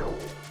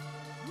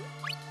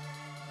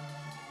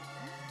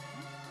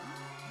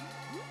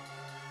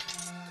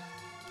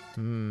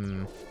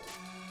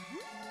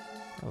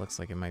 That looks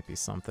like it might be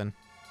something.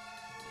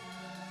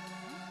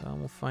 Well,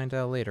 we'll find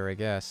out later, I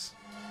guess.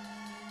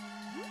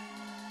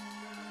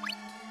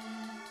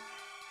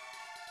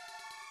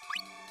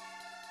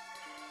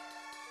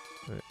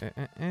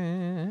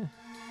 I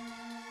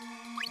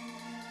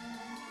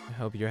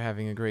hope you're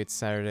having a great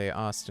Saturday,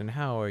 Austin.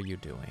 How are you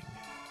doing?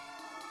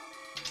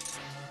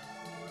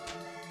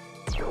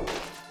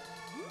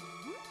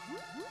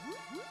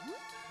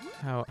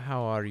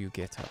 How are you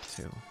get up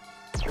to?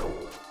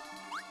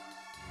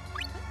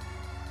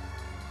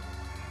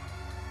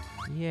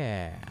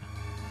 Yeah.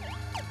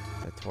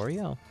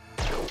 Tutorial.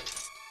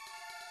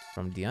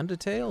 From the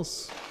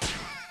Undertales.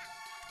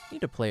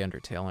 Need to play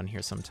Undertale on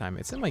here sometime.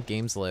 It's in my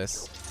games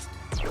list.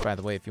 By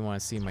the way, if you want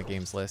to see my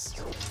games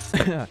list,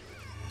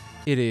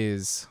 it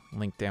is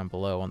linked down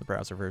below on the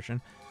browser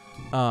version.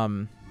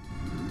 Because,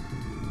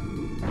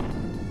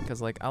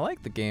 like, I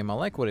like the game. I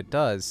like what it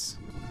does.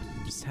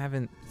 Just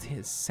haven't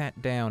sat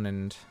down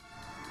and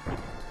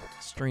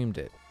streamed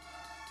it.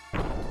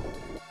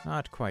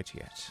 Not quite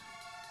yet.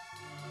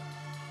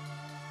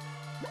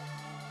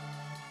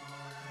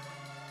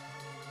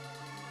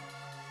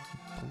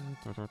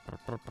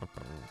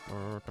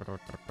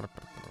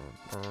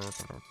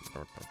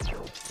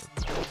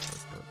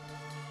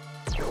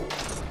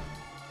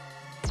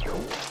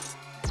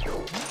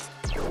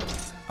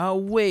 Oh,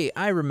 wait,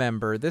 I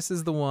remember. This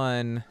is the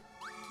one...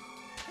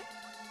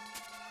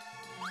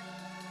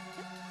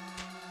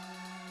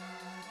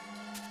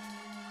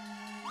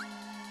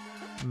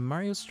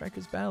 Mario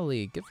Strikers Battle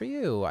League. Good for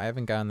you. I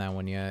haven't gotten that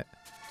one yet.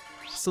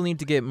 Still need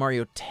to get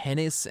Mario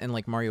Tennis and,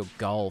 like, Mario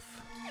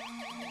Golf.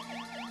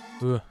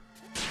 Ugh.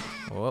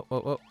 Whoa, whoa,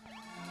 whoa.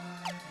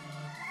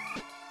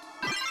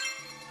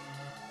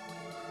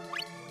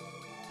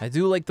 I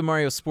do like the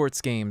Mario sports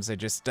games. I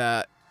just,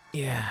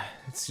 yeah,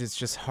 it's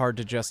just hard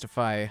to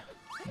justify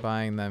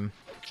buying them,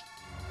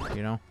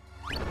 you know?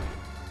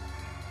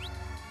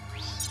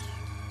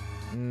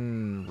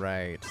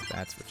 Right,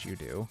 that's what you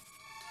do.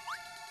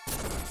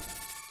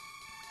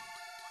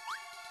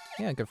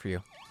 Yeah, good for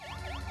you.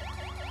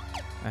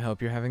 I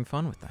hope you're having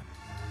fun with them.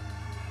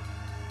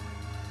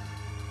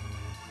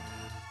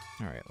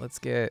 Alright, let's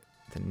get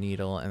the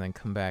needle and then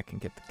come back and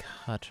get the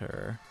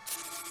cutter.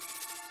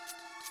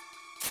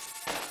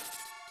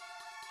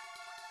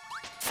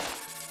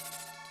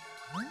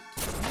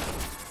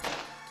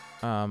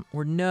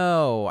 Or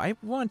no, I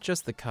want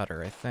just the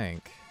cutter, I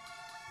think.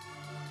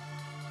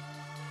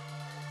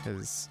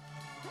 Because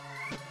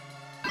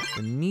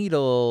the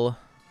needle...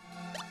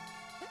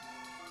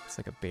 It's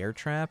like a bear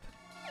trap?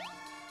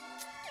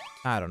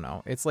 I don't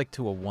know. It's like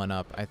to a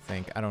 1-up, I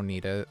think. I don't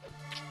need it.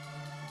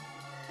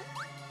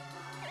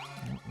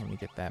 Let me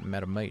get that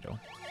Metamato.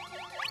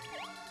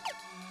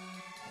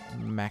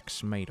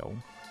 Maxmato.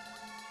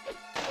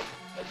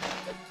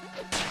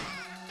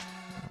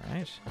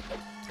 Alright.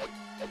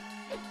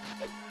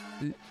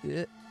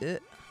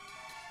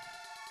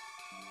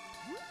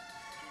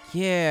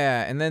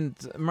 Yeah, and then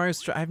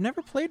I've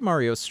never played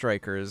Mario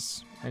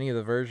Strikers, any of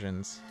the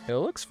versions. It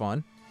looks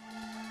fun.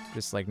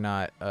 Just like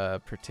not a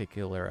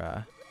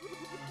particular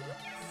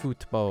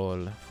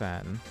football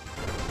fan.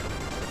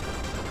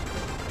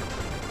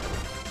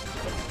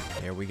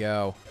 Here we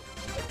go.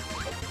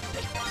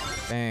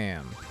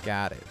 Bam,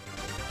 got it.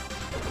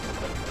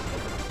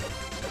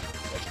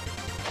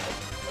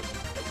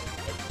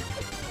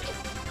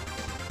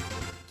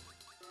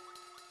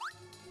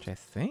 Which I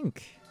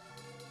think...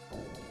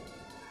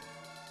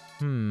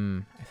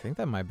 I think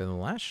that might have been the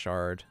last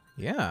shard.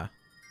 Yeah.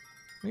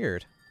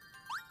 Weird.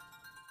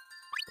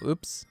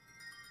 Oops.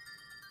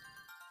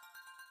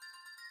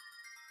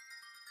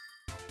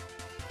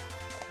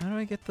 How do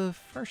I get the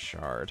first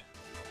shard?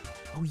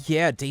 Oh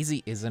yeah,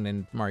 Daisy isn't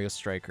in Mario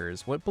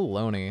Strikers. What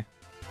baloney.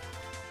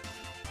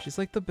 She's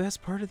like the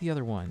best part of the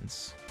other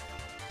ones.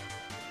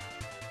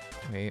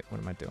 Wait, what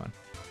am I doing?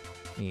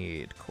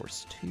 Need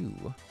course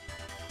 2.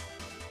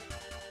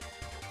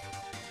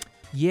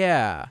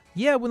 Yeah.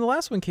 Yeah, when the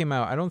last one came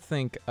out, I don't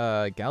think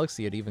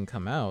Galaxy had even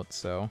come out,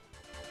 so...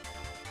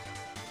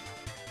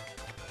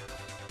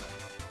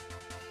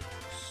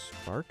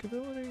 Spark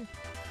ability?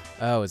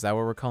 Oh, is that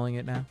what we're calling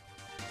it now?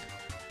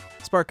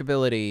 Spark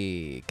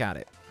ability. Got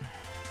it.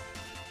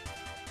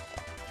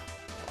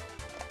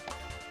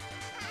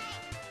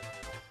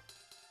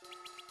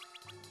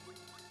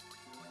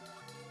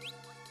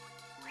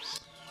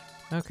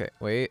 Okay,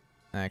 wait.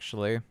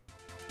 Actually,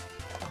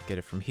 I'll get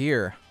it from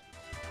here.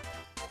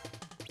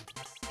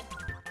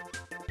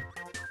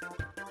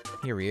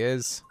 Here he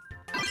is.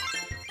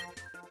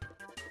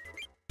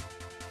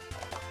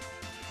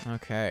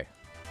 Okay.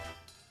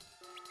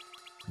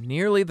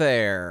 Nearly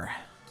there.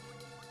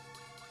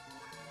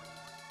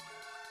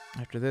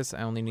 After this,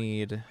 I only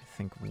need, I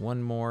think,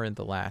 one more in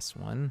the last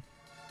one.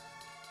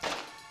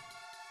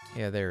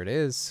 Yeah, there it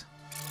is.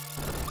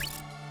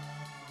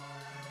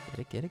 Get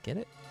it, get it, get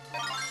it.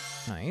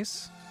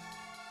 Nice.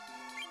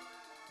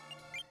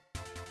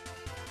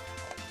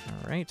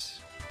 All right.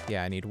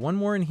 Yeah, I need one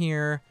more in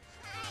here,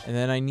 and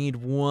then I need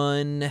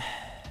one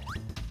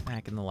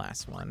back in the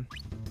last one,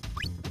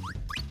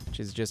 which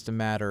is just a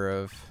matter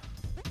of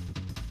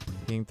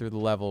getting through the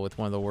level with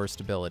one of the worst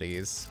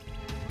abilities.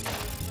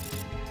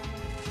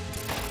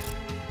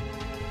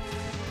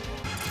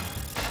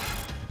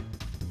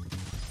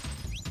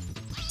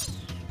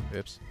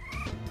 Oops.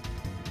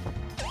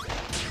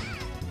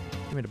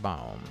 Give me the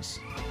bombs.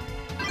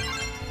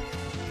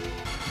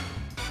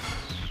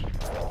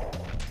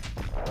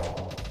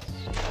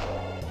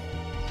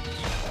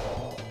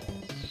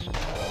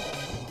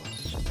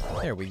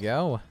 There we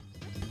go.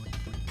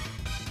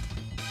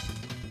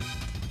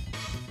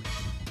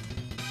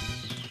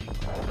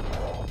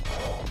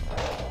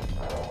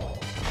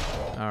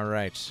 All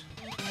right.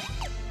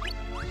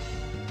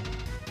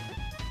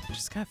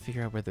 Just gotta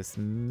figure out where this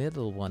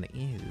middle one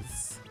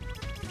is.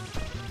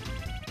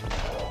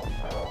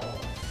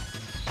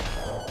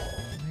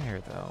 Where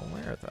though?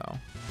 Where though?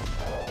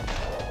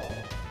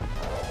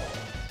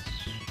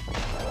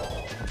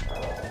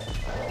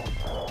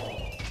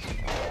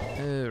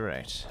 All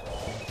right.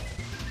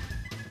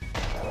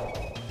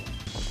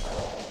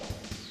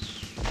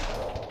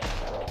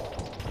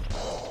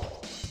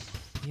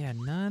 Yeah,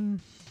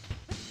 none.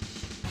 I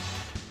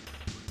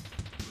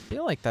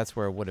feel like that's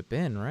where it would have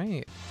been,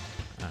 right?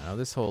 I don't know,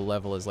 this whole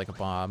level is like a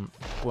bomb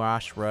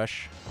wash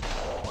rush.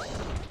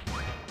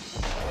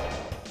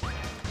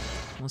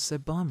 Let's say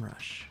bomb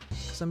rush,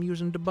 because I'm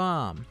using the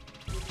bomb.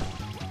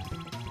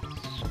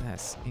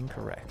 That's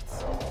incorrect.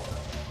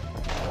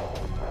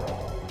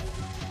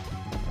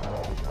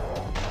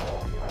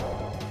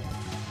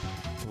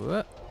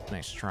 Whoop,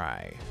 nice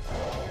try.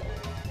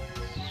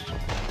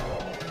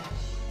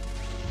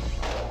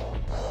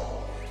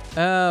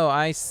 Oh,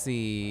 I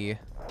see.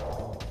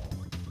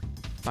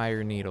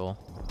 Fire needle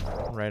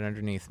right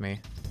underneath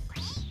me.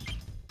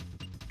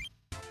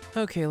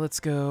 Okay, let's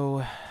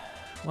go.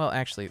 Well,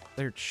 actually,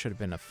 there should have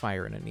been a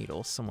fire and a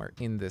needle somewhere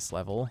in this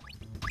level.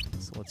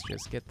 So let's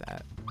just get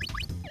that.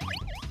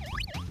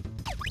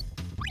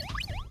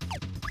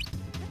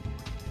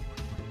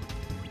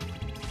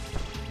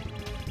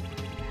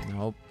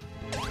 Nope.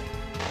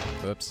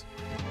 Oops.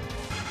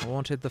 I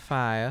wanted the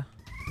fire.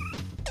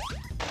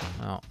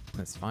 Oh,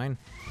 that's fine.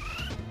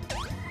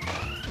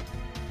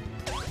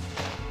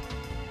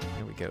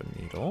 There we go,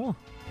 needle.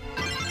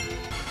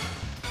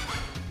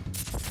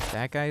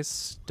 That guy's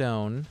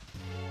stone,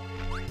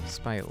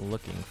 despite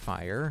looking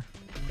fire.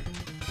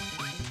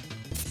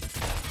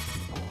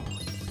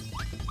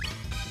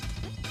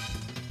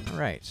 All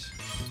right.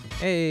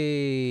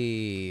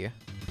 Hey!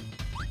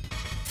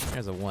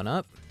 There's a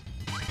 1-up.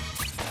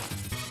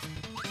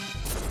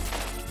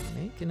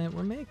 Making it,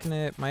 we're making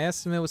it. My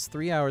estimate was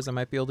 3 hours. I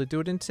might be able to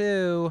do it in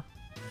 2.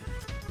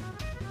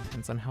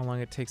 Depends on how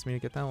long it takes me to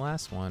get that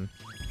last one.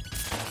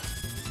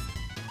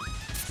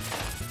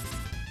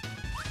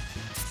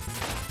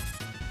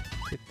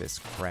 Get this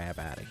crab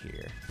out of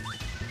here.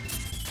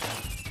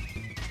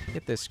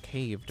 Get this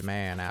caved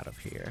man out of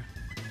here.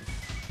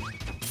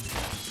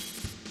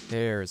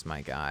 There's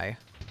my guy.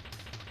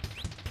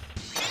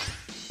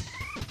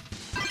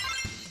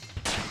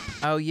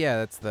 Oh yeah,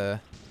 that's the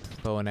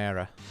bow and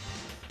arrow.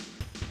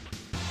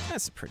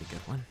 That's a pretty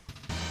good one.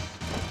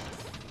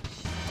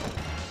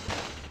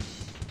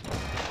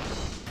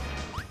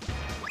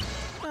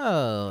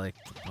 Oh, like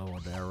the bow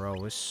and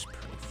arrow is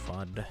pretty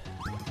fun.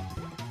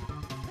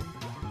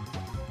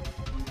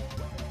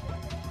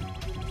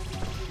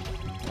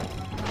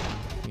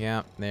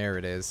 Yeah, there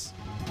it is.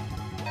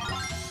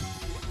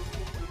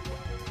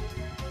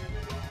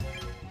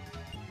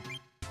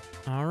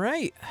 All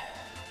right.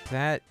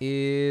 That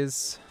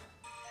is,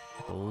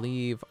 I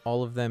believe,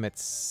 all of them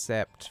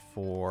except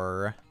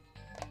for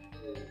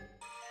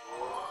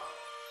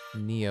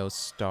Neo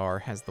Star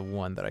has the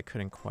one that I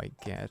couldn't quite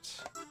get.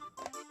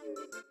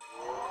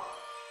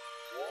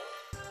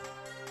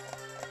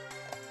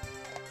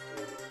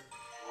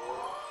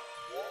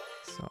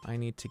 So I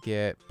need to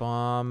get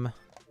Bomb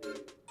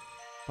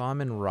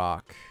and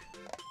Rock,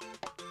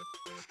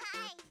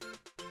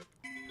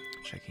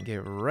 which I can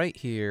get right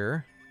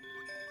here.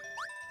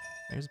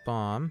 There's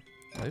Bomb.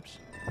 Oops.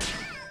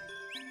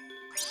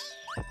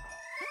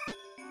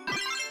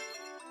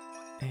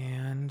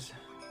 And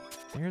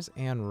there's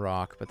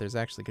Rock, but there's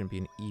actually going to be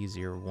an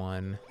easier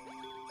one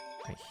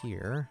right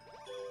here.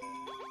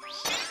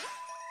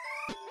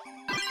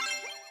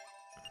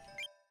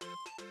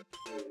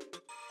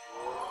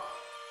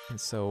 And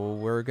so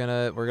we're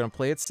gonna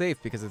play it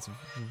safe because it's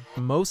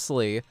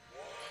mostly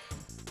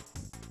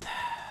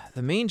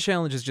the main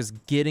challenge is just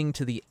getting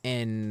to the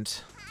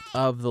end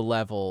of the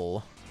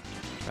level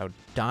without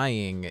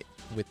dying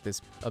with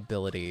this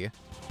ability.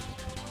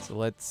 So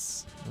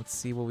let's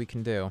see what we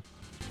can do.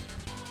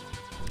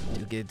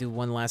 We get to do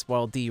one last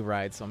Wild D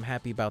ride, so I'm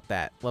happy about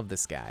that. Love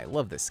this guy.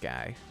 Love this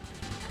guy.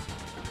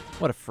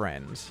 What a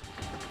friend.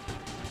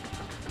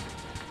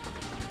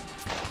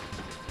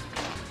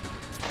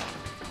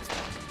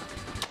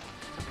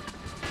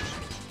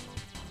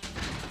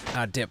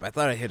 Ah, dip. I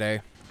thought I hit A.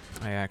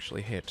 I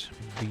actually hit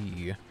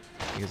B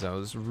because I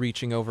was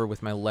reaching over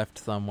with my left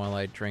thumb while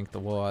I drank the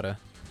water.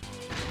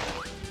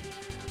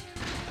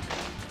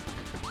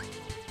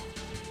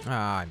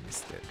 Ah, I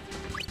missed it.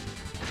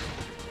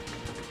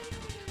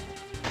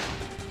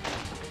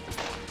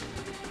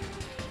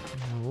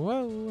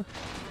 Whoa.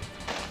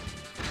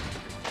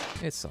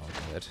 It's all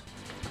good.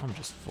 I'm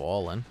just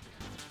falling.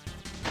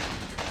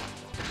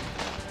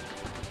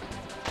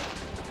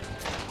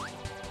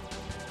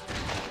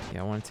 Yeah,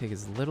 I want to take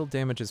as little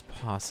damage as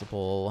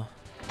possible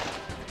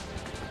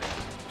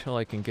until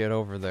I can get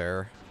over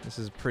there. This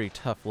is a pretty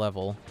tough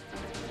level.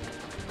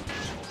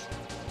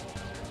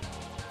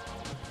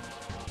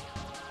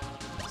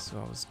 So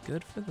I was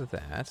good for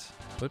that.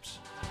 Whoops.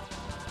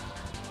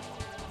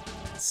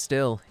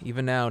 Still,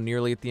 even now,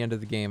 nearly at the end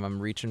of the game,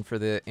 I'm reaching for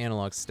the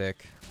analog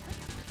stick.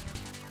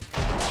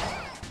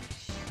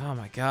 Oh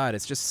my god,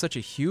 it's just such a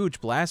huge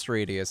blast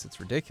radius.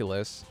 It's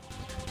ridiculous.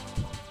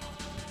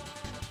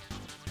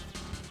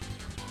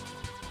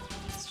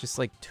 It's just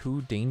like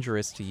too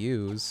dangerous to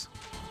use.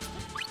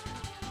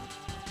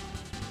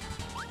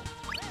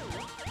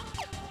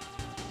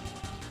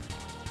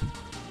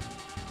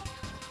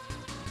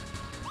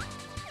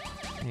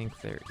 I think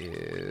there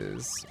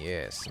is,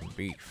 yeah, some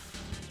beef.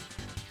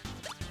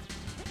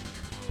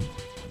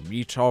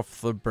 Meat off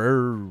the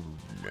bone.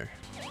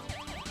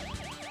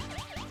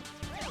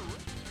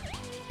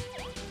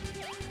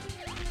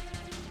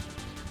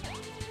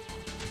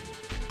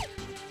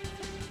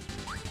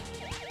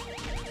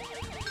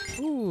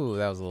 Ooh,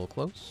 that was a little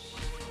close.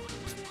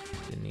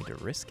 Didn't need to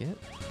risk it.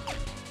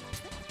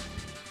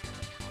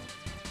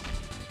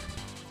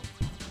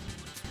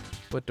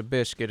 Put the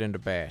biscuit in the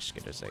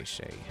basket, as they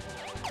say.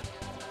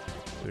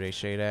 Do they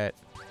say that?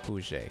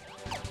 Who's they?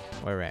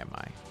 Where am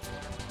I?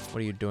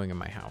 What are you doing in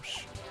my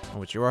house?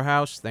 Oh, it's your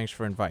house? Thanks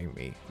for inviting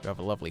me. You have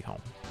a lovely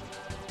home.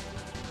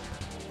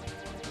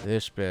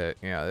 This bit,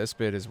 yeah, this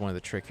bit is one of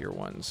the trickier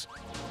ones.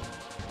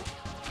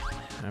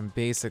 I'm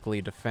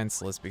basically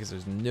defenseless because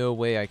there's no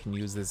way I can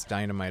use this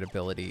dynamite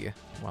ability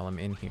while I'm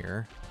in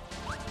here.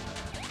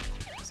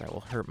 Because I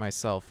will hurt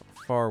myself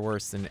far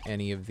worse than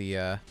any of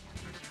the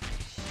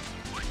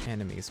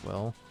enemies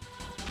will.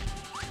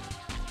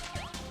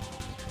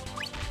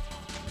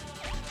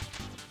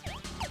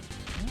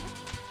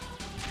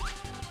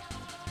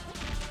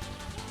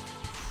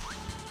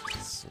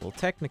 It's a little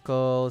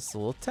technical. It's a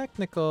little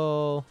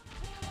technical.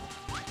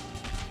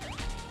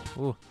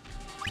 Ooh.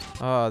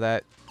 Oh,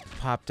 that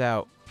popped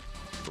out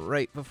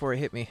right before it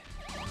hit me.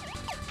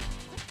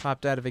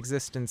 Popped out of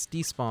existence,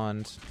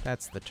 despawned.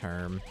 That's the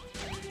term.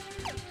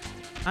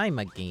 I'm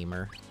a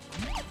gamer.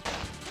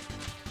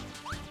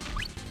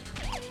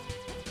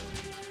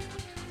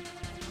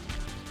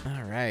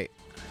 Alright.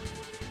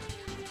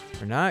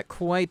 We're not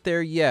quite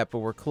there yet, but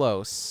we're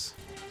close.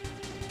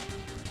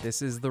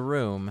 This is the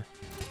room.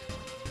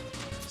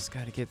 Just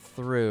gotta get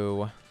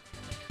through.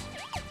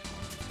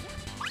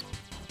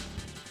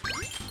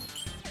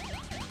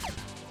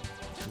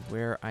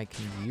 Where I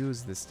can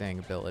use this dang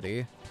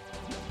ability.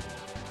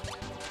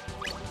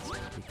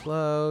 Be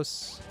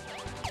close.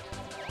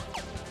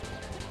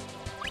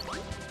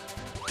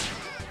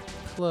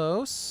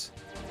 Close.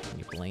 Can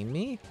you blame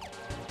me?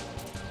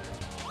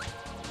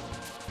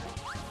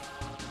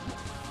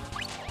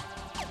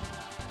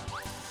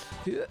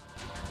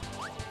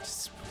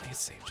 Just play it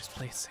safe, just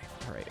play it safe.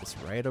 Alright, it's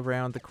right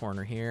around the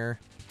corner here.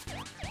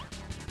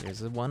 There's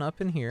the one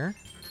up in here.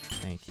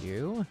 Thank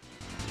you.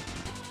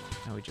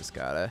 Now we just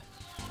gotta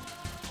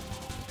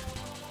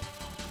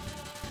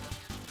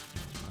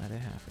let it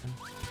happen.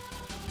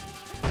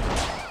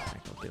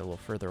 I'll get a little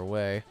further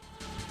away.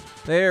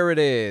 There it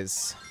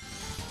is.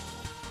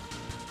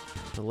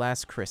 The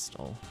last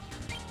crystal.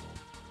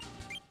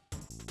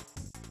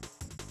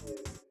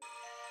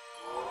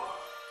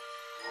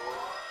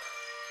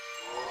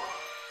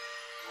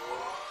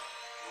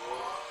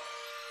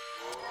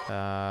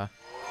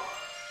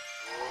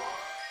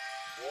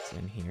 It's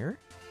in here.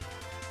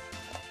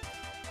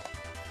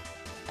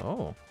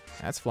 Oh,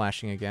 that's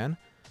flashing again.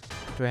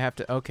 Do I have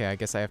to? Okay, I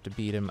guess I have to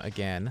beat him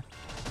again.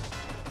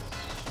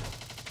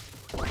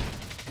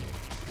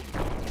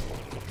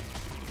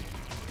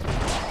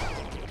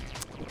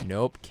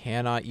 Nope,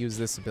 cannot use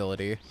this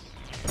ability.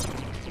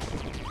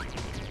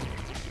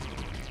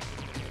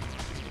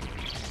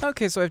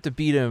 Okay, so I have to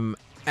beat him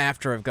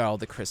after I've got all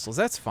the crystals.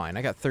 That's fine.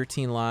 I got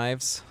 13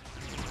 lives,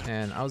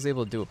 and I was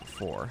able to do it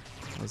before.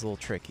 It was a little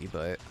tricky,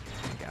 but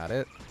I got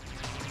it.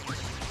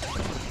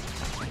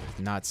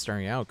 Not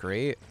starting out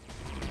great.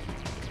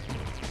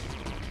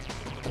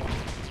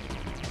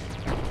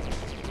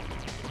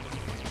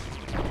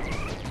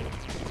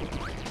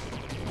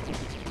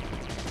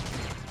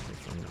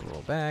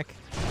 Roll back.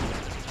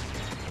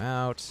 Come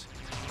out.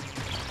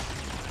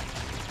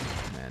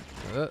 And then,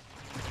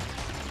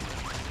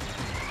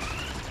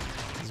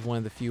 this is one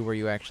of the few where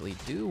you actually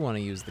do want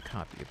to use the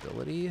copy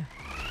ability.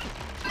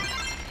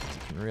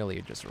 You can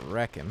really just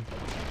wreck him.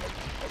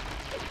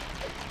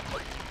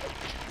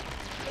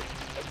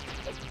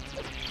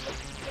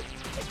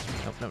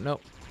 Nope, nope,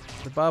 nope.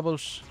 The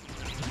bubbles.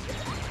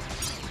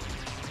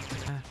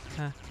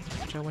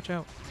 Watch out, watch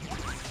out.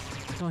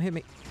 Don't hit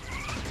me.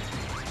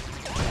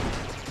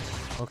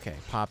 Okay,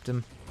 popped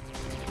him.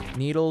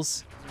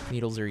 Needles.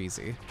 Needles are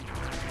easy.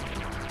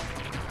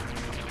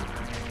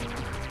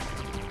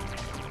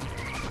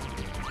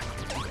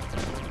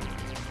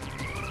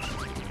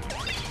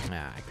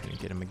 Ah, I couldn't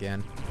get him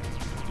again.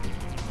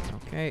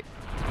 Okay.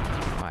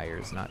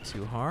 Fire's not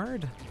too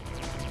hard.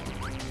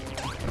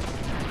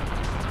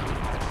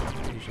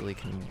 Usually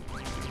can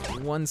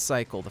one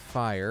cycle the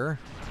fire.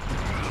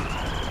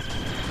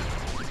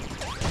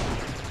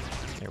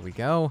 There we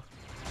go.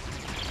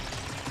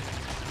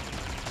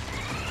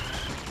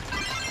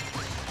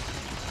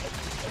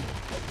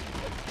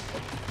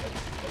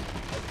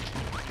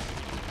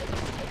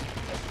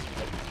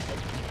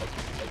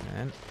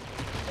 And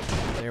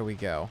there we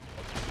go.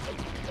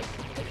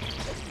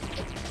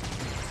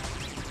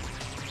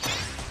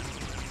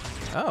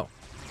 Oh,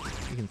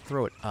 you can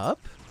throw it up?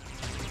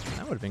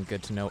 That would have been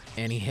good to know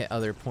any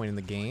other point in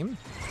the game.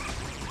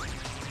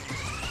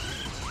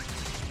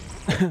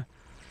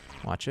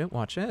 Watch it,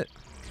 watch it.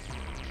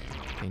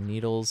 Okay,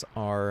 needles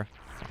are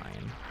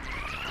fine.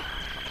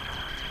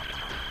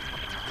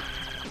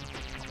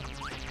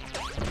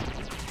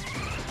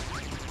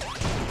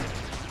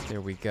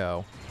 There we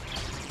go.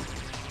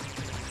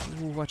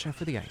 Ooh, watch out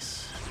for the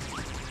ice.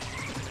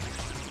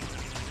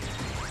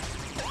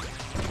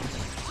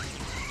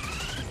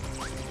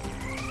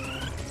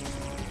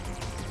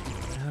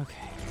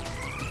 Okay.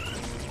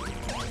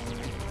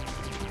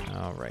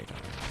 All right.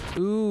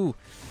 Ooh,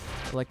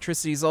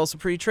 electricity is also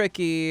pretty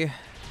tricky.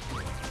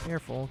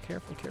 Careful,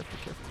 careful, careful,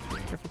 careful,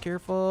 careful,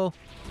 careful.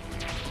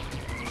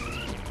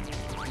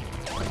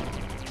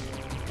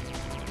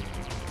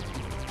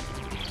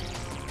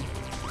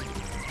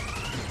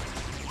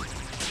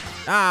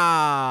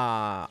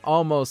 Ah,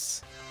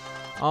 almost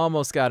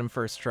got him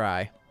first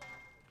try.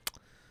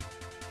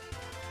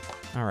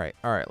 All right,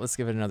 let's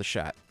give it another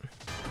shot.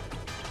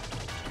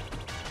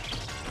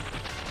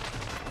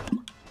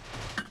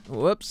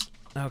 Whoops.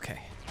 Okay.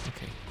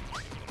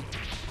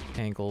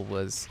 Angle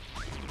was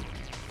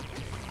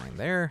fine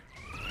there.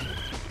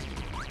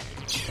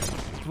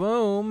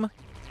 Boom.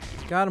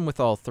 Got him with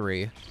all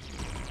three.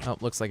 Oh,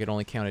 looks like it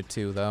only counted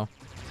two, though.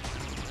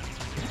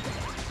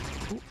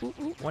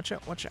 Ooh, watch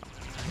out, watch out.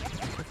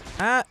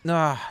 Ah,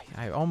 no,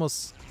 I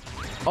almost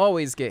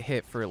always get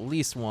hit for at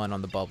least one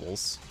on the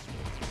bubbles.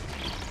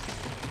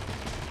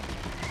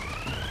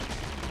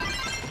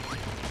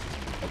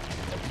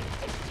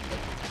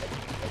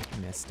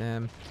 Missed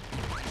him.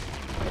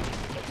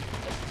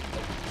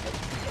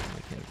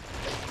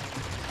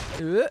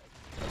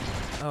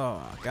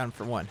 Oh, got him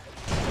for one.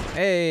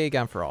 Hey,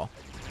 got him for all.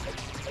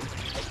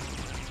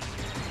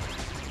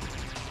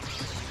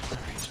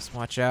 Alright, just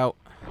watch out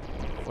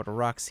for the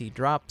rocks he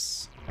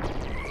drops.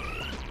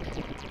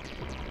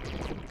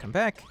 Come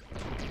back.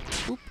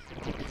 Oop.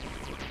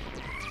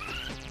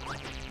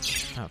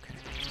 Okay.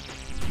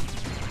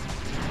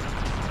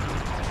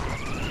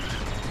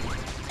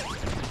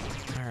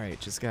 Alright,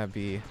 just gotta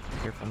be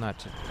careful not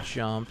to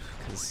jump,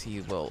 because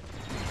he will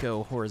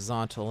go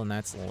horizontal, and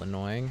that's a little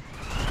annoying.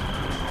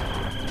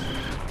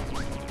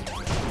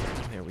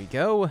 There we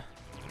go.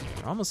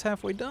 We're almost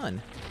halfway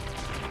done.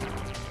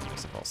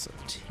 I've also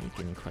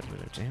taken quite a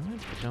bit of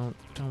damage, but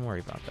don't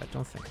worry about that.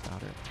 Don't think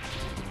about it.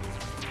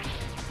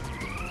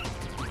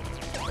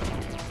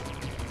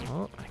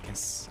 Oh, I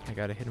guess I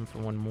gotta hit him for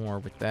one more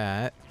with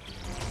that.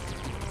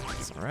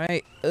 It's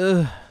alright.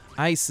 Ugh.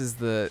 Ice is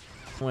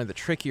one of the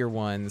trickier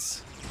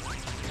ones.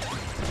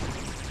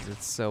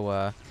 It's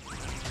so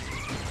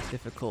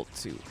difficult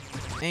to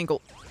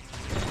angle.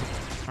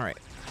 Alright.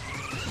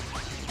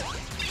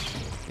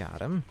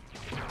 Got him.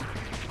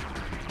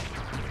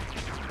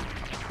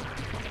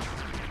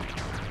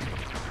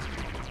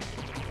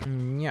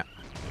 Yeah.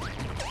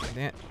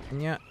 Yeah.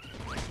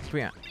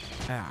 Yeah.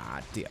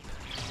 Ah, dip.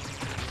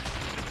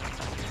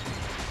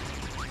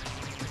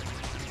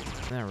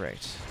 All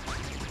right.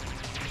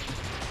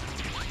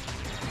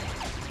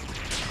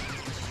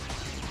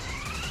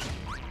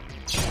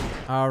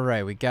 All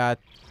right, we got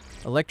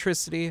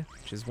electricity,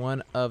 which is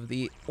one of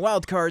the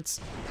wild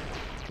cards.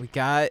 We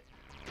got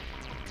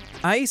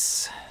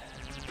ice.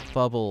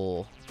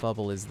 Bubble.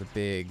 Bubble is the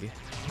big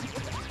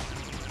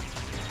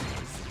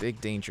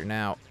danger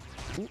now.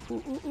 Ooh,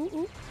 ooh, ooh, ooh,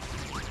 ooh.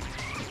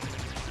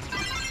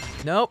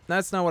 Nope,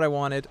 that's not what I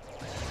wanted.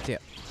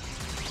 Dip.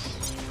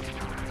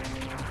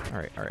 All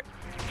right.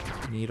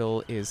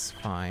 Needle is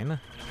fine.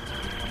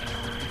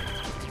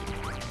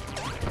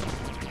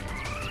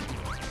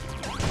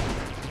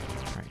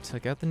 Alright,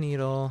 took out the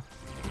needle.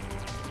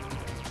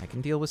 I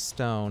can deal with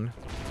stone.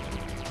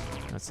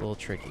 That's a little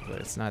tricky, but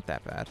it's not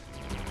that bad.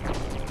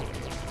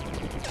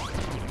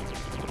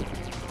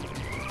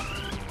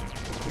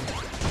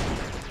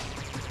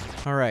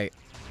 Alright.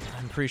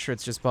 I'm pretty sure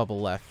it's just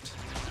bubble left.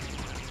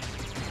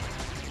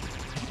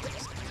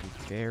 Just be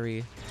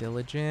very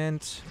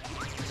diligent.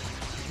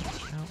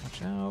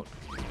 Watch out.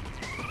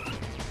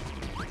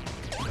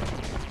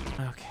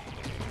 Okay.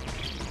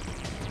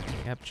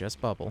 Yep,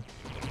 just bubble.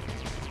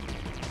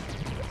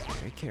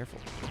 Very careful.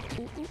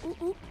 Ooh, ooh, ooh,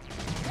 ooh.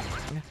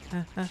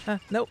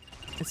 Nope.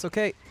 It's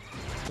okay.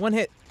 One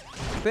hit.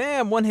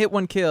 Bam! One hit,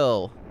 one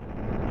kill.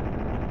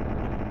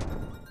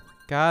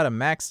 Got a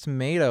max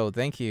tomato.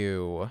 Thank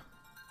you.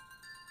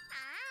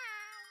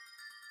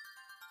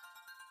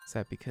 Is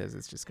that because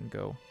it's just gonna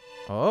go?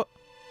 Oh.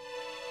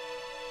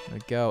 There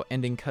we go.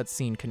 Ending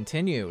cutscene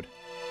continued.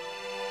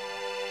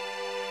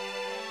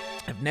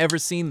 I've never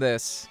seen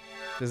this.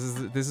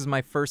 This is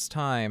my first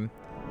time.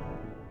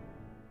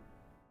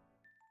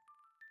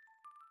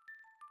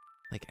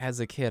 Like, as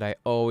a kid, I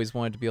always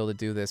wanted to be able to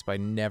do this, but I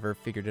never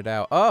figured it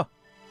out. Oh!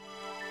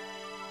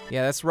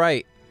 Yeah, that's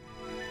right.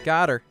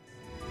 Got her.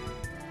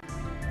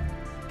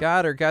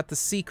 Got her. Got the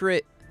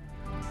secret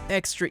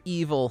extra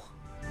evil.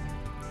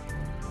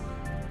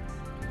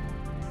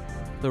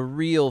 The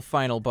real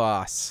final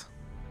boss.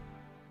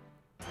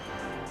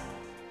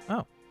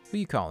 Oh, who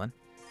you calling?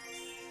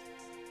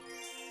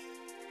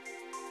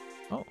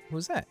 Oh,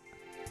 who's that?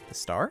 The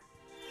star?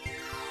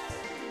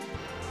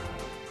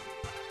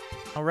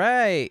 All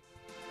right.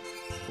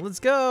 Let's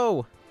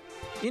go.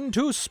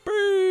 Into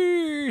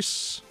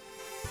space.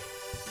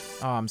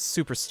 Oh, I'm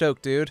super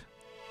stoked, dude.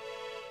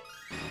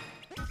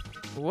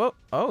 Whoa.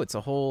 Oh, it's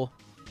a whole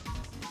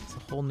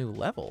new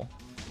level.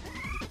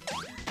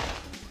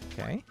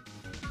 Okay.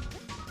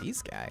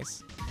 These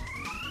guys.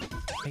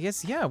 I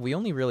guess, yeah, we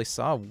only really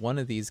saw one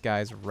of these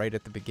guys right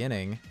at the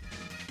beginning.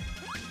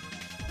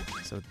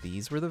 So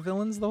these were the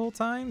villains the whole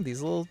time?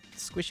 These little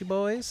squishy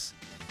boys?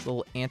 These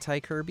little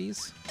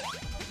anti-Kirbys?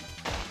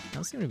 They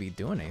don't seem to be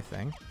doing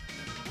anything.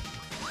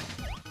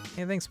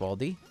 Hey, thanks,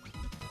 Waldy.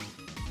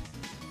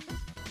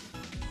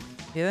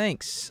 Hey,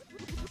 thanks.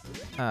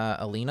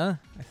 Alina,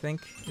 I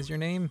think, is your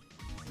name.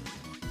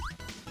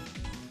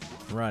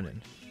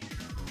 Running.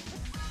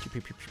 Pew,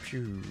 pew, pew,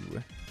 pew,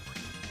 pew.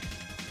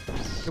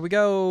 Here we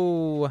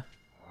go.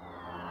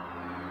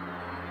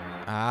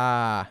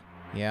 Ah,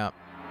 yeah.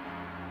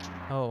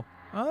 Oh,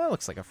 that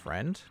looks like a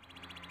friend.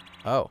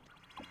 Oh,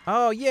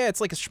 yeah, it's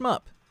like a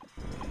shmup.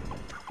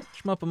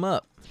 Shmup 'em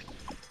up.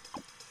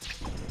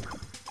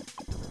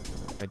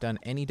 Have I done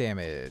any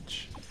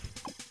damage?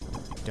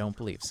 Don't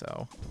believe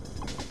so.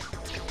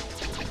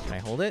 Can I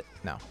hold it?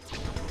 No.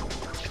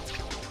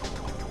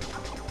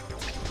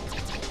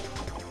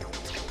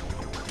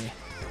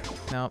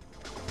 Nope.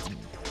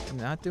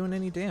 Not doing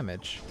any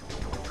damage.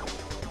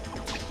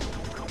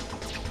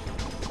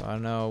 So I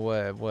don't know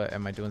what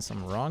am I doing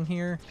something wrong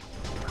here?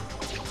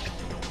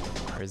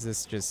 Or is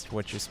this just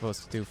what you're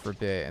supposed to do for a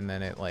bit and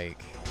then it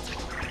like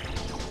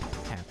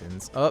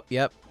happens? Oh,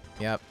 yep.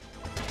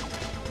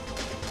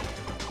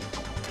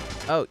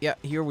 Oh, yeah,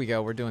 here we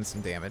go. We're doing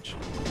some damage.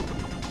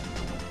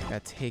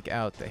 Gotta take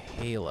out the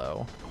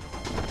halo.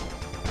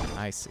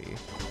 I see.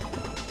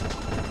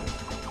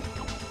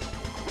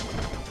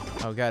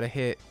 Oh, gotta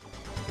hit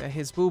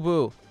his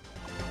boo-boo.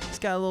 He's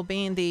got a little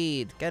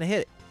band-aid. Gotta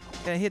hit it.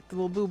 Gotta hit the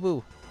little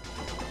boo-boo.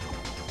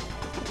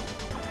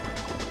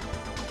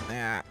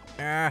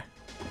 Ah.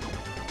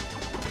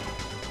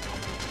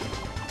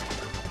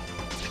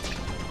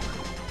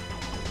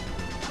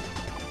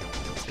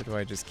 So do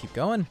I just keep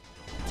going?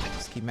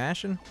 Just keep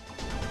mashing?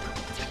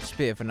 It's a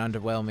bit of an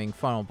underwhelming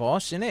final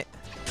boss, isn't it?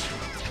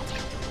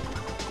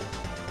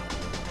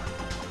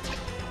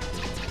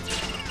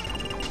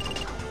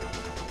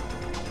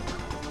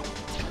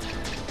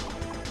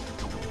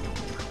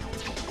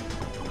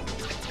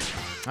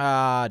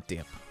 Ah,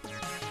 damn.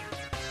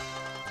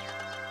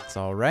 It's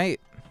alright.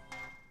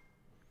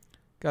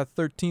 Got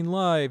 13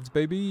 lives,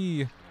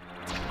 baby.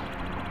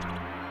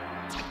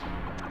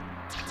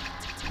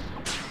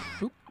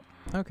 Oop.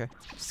 Okay.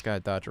 Just gotta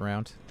dodge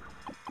around.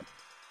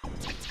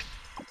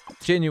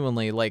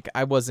 Genuinely, like,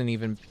 I didn't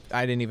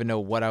even know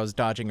what I was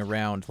dodging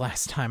around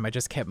last time. I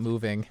just kept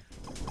moving.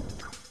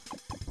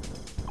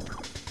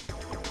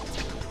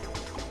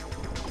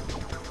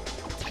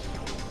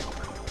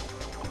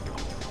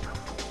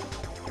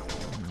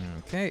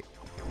 Okay.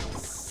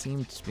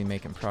 Seemed to be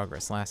making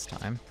progress last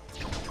time.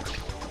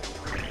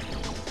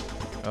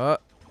 Oh,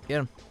 get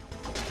him.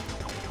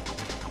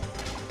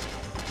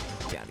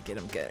 Gotta get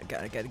him,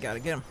 gotta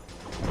get him.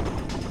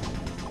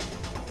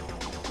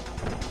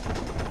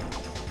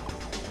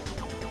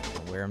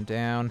 Wear him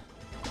down.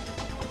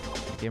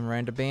 Give him right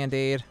into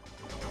Band-Aid.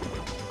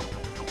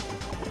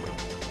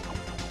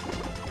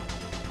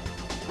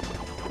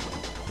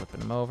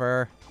 Flipping him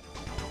over.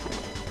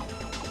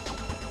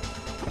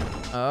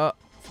 Oh,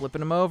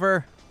 flipping him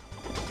over.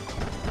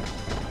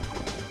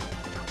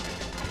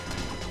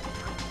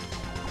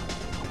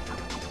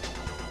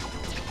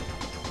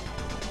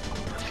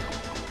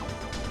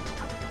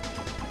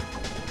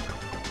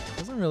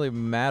 Doesn't really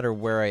matter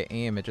where I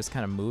aim, it just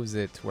kind of moves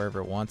it to wherever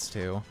it wants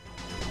to.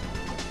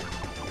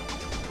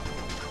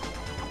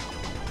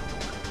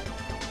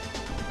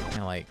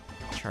 Can I, like,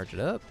 charge it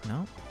up?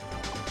 No?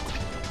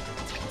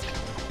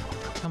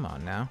 Come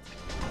on now.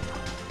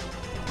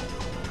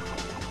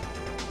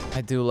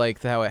 I do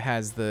like how it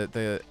has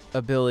the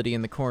ability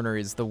in the corner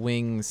is the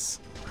wings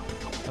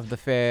of the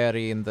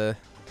fairy and the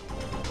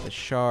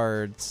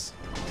shards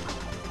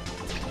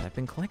that I've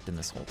been collecting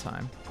this whole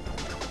time.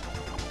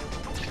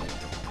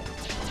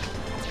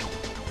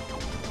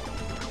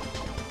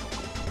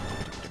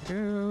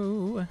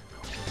 Go.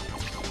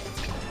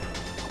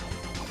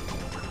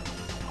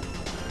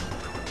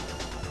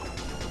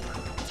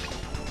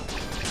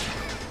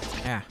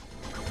 Ah.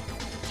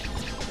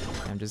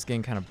 I'm just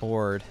getting kind of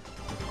bored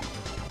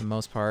for the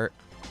most part.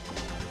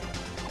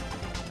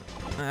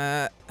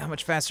 How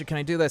much faster can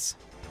I do this?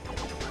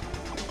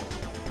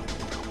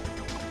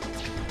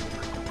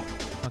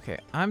 Okay,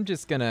 I'm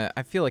just gonna...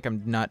 I feel like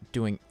I'm not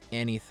doing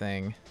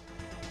anything.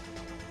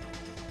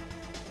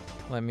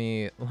 Let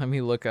me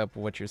look up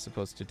what you're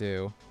supposed to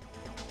do.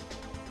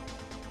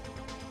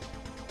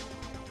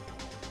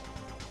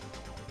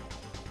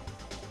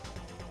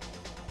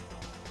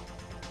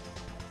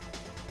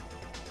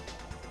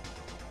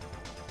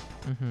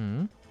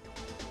 Mm-hmm.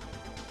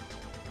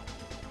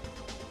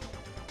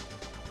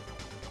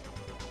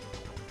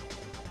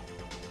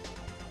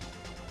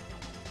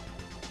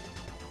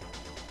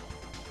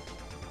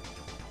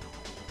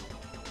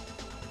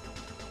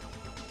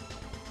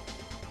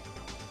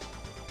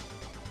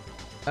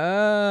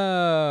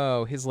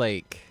 Oh, his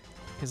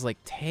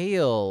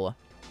tail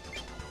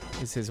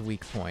is his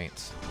weak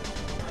point.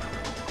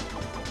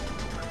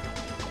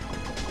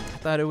 I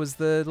thought it was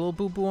the little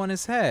boo-boo on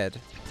his head.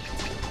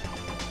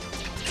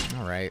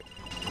 All right.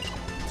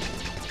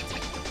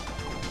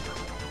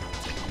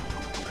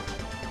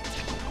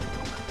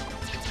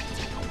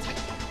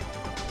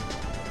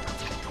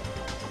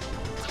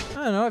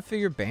 I don't know, I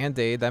figured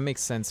Band-Aid, that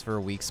makes sense for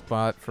a weak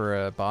spot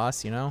for a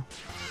boss, you know?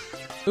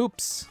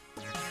 Oops.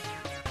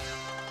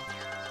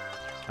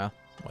 Oh,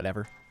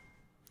 whatever.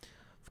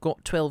 I've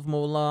got 12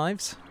 more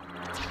lives.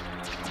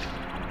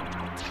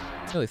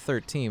 Really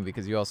 13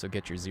 because you also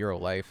get your 0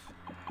 life.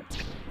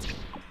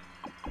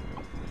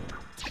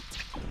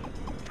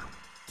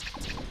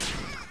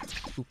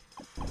 Oop.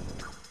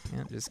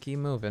 Yeah, just keep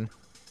moving.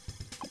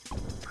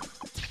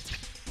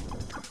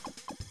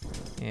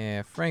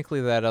 Yeah,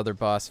 frankly, that other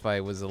boss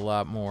fight was a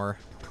lot more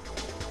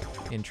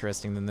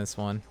interesting than this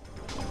one.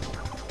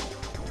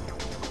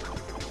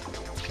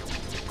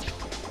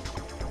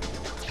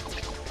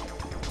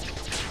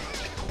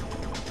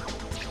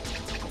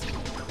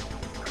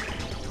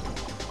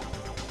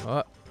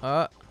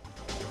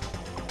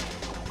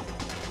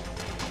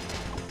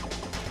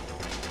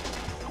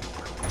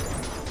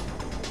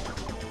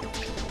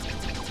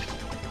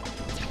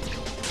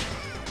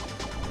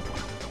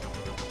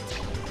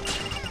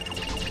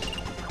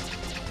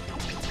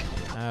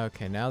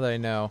 Okay, now that I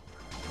know,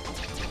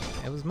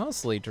 it was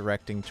mostly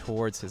directing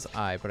towards his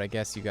eye, but I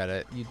guess you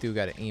do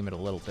gotta aim it a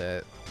little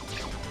bit.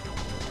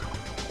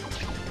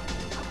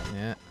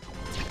 Yeah,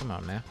 come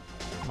on now,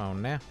 come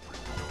on now.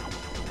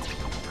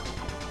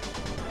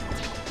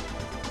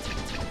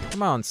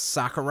 Come on,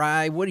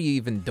 Sakurai, what are you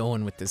even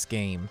doing with this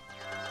game?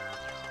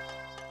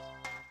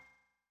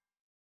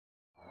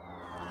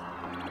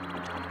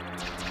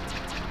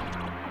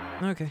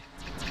 Okay.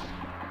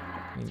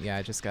 I mean, yeah,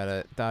 I just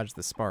gotta dodge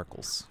the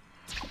sparkles.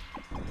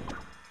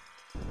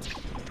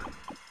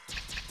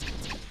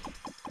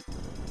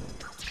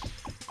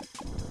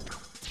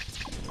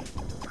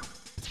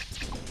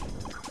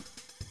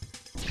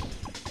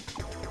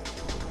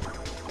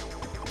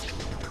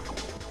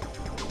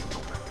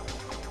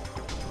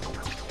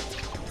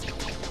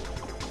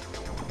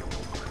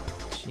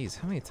 Jeez,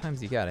 how many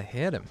times you gotta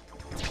hit him?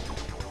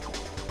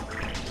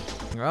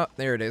 Oh,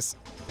 there it is.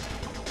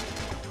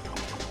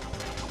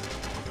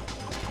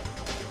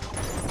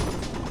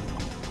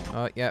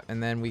 Oh, yeah,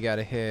 and then we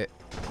gotta hit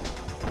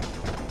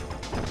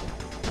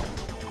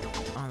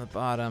on the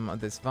bottom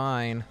of this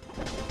vine.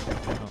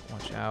 Oh,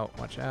 watch out,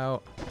 watch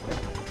out.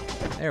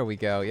 There we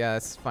go. Yeah,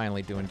 that's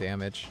finally doing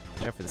damage.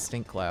 Watch out for the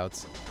stink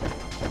clouds.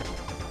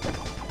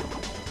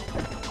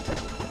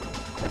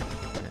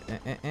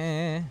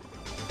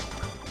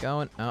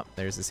 Going. Oh,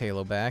 there's his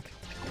halo back.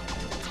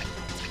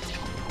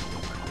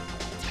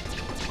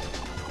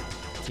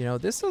 You know,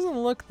 this doesn't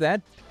look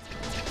that...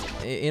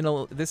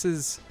 This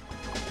is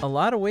a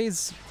lot of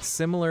ways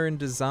similar in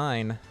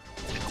design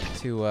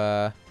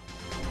to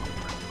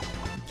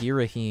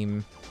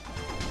Girahim,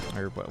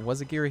 or what was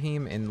it,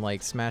 Girahim in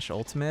like Smash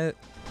Ultimate?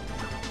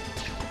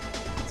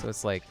 So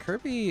it's like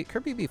Kirby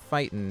be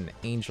fighting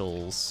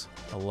angels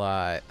a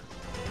lot.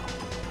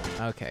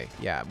 Okay,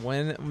 yeah.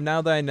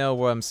 Now that I know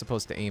what I'm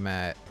supposed to aim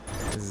at,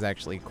 this is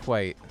actually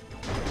quite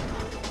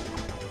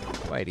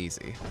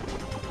easy.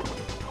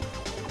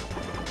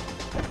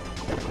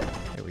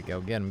 There we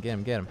go. Get him, get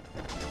him, get him.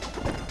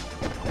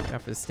 Watch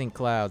out for the stink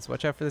clouds.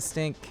 Watch out for the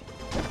stink.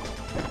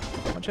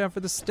 Watch out for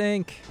the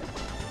stink.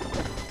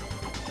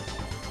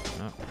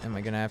 Oh, am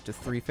I gonna have to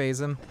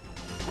 3-phase him?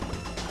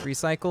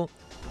 3-cycle?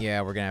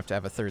 Yeah, we're gonna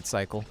have a 3rd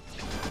cycle.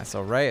 That's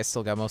alright, I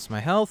still got most of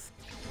my health.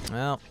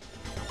 Well,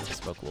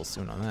 spoke a little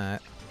soon on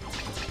that.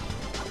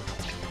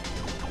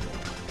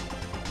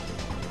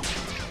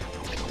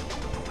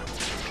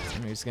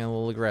 He's getting a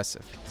little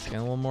aggressive. He's getting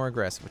a little more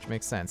aggressive, which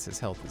makes sense. His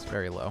health is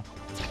very low.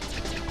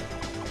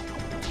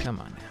 Come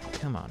on now.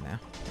 Come on now.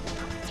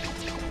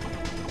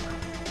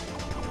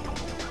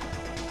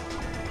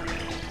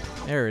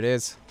 There it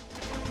is.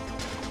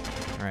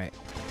 All right.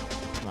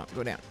 Come on,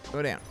 go down.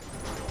 Go down.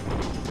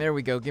 There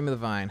we go. Give me the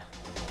vine.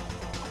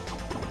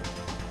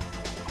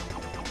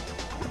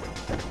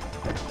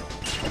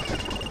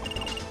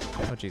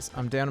 Oh, jeez.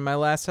 I'm down to my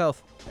last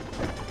health.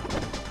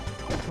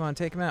 Come on,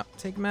 take him out.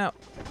 Take him out.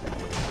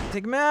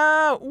 Take him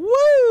out!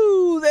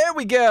 Woo! There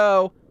we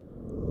go!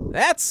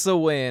 That's a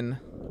win.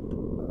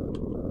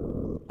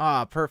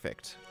 Ah,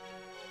 perfect.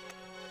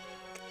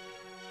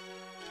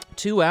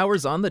 2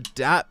 hours on the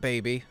dot,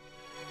 baby.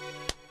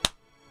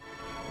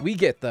 We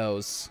get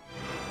those.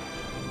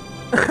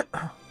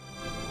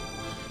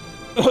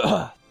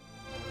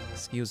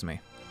 Excuse me.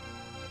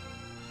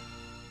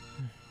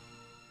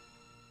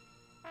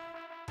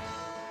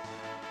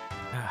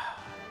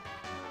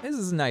 This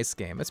is a nice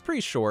game. It's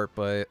pretty short,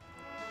 but,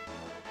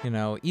 you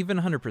know, even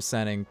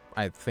 100%ing,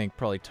 I think,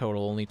 probably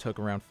total only took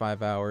around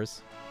 5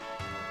 hours.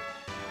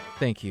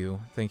 Thank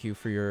you. Thank you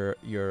for your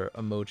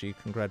emoji.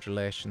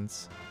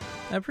 Congratulations.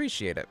 I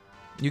appreciate it.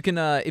 You can,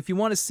 if you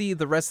want to see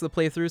the rest of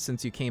the playthrough,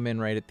 since you came in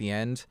right at the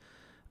end,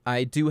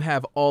 I do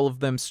have all of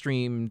them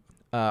streamed,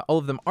 all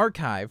of them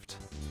archived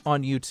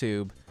on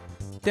YouTube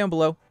down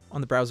below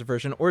on the browser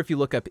version, or if you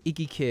look up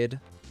Iggy Kid,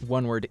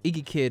 one word,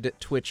 Iggy Kid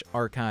Twitch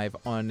archive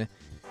on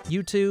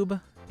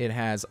YouTube, it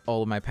has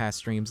all of my past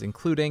streams,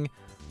 including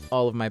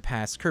all of my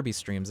past Kirby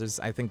streams.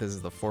 I think this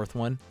is the 4th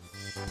one.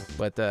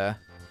 But,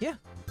 yeah,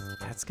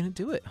 that's gonna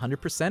do it.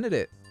 100%ed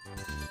it.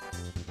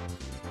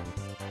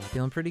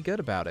 Feeling pretty good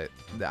about it.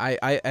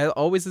 I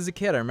always, as a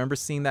kid, I remember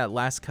seeing that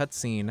last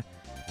cutscene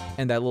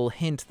and that little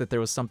hint that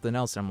there was something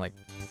else. I'm like,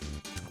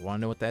 I want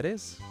to know what that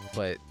is.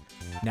 But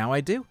now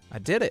I do. I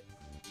did it.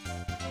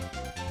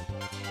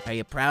 Are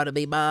you proud of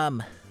me,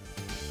 Mom?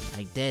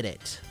 I did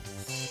it.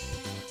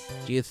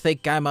 Do you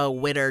think I'm a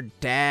winner,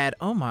 Dad?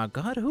 Oh my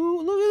god,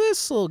 who? Look at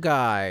this little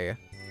guy.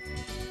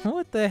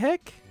 What the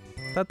heck?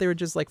 Thought they were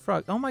just like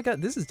frog. Oh my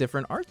god, this is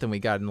different art than we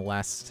got in the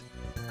last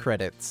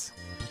credits.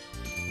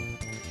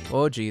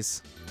 Oh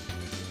jeez.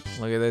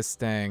 Look at this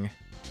thing.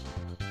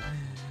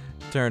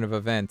 Turn of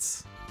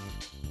events.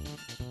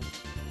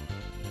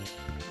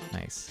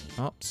 Nice.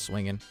 Oh,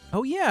 swinging.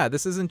 Oh yeah,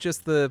 this isn't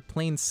just the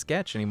plain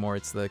sketch anymore,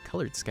 it's the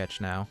colored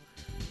sketch now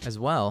as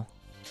well.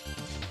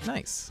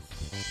 Nice.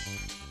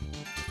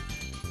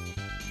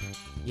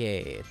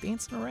 Yeah,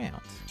 dancing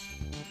around.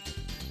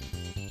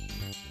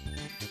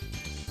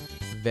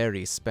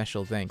 Very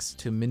special thanks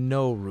to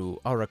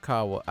Minoru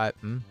Arakawa.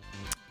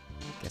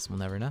 Guess we'll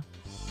never know.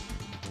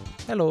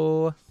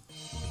 Hello.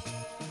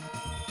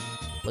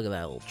 Look at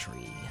that little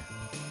tree.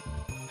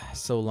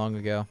 So long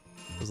ago.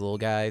 Those little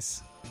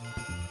guys.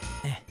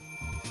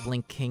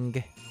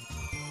 Blinking.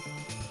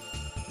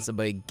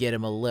 Somebody get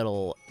him a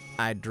little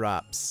eye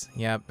drops.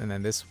 Yep, and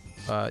then this.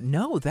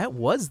 No, that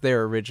was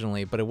there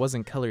originally, but it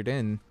wasn't colored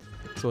in.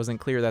 So it wasn't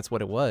clear that's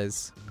what it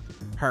was.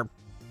 Herp.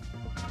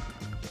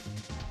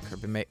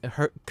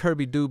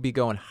 Kirby do be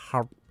going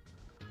harp.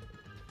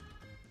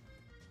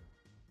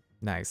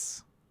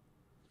 Nice.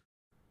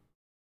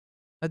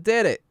 I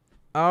did it.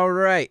 All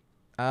right.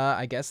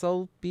 I guess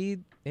that'll be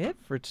it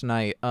for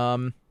tonight.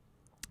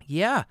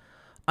 Yeah.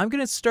 I'm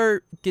going to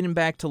start getting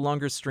back to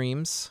longer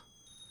streams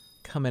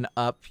coming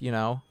up, you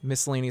know.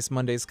 Miscellaneous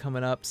Mondays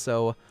coming up,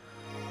 so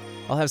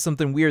I'll have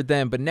something weird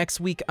then. But next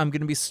week, I'm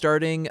going to be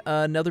starting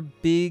another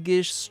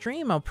big-ish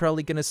stream. I'm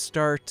probably going to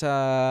start,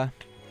 yeah,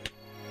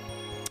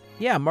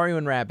 Mario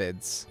and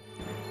Rabbids.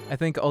 I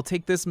think I'll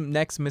take this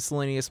next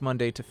Miscellaneous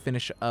Monday to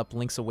finish up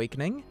Link's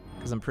Awakening,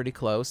 because I'm pretty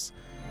close.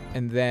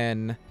 And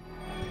then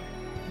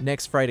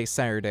next Friday,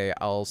 Saturday,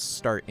 I'll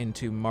start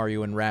into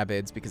Mario and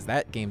Rabbids, because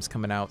that game's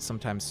coming out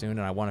sometime soon,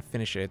 and I want to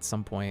finish it at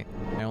some point.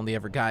 I only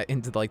ever got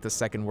into, like, the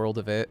second world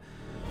of it.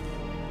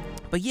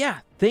 But yeah,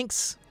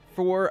 thanks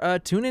for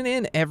tuning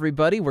in,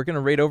 everybody. We're going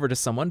to raid over to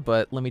someone,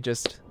 but let me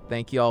just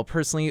thank you all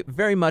personally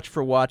very much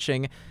for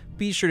watching.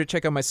 Be sure to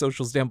check out my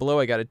socials down below.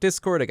 I got a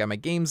Discord, I got my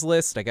games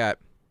list, I got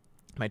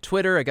my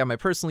Twitter, I got my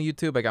personal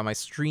YouTube, I got my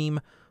stream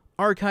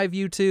archive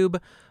YouTube,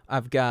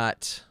 I've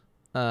got,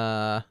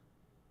 yeah,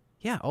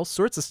 all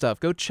sorts of stuff.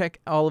 Go check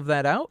all of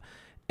that out,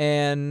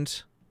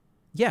 and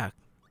yeah,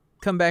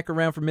 come back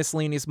around for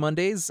Miscellaneous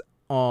Mondays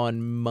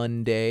on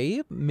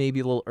Monday, maybe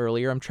a little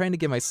earlier. I'm trying to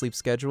get my sleep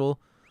schedule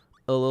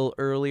a little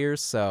earlier,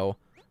 so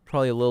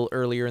probably a little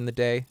earlier in the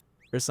day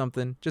or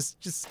something.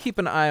 Just keep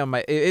an eye on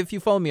my, if you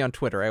follow me on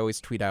Twitter, I always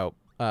tweet out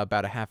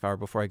about a half hour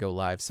before I go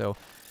live, so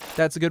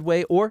that's a good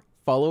way. Or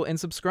follow and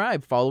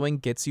subscribe. Following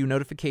gets you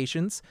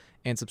notifications,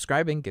 and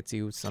subscribing gets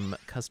you some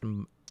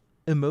custom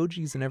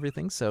emojis and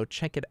everything, so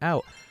check it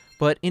out.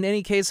 But in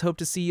any case, hope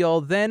to see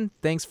y'all then.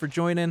 Thanks for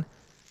joining,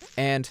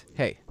 and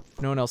hey,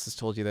 if no one else has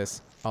told you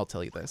this, I'll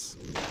tell you this.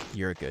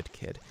 You're a good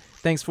kid.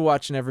 Thanks for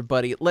watching,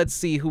 everybody. Let's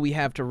see who we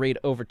have to raid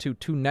over to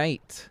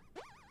tonight.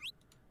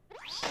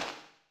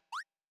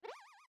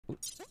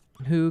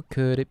 Who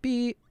could it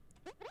be?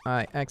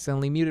 I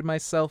accidentally muted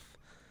myself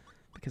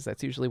because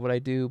that's usually what I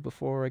do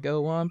before I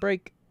go on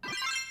break.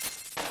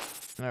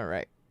 All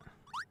right.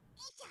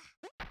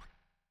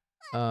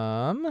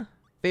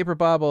 Vapor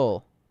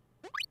Bobble.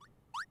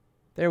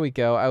 There we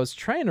go. I was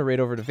trying to raid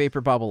over to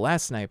Vapor Bobble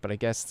last night, but I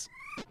guess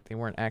they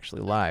weren't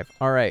actually live.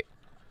 All right.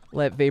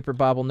 Let Vapor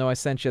Bobble know I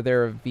sent you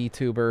there, a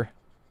VTuber.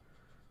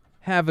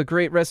 Have a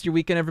great rest of your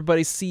weekend,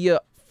 everybody. See ya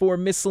for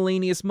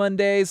Miscellaneous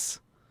Mondays.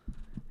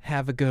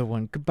 Have a good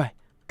one. Goodbye.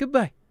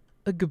 Goodbye.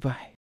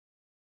 Goodbye.